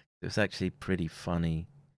link. It was actually pretty funny.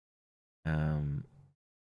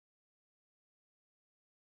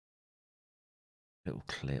 Little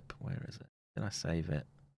clip. Where is it? Did I save it?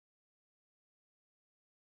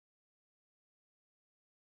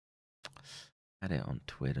 Had it on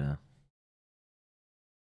Twitter.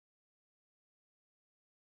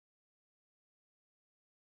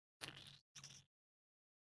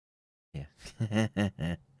 Yeah.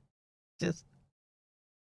 Just,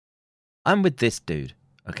 I'm with this dude,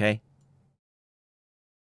 okay?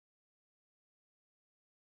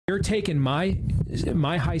 You're taking my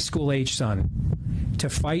high school age son to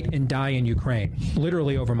fight and die in Ukraine,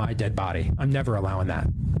 literally over my dead body. I'm never allowing that.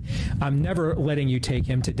 I'm never letting you take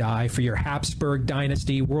him to die for your Habsburg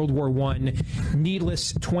dynasty, World War I,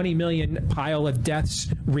 needless 20 million pile of deaths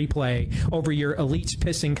replay over your elites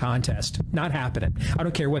pissing contest. Not happening. I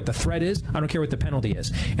don't care what the threat is. I don't care what the penalty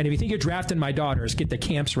is. And if you think you're drafting my daughters, get the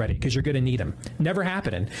camps ready because you're going to need them. Never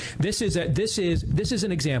happening. This is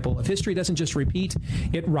an example. If history doesn't just repeat,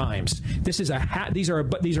 it rhymes. These are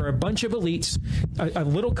a bunch of elites, a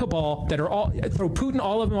little cabal that are all throw Putin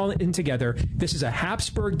all of them all in together. This is a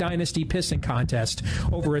Habsburg dynasty pissing contest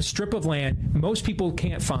over a strip of land most people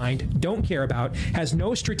can't find, don't care about, has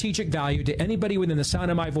no strategic value to anybody within the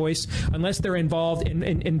sound of my voice unless they're involved in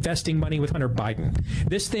investing money with Hunter Biden.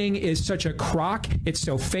 This thing is such a crock. It's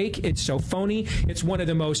so fake. It's so phony. It's one of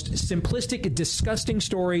the most simplistic, disgusting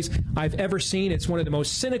stories I've ever seen. It's one of the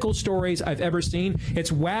most cynical stories I've ever seen.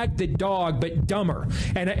 It's Wag the Dog, but dumber.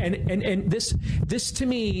 And this to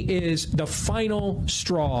me is the final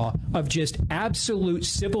straw of just absolute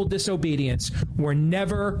civil disobedience. We're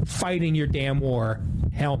never fighting your damn war.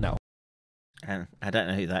 Hell no. And I don't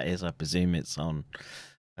know who that is. I presume it's on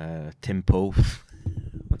Tim Pool.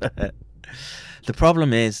 The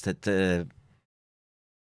problem is that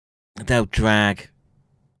they'll drag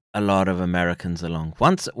a lot of Americans along.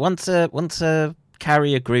 Once a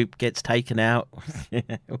carrier group gets taken out,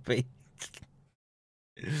 it'll be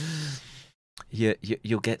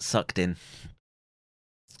you'll get sucked in.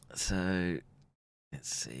 So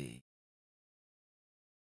let's see.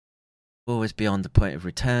 Always beyond the point of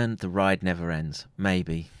return, the ride never ends.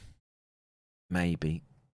 Maybe.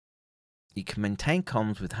 You can maintain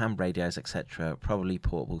comms with ham radios, etc. Probably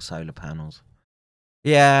portable solar panels.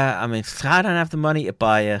 Yeah, I mean, I don't have the money to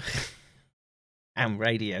buy a ham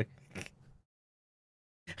radio.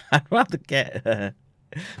 I'd rather get.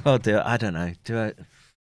 Well, I don't know. Do I?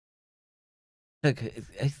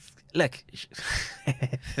 Look.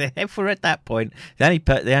 If we're at that point,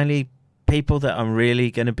 the only people that I'm really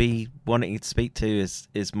going to be wanting to speak to is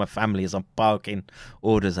my family as I'm barking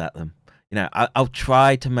orders at them. I'll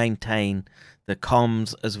try to maintain the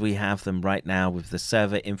comms as we have them right now with the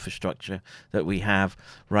server infrastructure that we have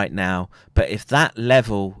right now. But if that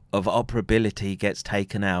level of operability gets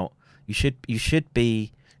taken out, you should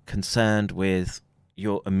be concerned with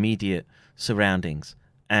your immediate surroundings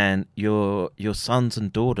and your sons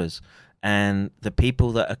and daughters and the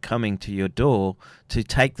people that are coming to your door to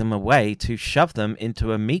take them away, to shove them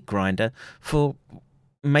into a meat grinder for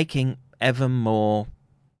making ever more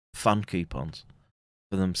fun coupons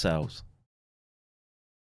for themselves.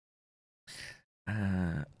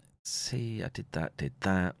 See, I did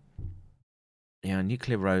that.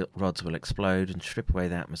 Nuclear rods will explode and strip away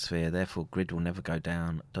the atmosphere. Therefore, grid will never go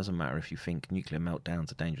down. Doesn't matter if you think nuclear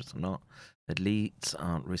meltdowns are dangerous or not. Elites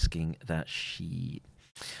aren't risking that shit.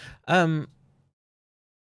 I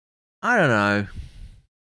don't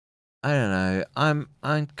know.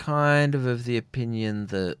 I'm kind of the opinion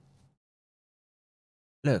that,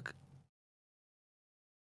 look,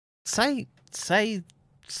 say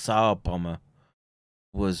Tsar Bomber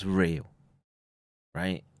was real,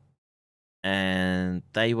 right? And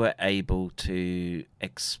they were able to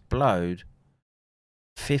explode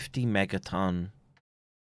 50 megaton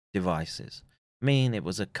devices. I mean, it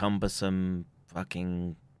was a cumbersome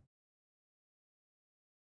fucking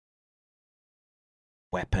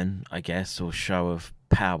weapon, I guess, or show of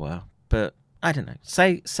power. But I don't know.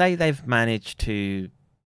 Say they've managed to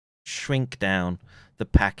shrink down the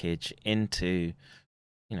package into,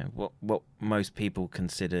 what most people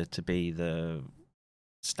consider to be the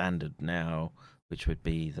standard now which would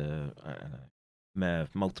be the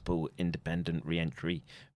MERV, multiple independent re-entry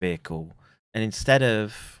vehicle, and instead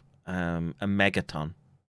of a megaton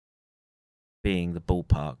being the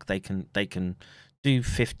ballpark, they can do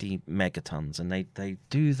 50 megatons, and they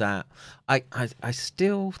do that. I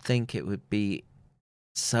still think it would be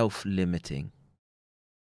self-limiting.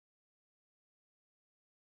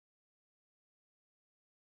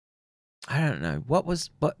 I don't know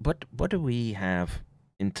what do we have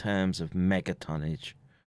in terms of megatonnage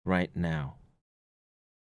right now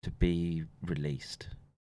to be released?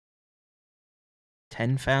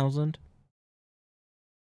 10,000?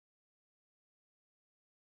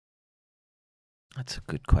 That's a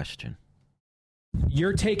good question.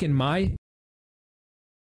 You're taking my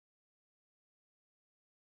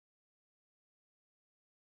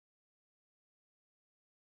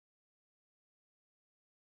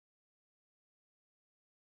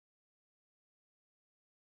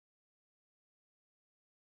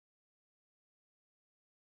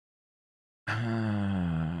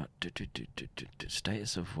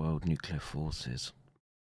Status of world nuclear forces.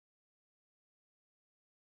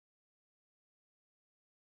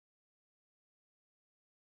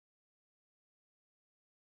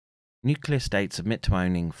 Nuclear states admit to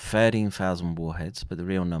owning 13,000 warheads, but the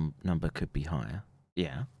real number could be higher.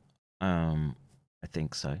 Yeah, I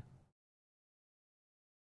think so.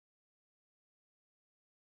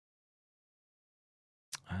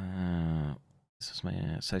 This is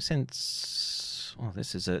my so since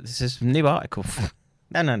this is a new article.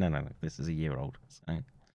 No. This is a year old. So,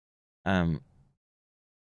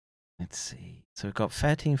 let's see. So we've got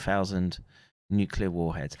 13,000 nuclear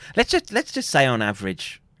warheads. Let's just say on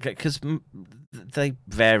average, because they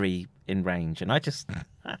vary in range, and I can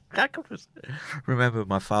just remember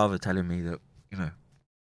my father telling me that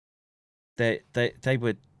they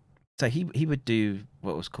would. So he would do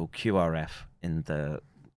what was called QRF in the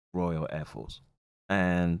Royal Air Force,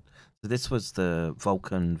 and so this was the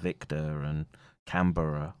Vulcan, Victor, and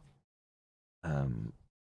Canberra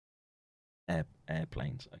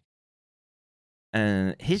airplanes.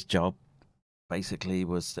 And his job basically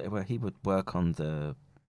was he would work on the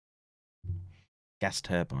gas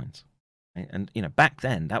turbines, right? And back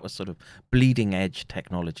then that was sort of bleeding edge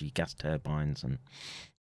technology, gas turbines, and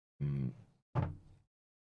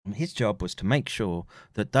his job was to make sure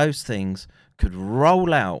that those things could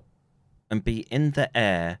roll out and be in the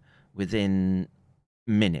air within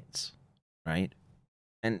minutes, right?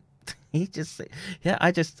 And he just,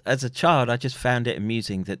 as a child, I just found it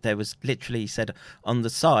amusing that there was literally said on the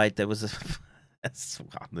side there was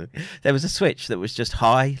there was a switch that was just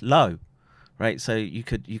high, low, right? So you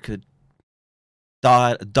could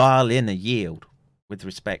dial in a yield with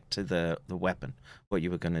respect to the weapon, what you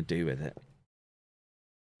were going to do with it.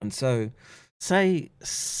 And so, say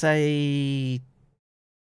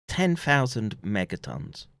 10,000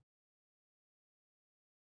 megatons.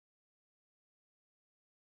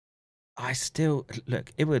 I still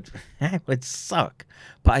look. It would suck,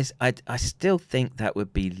 but I still think that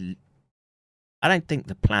would be. I don't think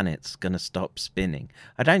the planet's going to stop spinning.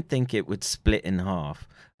 I don't think it would split in half.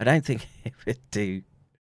 I don't think it would do.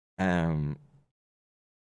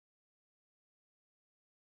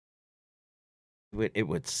 It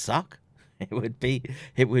would suck. It would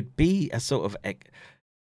be a sort of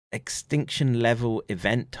extinction level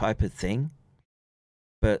event type of thing,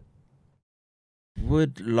 but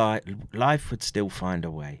life would still find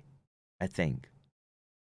a way. I think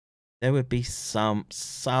there would be some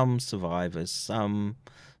survivors,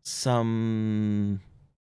 some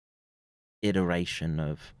iteration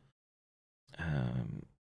of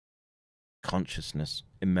consciousness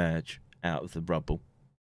emerge out of the rubble.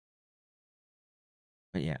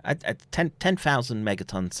 But yeah, 10,000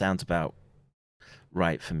 megatons sounds about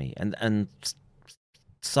right for me. And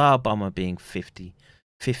Tsar bomber being 50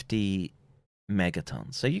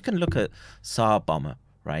 megatons. So you can look at Tsar bomber,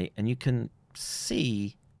 right? And you can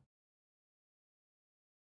see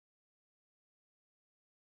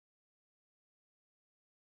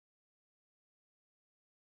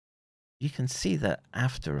the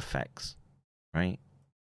after effects, right?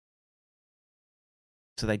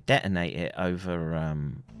 So they detonate it over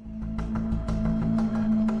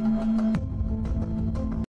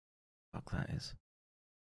fuck that is.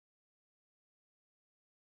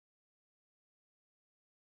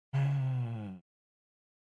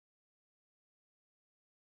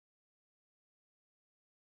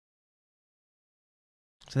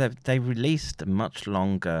 So they released a much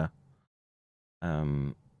longer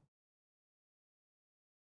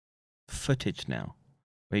footage now,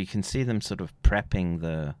 where you can see them sort of prepping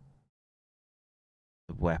the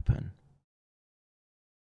weapon.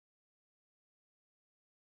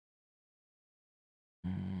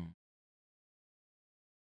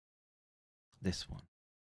 This one.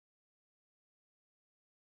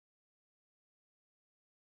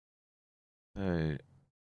 So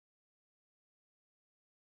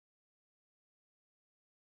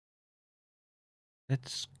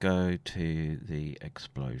let's go to the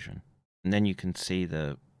explosion. And then you can see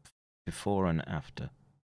the before and after.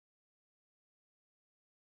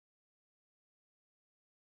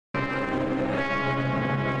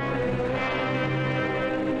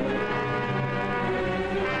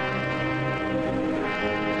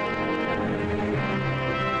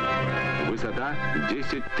 Высота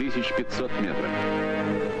 10 500 метров.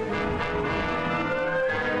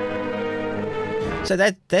 So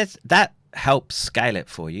that helps scale it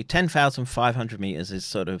for you. 10,500 meters is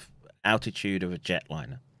sort of altitude of a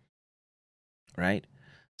jetliner, right?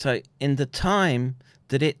 So in the time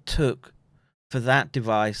that it took for that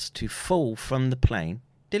device to fall from the plane,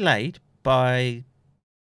 delayed by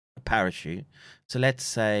a parachute. So let's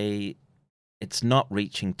say it's not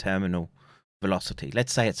reaching terminal velocity.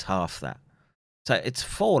 Let's say it's half that. So it's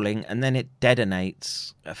falling and then it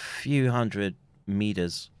detonates a few hundred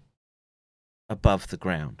meters above the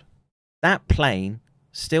ground. That plane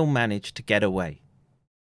still managed to get away,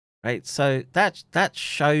 right? So that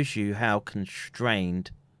shows you how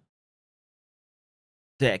constrained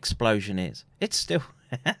the explosion is. It's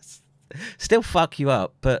still fuck you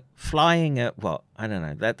up, but flying at what? I don't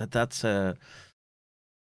know. That's a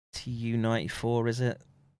Tu-94, is it?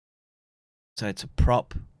 So it's a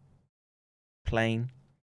prop plane.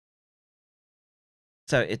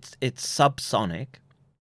 So it's subsonic.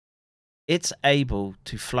 It's able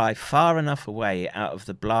to fly far enough away out of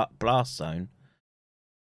the blast zone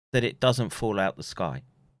that it doesn't fall out the sky.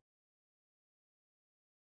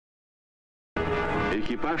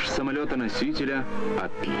 Экипаж самолета-носителя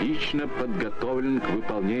отлично подготовлен к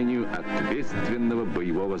выполнению ответственного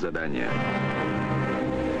боевого задания.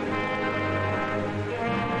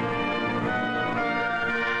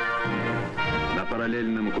 На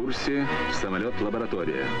параллельном курсе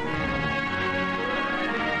самолет-лаборатория.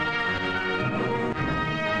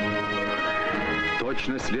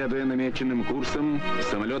 Точно следуя намеченным курсом,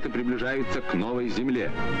 самолеты приближаются к новой Земле.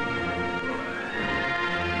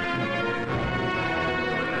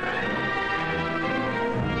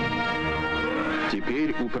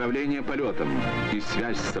 Теперь управление полетом и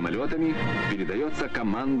связь с самолетами передается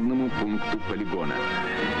командному пункту полигона.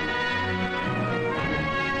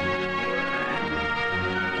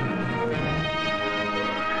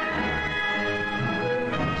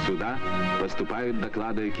 Сюда поступают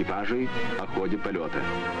доклады экипажей о ходе полета.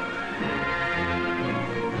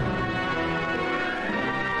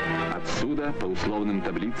 Отсюда по условным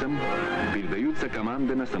таблицам передаются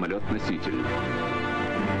команды на самолет-носитель.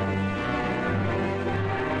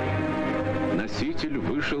 Носитель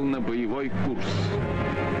вышел на боевой курс.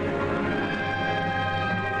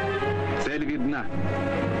 Цель видна.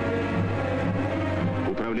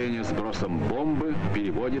 Управление сбросом бомбы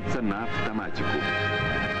переводится на автоматику.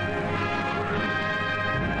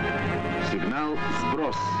 Сигнал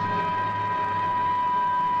 «Сброс».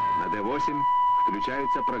 На D8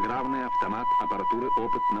 включается программный автомат аппаратуры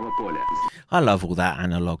опытного поля. I love all that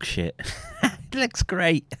analog shit. It looks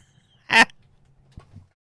great.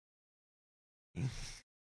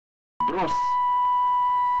 Сброс.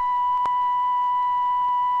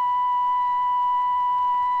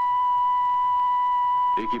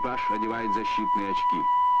 Экипаж одевает защитные очки.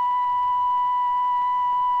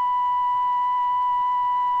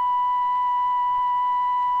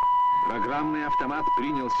 Программный автомат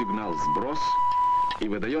принял сигнал «Сброс» и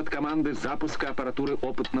выдает команды запуска аппаратуры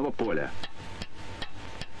опытного поля.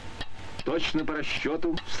 Точно по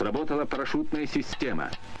расчету сработала парашютная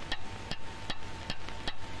система.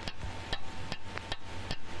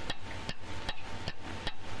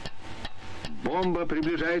 Бомба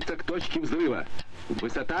приближается к точке взрыва.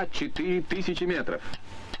 Высота 4000 метров.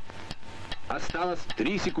 Осталось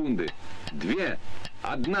 3 секунды. 2,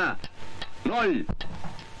 1, 0.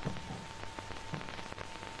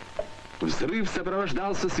 Взрыв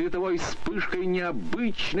сопровождался световой вспышкой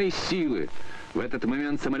необычной силы. В этот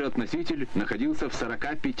момент самолет-носитель находился в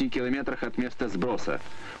 45 километрах от места сброса.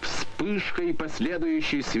 Вспышка и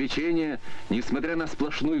последующее свечение, несмотря на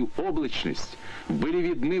сплошную облачность, были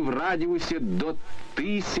видны в радиусе до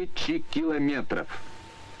 1000 километров.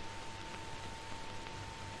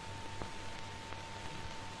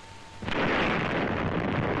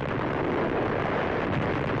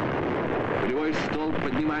 Полевой столб,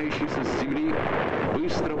 поднимающийся с земли,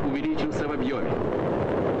 быстро увеличился в объеме.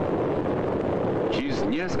 Через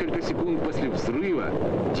несколько секунд после взрыва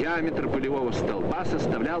диаметр пылевого столба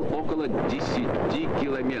составлял около 10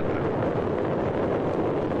 километров.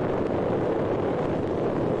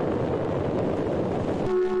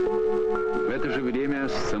 В это же время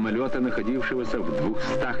с самолета, находившегося в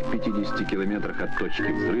 250 километрах от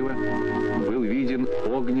точки взрыва, был виден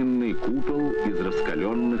огненный купол из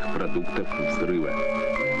раскаленных продуктов взрыва.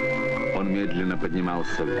 Он медленно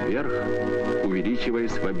поднимался вверх,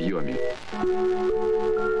 увеличиваясь в объеме.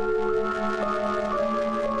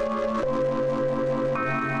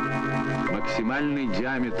 Максимальный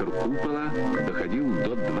диаметр купола доходил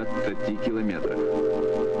до 20 километров.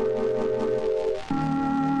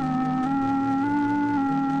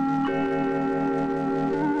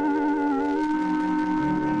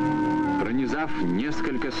 Пронизав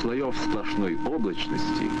несколько слоев сплошной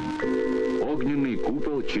облачности, огненный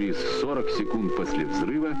купол через 40 секунд после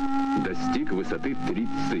взрыва достиг высоты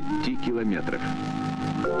 30 километров.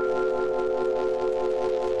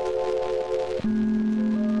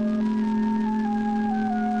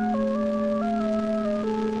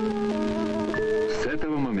 С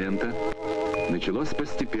этого момента началось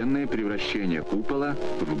постепенное превращение купола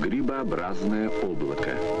в грибообразное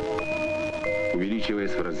облако.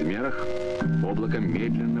 Увеличиваясь в размерах, облако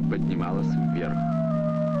медленно поднималось вверх.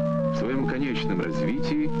 В своем конечном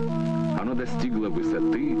развитии оно достигло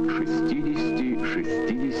высоты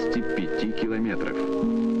 60-65 километров.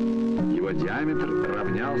 Его диаметр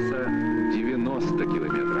равнялся 90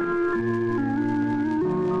 километрам.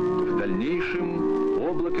 В дальнейшем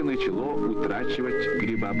облако начало утрачивать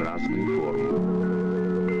грибообразную форму.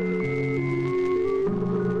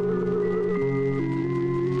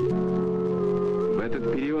 В этот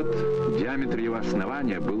период диаметр его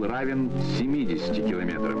основания был равен 70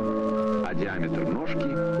 километрам, а диаметр ножки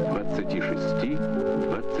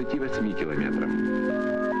 26-28 километрам.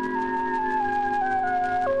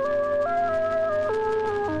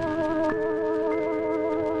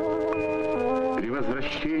 При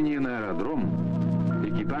возвращении на аэродром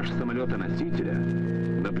экипаж самолета-носителя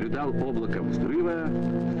наблюдал облако взрыва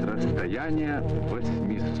с расстояния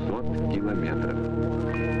 800 километров.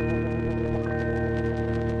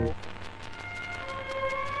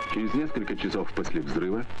 Через несколько часов после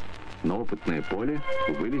взрыва на опытное поле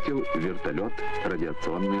вылетел вертолет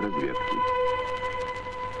радиационной разведки.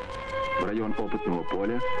 В район опытного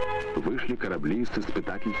поля вышли корабли с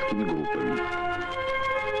испытательскими группами.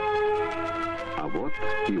 А вот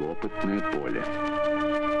и опытное поле.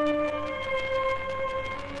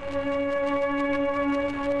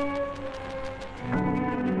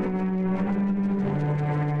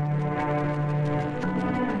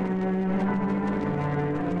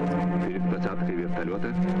 Перед посадкой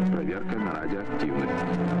вертолета проверка на радиоактивность.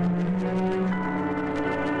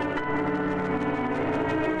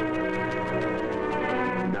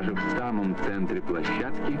 Даже в самом центре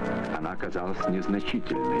площадки она оказалась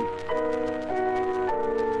незначительной.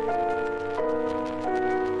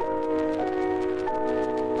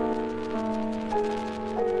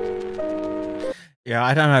 Yeah,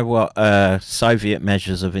 I don't know what Soviet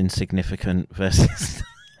measures of insignificant versus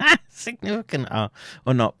significant are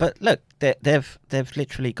or not, but look, they've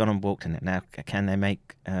literally gone and walked in it. Now, can they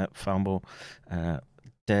make far more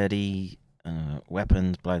dirty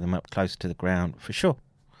weapons, blow them up close to the ground? For sure.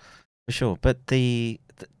 But the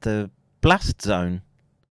blast zone,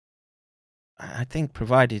 I think,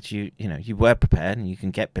 provided you were prepared and you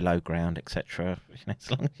can get below ground, etc.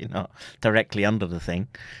 As long as you're not directly under the thing,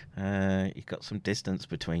 you've got some distance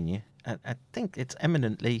between you. I think it's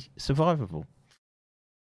eminently survivable.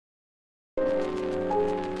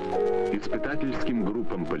 Испытательским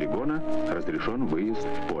группам полигона разрешен выезд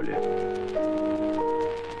в поле.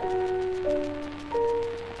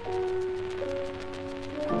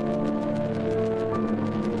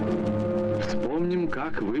 Вспомним,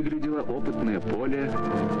 как выглядело опытное поле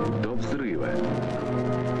до взрыва.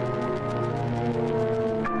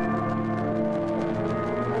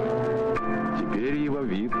 Теперь его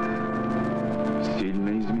вид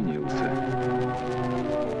сильно изменился.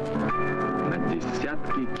 На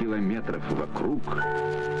десятки километров вокруг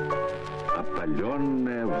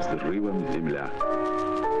опаленная взрывом земля.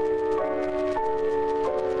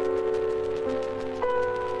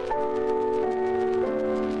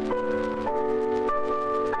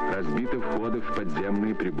 Разбиты входы в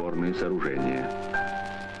подземные приборные сооружения.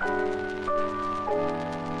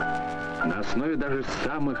 На основе даже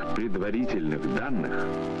самых предварительных данных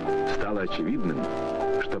стало очевидным,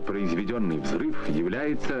 что произведенный взрыв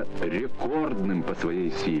является рекордным по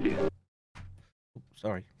своей силе.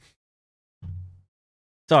 Sorry,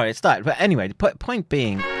 it started. But anyway, the point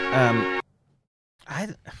being,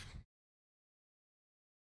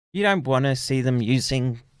 You don't want to see them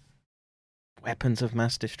using weapons of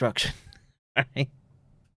mass destruction, right?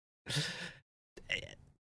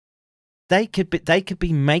 They could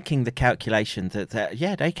be making the calculation that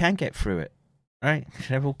yeah, they can get through it, right?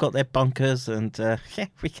 They've all got their bunkers, and yeah,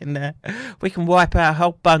 we can wipe out a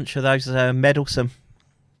whole bunch of those meddlesome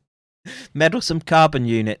carbon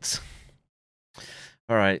units.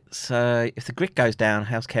 All right, so if the grid goes down,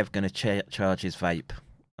 how's Kev going to charge his vape?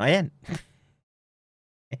 I ain't.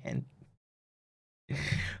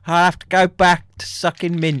 I have to go back to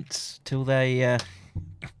sucking mints till they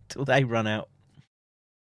run out.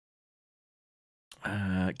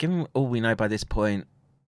 Given all we know by this point,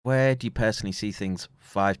 where do you personally see things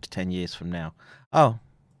 5 to 10 years from now? Oh,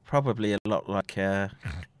 probably a lot like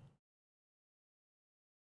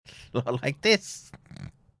this.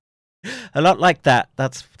 A lot like that.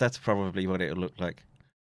 That's probably what it'll look like.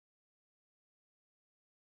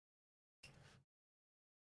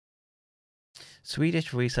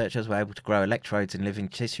 Swedish researchers were able to grow electrodes in living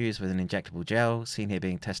tissues with an injectable gel, seen here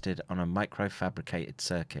being tested on a microfabricated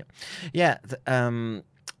circuit. Yeah,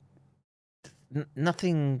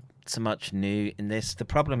 nothing so much new in this. The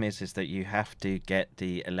problem is that you have to get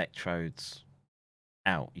the electrodes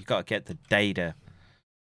out. You've got to get the data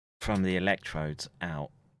from the electrodes out.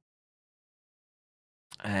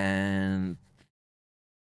 And,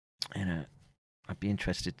 you know, I'd be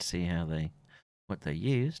interested to see what they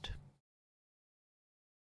used.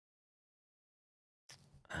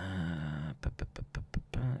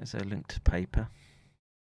 Is there a link to paper?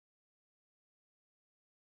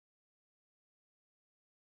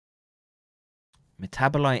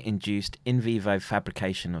 Metabolite-induced in vivo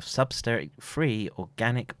fabrication of substrate-free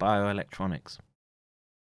organic bioelectronics.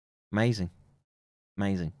 Amazing.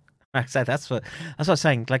 Like I said, that's what I was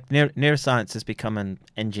saying. Like neuroscience has become an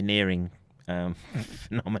engineering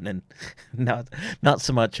phenomenon, not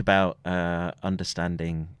so much about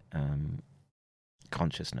understanding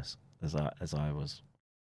consciousness as I was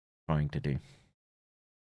trying to do.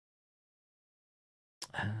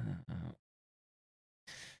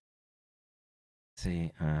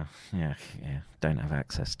 See, yeah, don't have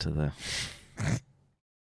access to the.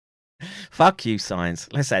 Fuck you, science.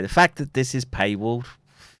 Let's say the fact that this is paywalled.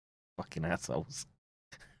 Fucking assholes.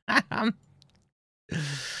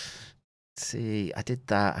 See, I did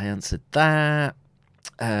that. I answered that.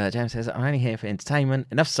 James says, I'm only here for entertainment.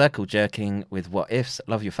 Enough circle jerking with what ifs.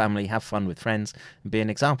 Love your family. Have fun with friends. And be an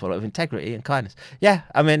example of integrity and kindness. Yeah,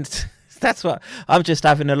 I mean, that's what I'm just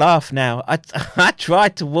having a laugh now. I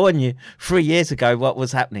tried to warn you 3 years ago what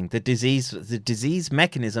was happening. The disease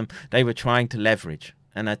mechanism they were trying to leverage.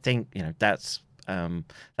 And I think, that's that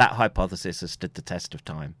hypothesis has stood the test of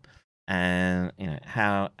time. And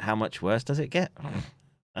how much worse does it get?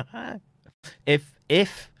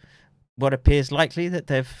 If what appears likely that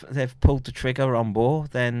they've pulled the trigger on war,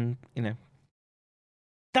 then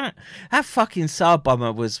that fucking Tsar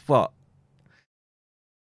bomber was what,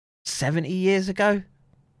 70 years ago?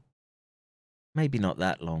 Maybe not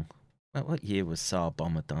that long. What year was Tsar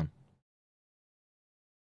bomber done?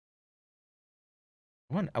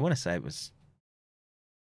 I want to say it was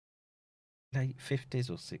late 50s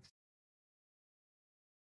or 60s.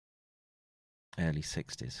 Early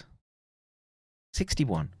 60s.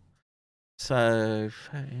 61. So,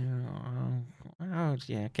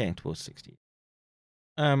 yeah, getting towards 60.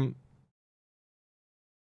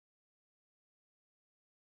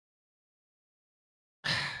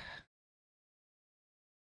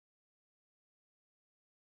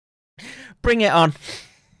 Bring it on.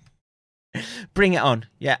 Bring it on.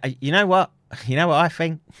 Yeah, you know what? You know what I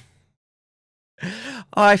think?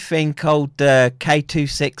 I think old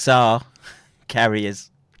K26R carriers,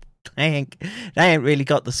 they ain't really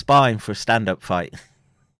got the spine for a stand-up fight.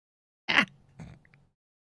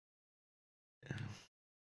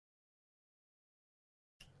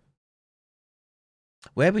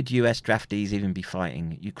 Where would US draftees even be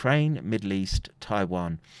fighting? Ukraine, Middle East,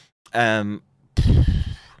 Taiwan? Hard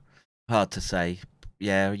to say.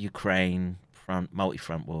 Yeah, Ukraine,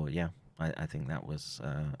 multi-front war. Yeah, I think that was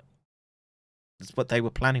that's what they were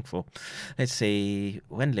planning for. Let's see.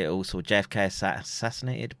 When Little saw JFK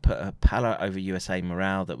assassinated, put a pallor over USA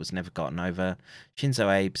morale that was never gotten over.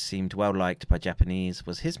 Shinzo Abe seemed well liked by Japanese.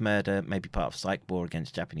 Was his murder maybe part of psych war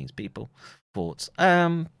against Japanese people? Thoughts?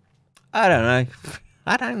 I don't know.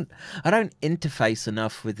 I don't interface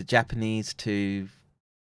enough with the Japanese to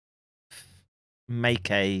make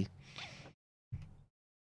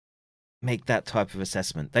that type of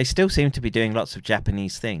assessment. They still seem to be doing lots of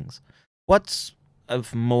Japanese things. What's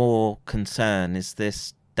of more concern is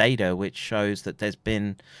this data which shows that there's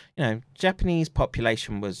been, Japanese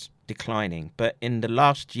population was declining, but in the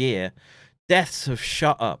last year, deaths have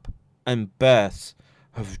shot up and births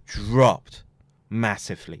have dropped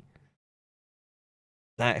massively.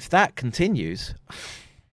 Now, if that continues,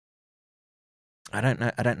 I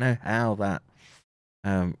don't know how that.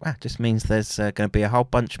 Just means there's going to be a whole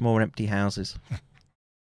bunch more empty houses.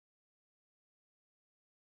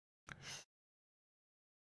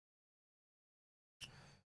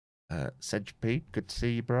 Sedge P, good to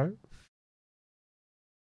see you, bro.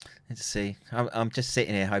 Let's see. I'm just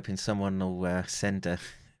sitting here hoping someone will send a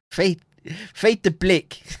feed the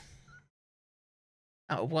blick.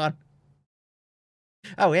 Oh, one.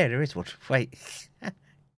 Oh yeah, there is one. Wait,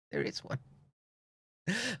 there is one.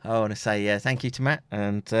 I want to say thank you to Matt,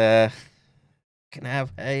 and can I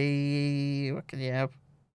have a? What can you have?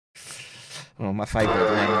 Oh, my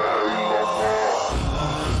favourite name.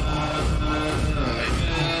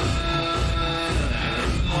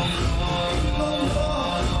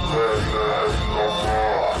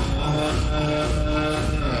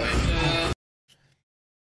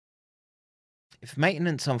 If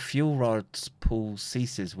maintenance on fuel rods pools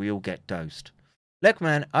ceases, we all get dosed. Look,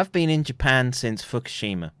 man, I've been in Japan since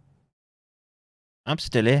Fukushima. I'm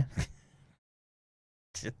still here.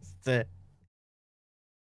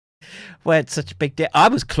 Well, it's such a big deal. I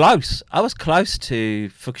was close. I was close to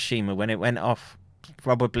Fukushima when it went off.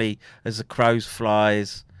 Probably as the crows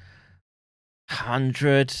flies.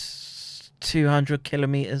 100, 200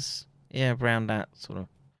 kilometers. Yeah, around that sort of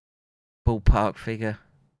ballpark figure.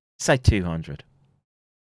 Say 200.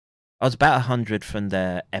 I was about 100 from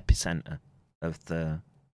the epicenter of the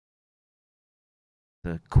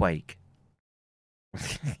quake.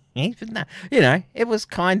 Even that, it was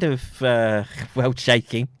kind of well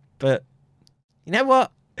shaking, but you know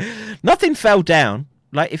what? Nothing fell down.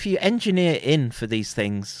 Like if you engineer in for these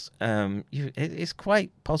things, it's quite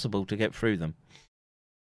possible to get through them.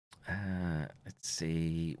 Let's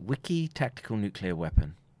see, wiki tactical nuclear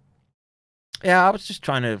weapon. Yeah, I was just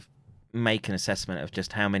trying to make an assessment of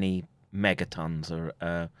just how many megatons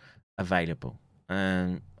are available.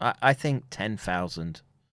 I think 10,000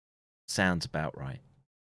 sounds about right.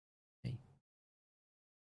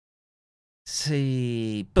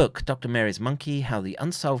 See, book Dr. Mary's Monkey, How the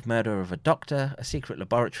Unsolved Murder of a Doctor, a Secret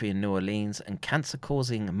Laboratory in New Orleans, and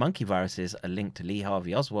Cancer-Causing Monkey Viruses are linked to Lee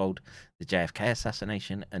Harvey Oswald, the JFK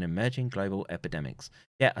assassination, and emerging global epidemics.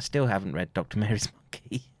 Yeah, I still haven't read Dr. Mary's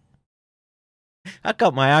Monkey. I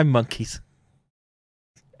got my own monkeys.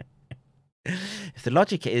 If the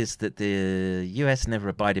logic is that the US never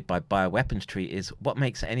abided by bioweapons treaties, what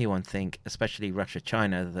makes anyone think, especially Russia,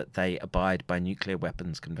 China, that they abide by nuclear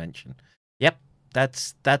weapons convention? Yep,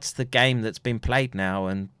 that's the game that's been played now,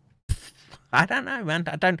 and I don't know, man.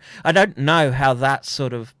 I don't know how that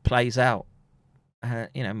sort of plays out.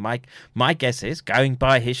 My guess is, going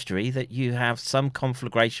by history, that you have some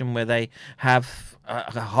conflagration where they have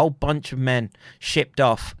a whole bunch of men shipped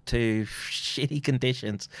off to shitty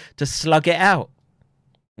conditions to slug it out.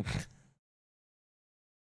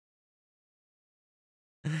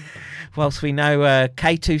 Whilst we know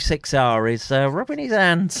K26R is rubbing his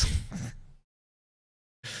hands.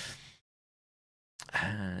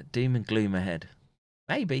 Doom and gloom ahead.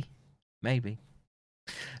 Maybe.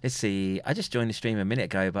 Let's see. I just joined the stream a minute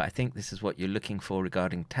ago, but I think this is what you're looking for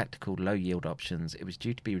regarding tactical low-yield options. It was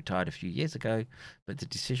due to be retired a few years ago, but the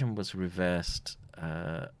decision was reversed.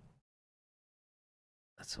 That's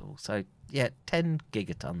all. So, yeah, 10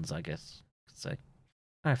 gigatons, I guess. So,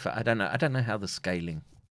 I don't know. I don't know how the scaling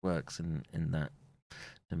works in that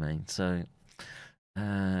domain. So,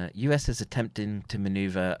 US is attempting to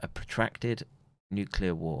maneuver a protracted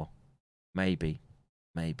nuclear war. Maybe.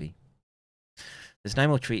 There's no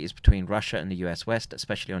more treaties between Russia and the US West,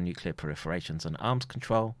 especially on nuclear proliferations and arms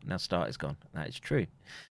control. Now START is gone. That is true.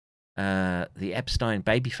 The Epstein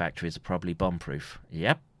baby factories are probably bomb-proof.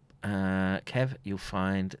 Yep. Kev, you'll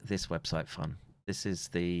find this website fun. This is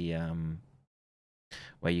the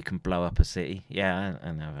where you can blow up a city. Yeah,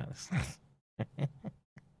 I know about this.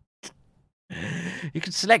 You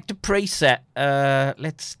can select a preset.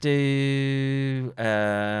 Let's do...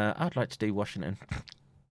 I'd like to do Washington.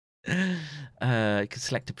 You can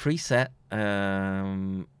select a preset.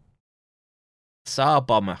 SAR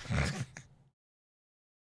bomber.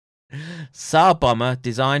 SAR bomber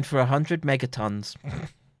designed for 100 megatons.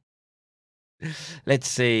 Let's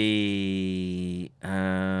see.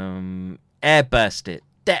 Airburst it.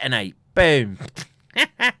 Detonate. Boom.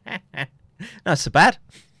 Not so bad.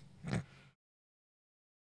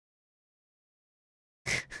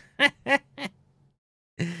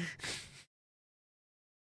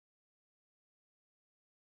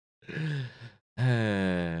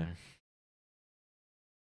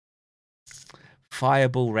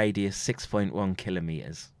 Fireball radius 6.1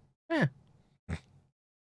 kilometers. Yeah.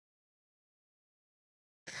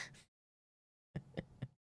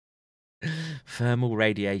 Thermal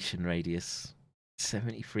radiation radius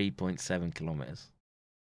 73.7 kilometers.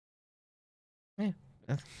 Yeah.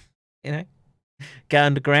 You know, get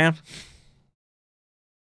underground.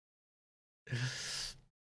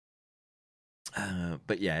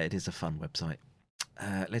 But yeah, it is a fun website.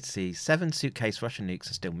 Let's see. 7 suitcase Russian nukes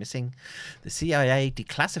are still missing. The CIA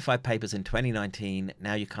declassified papers in 2019.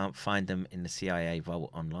 Now you can't find them in the CIA vault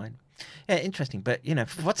online. Yeah, interesting. But you know,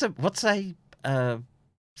 what's a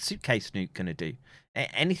suitcase nuke gonna do?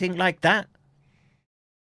 Anything like that?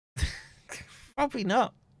 Probably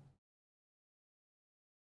not.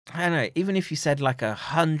 I don't know. Even if you said like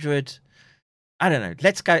 100, I don't know.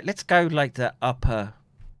 Let's go like the upper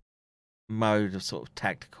mode of sort of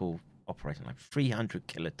tactical operating, like 300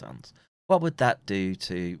 kilotons. What would that do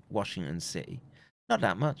to Washington City? Not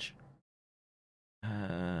that much.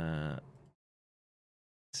 Let's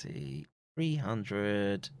see,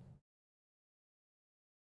 300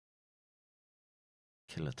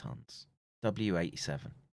 kilotons.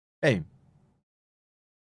 W87. Boom.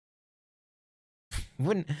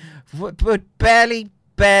 Would barely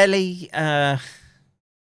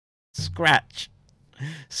scratch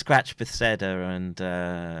Bethesda and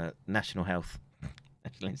National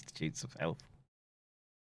Institutes of Health.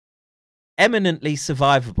 Eminently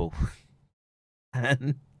survivable.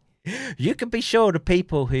 And you can be sure the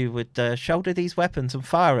people who would shoulder these weapons and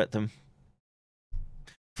fire them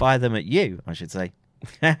at you, I should say,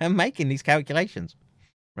 I'm making these calculations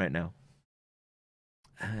right now.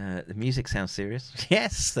 The music sounds serious.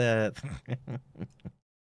 Yes.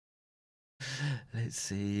 Let's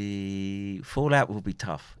see. Fallout will be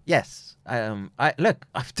tough. Yes. Do I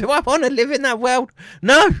want to live in that world?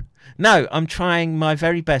 No. I'm trying my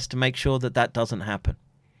very best to make sure that doesn't happen.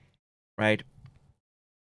 Right.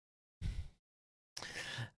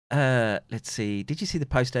 Let's see. Did you see the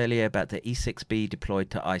post earlier about the E6B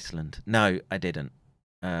deployed to Iceland? No, I didn't.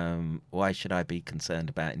 Why should I be concerned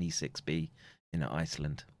about an E6B in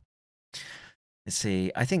Iceland? Let's see.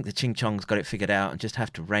 I think the Ching Chong's got it figured out and just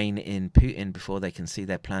have to rein in Putin before they can see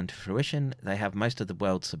their plan to fruition. They have most of the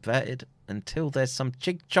world subverted. Until there's some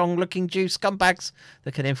Ching Chong looking Jew scumbags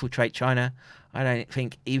that can infiltrate China, I don't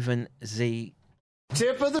think even the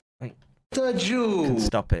tip of the Jew can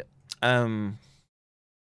stop it.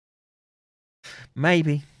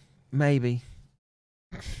 Maybe.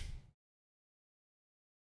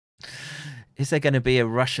 Is there going to be a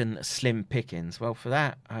Russian Slim Pickens? Well, for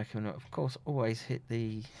that, I can, of course, always hit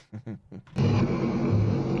the...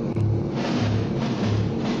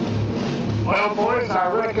 Well, boys,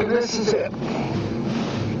 I reckon this is it.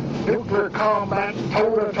 Nuclear combat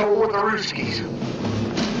toe-to-toe with the Ruskies.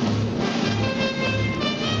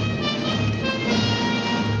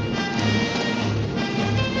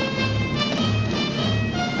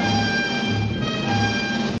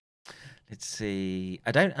 Let's see.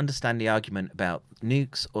 I don't understand the argument about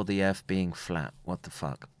nukes or the Earth being flat. What the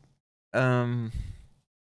fuck? Well,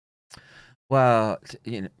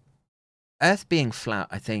 you know, Earth being flat,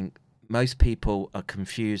 I think most people are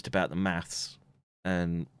confused about the maths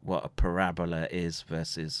and what a parabola is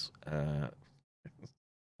versus a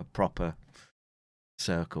proper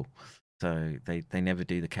circle. So they never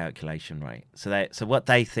do the calculation right. So what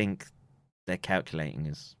they think they're calculating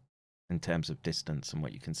is in terms of distance and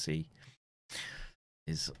what you can see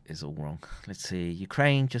is all wrong. Let's see.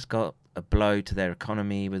 Ukraine just got a blow to their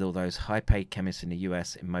economy with all those high-paid chemists in the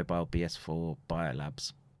US in mobile BS4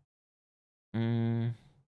 biolabs. Not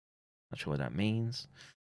sure what that means.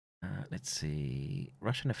 Let's see.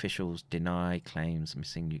 Russian officials deny claims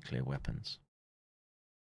missing nuclear weapons.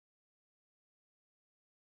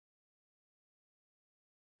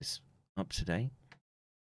 Is up to date?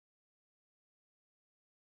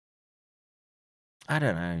 I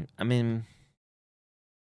don't know. I mean,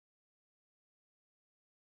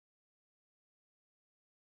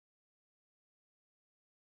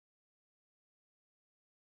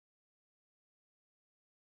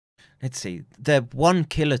 let's see. They're 1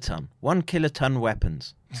 kiloton. 1 kiloton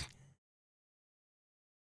weapons.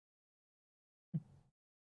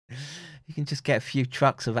 You can just get a few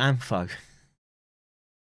trucks of ammo.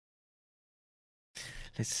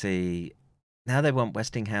 Let's see. Now they want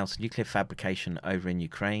Westinghouse nuclear fabrication over in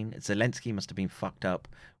Ukraine. Zelensky must have been fucked up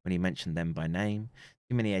when he mentioned them by name.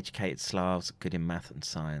 Too many educated Slavs good in math and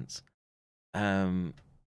science.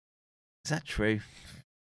 Is that true?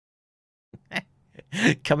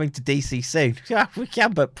 Coming to DC soon. We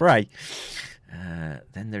can but pray.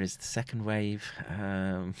 Then there is the second wave.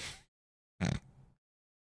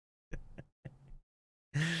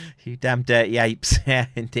 You damn dirty apes. Yeah,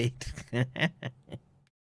 indeed.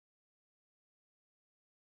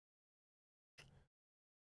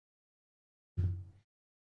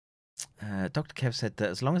 Dr. Kev said that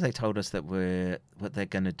as long as they told us that what they're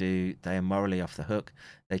going to do, they are morally off the hook.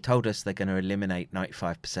 They told us they're going to eliminate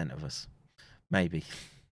 95% of us. Maybe.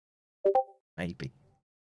 Maybe.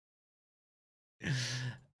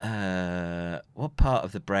 What part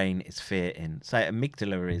of the brain is fear in? So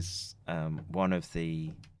amygdala is one of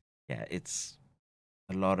the... Yeah, it's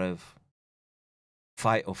a lot of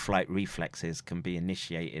fight or flight reflexes can be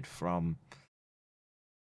initiated from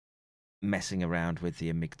messing around with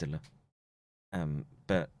the amygdala.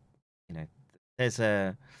 But you know, it's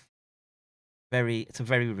a very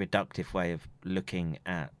reductive way of looking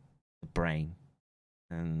at the brain,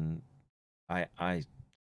 and I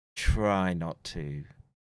try not to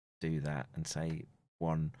do that and say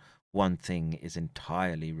one thing is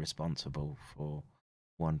entirely responsible for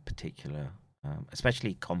one particular,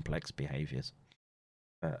 especially complex behaviors.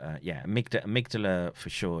 But yeah, amygdala for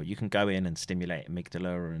sure. You can go in and stimulate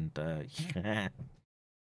amygdala, and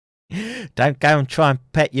don't go and try and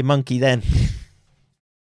pet your monkey then.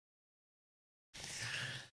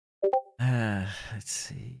 Let's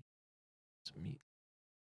see.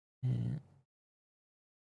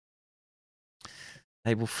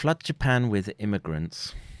 They will flood Japan with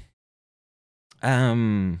immigrants.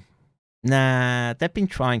 Nah, they've been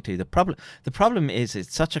trying to. The problem is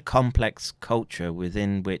it's such a complex culture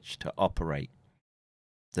within which to operate.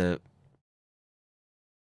 There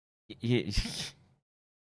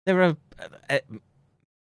are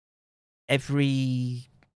every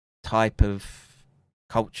type of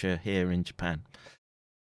culture here in Japan,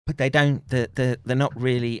 but they don't. They're not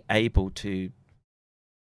really able to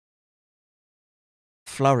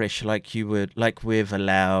flourish like we've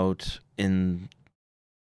allowed in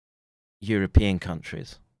European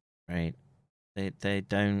countries, right? They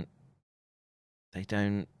don't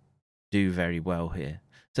do very well here.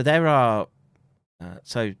 So there are.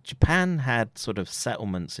 So Japan had sort of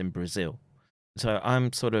settlements in Brazil. So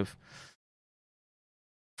I'm sort of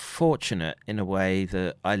fortunate in a way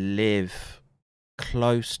that I live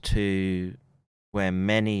close to where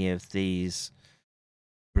many of these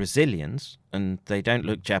Brazilians, and they don't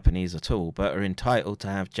look Japanese at all, but are entitled to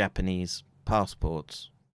have Japanese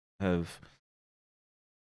passports, have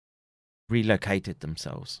relocated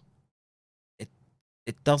themselves.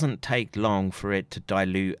 It doesn't take long for it to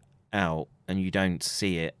dilute out, and you don't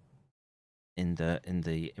see it in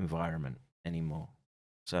the environment anymore.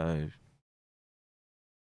 So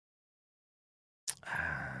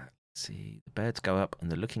let's see. The birds go up,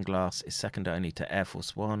 and the looking glass is second only to Air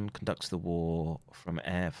Force One. Conducts the war from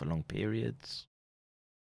air for long periods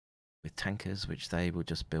with tankers, which they will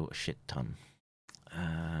just build a shit ton.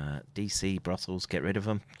 DC, Brussels, get rid of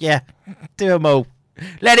them. Yeah, do them all.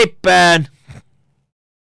 Let it burn.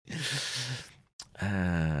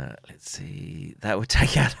 Let's see. That would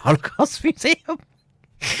take out Holocaust Museum.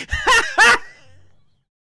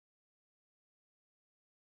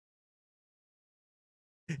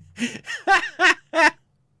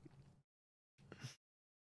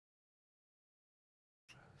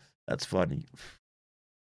 That's funny.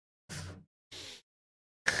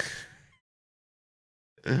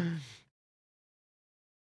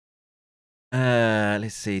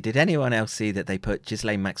 Let's see. Did anyone else see that they put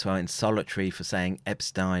Ghislaine Maxwell in solitary for saying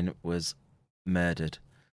Epstein was murdered?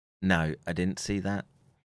 No, I didn't see that.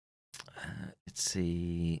 Let's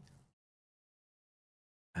see.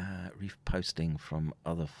 Reposting from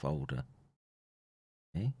other folder.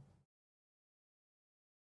 Okay.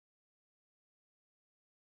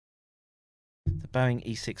 The Boeing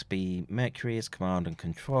E-6B Mercury is command and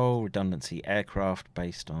control redundancy aircraft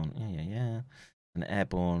based on an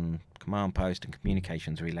airborne command post and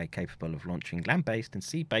communications relay capable of launching land-based and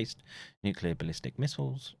sea-based nuclear ballistic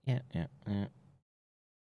missiles. Yeah.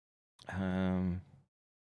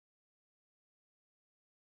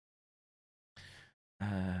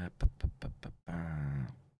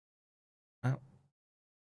 Well,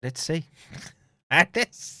 let's see.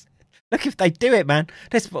 Look, if they do it, man.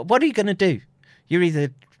 What are you going to do? You're either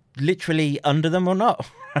literally under them or not,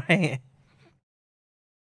 right?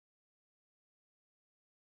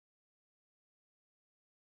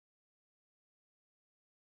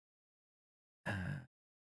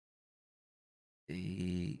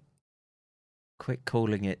 Quit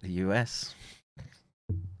calling it the US.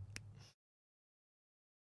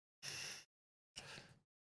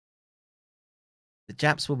 The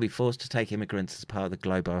Japs will be forced to take immigrants as part of the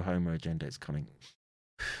global homo agenda. It's coming.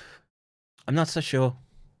 I'm not so sure.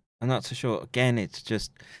 Again, it's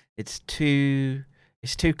too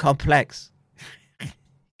complex.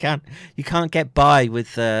 You can't get by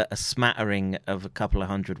with a smattering of a couple of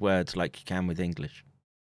hundred words like you can with English.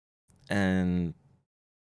 And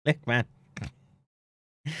look, man,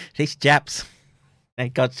 these Japs, they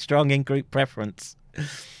got strong in-group preference.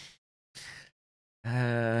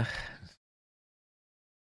 Let's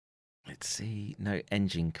see. No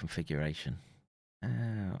engine configuration. I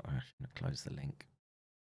should have closed the link.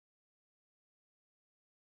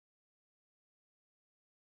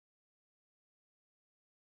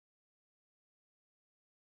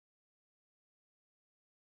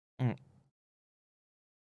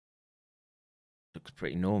 Looks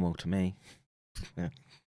pretty normal to me.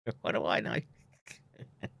 What do I know?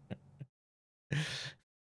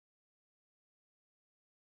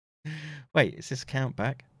 Wait, is this count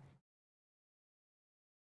back?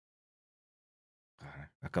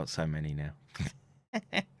 I've got so many now.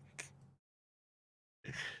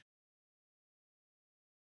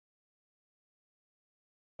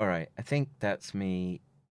 All right, I think that's me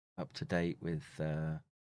up to date with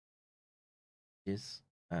is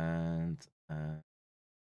and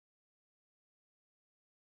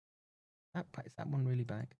is that one really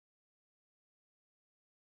back?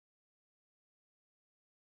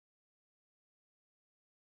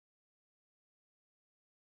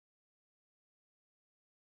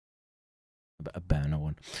 A banner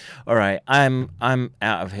one. All right, I'm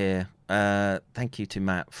out of here. Thank you to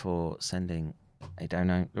Matt for sending a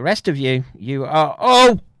dono. The rest of you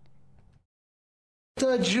are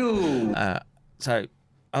the Jew. So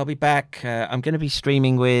I'll be back. I'm going to be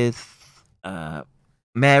streaming with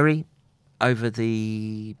Mary over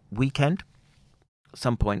the weekend, at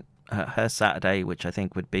some point. Her Saturday, which I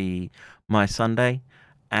think would be my Sunday,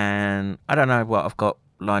 and I don't know what I've got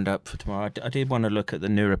lined up for tomorrow. I did want to look at the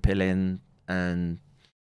Neuropilin and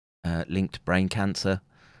linked brain cancer,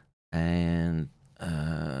 and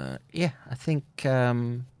yeah, I think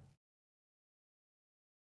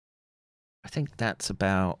that's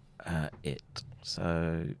about it.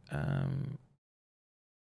 So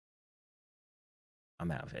I'm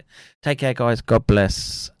out of it. Take care, guys. God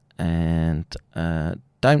bless, and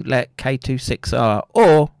don't let K26R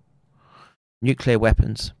or nuclear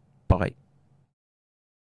weapons bite.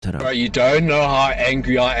 Bro, you don't know how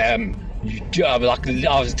angry I am. I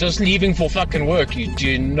was just leaving for fucking work. You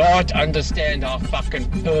do not understand how fucking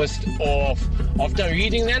pissed off. After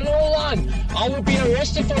reading that little line, I will be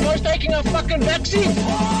arrested for not taking a fucking vaccine.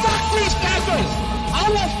 Fuck these cappers! I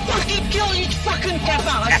will fucking kill each fucking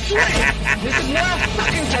capper, I swear! This is not a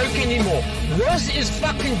fucking joke anymore. This is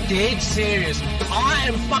fucking dead serious. I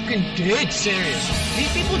am fucking dead serious.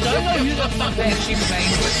 These people don't know who the fuck they're actually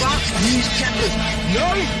playing with. Fuck these cappers. No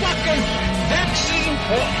fucking vaccine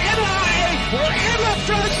or MRA will ever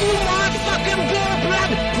flow through my fucking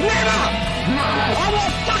blood. Never! I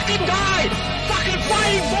will fucking die! Fucking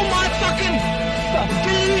fighting for my fucking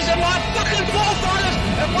beliefs and my fucking forefathers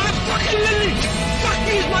and my fucking lineage! Fuck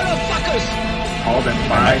these motherfuckers! All them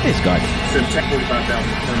five. This guy. Send check 45,000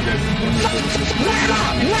 from this.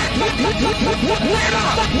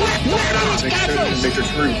 Make your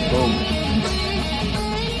screw. Boom.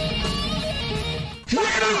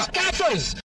 Fuck these cappers!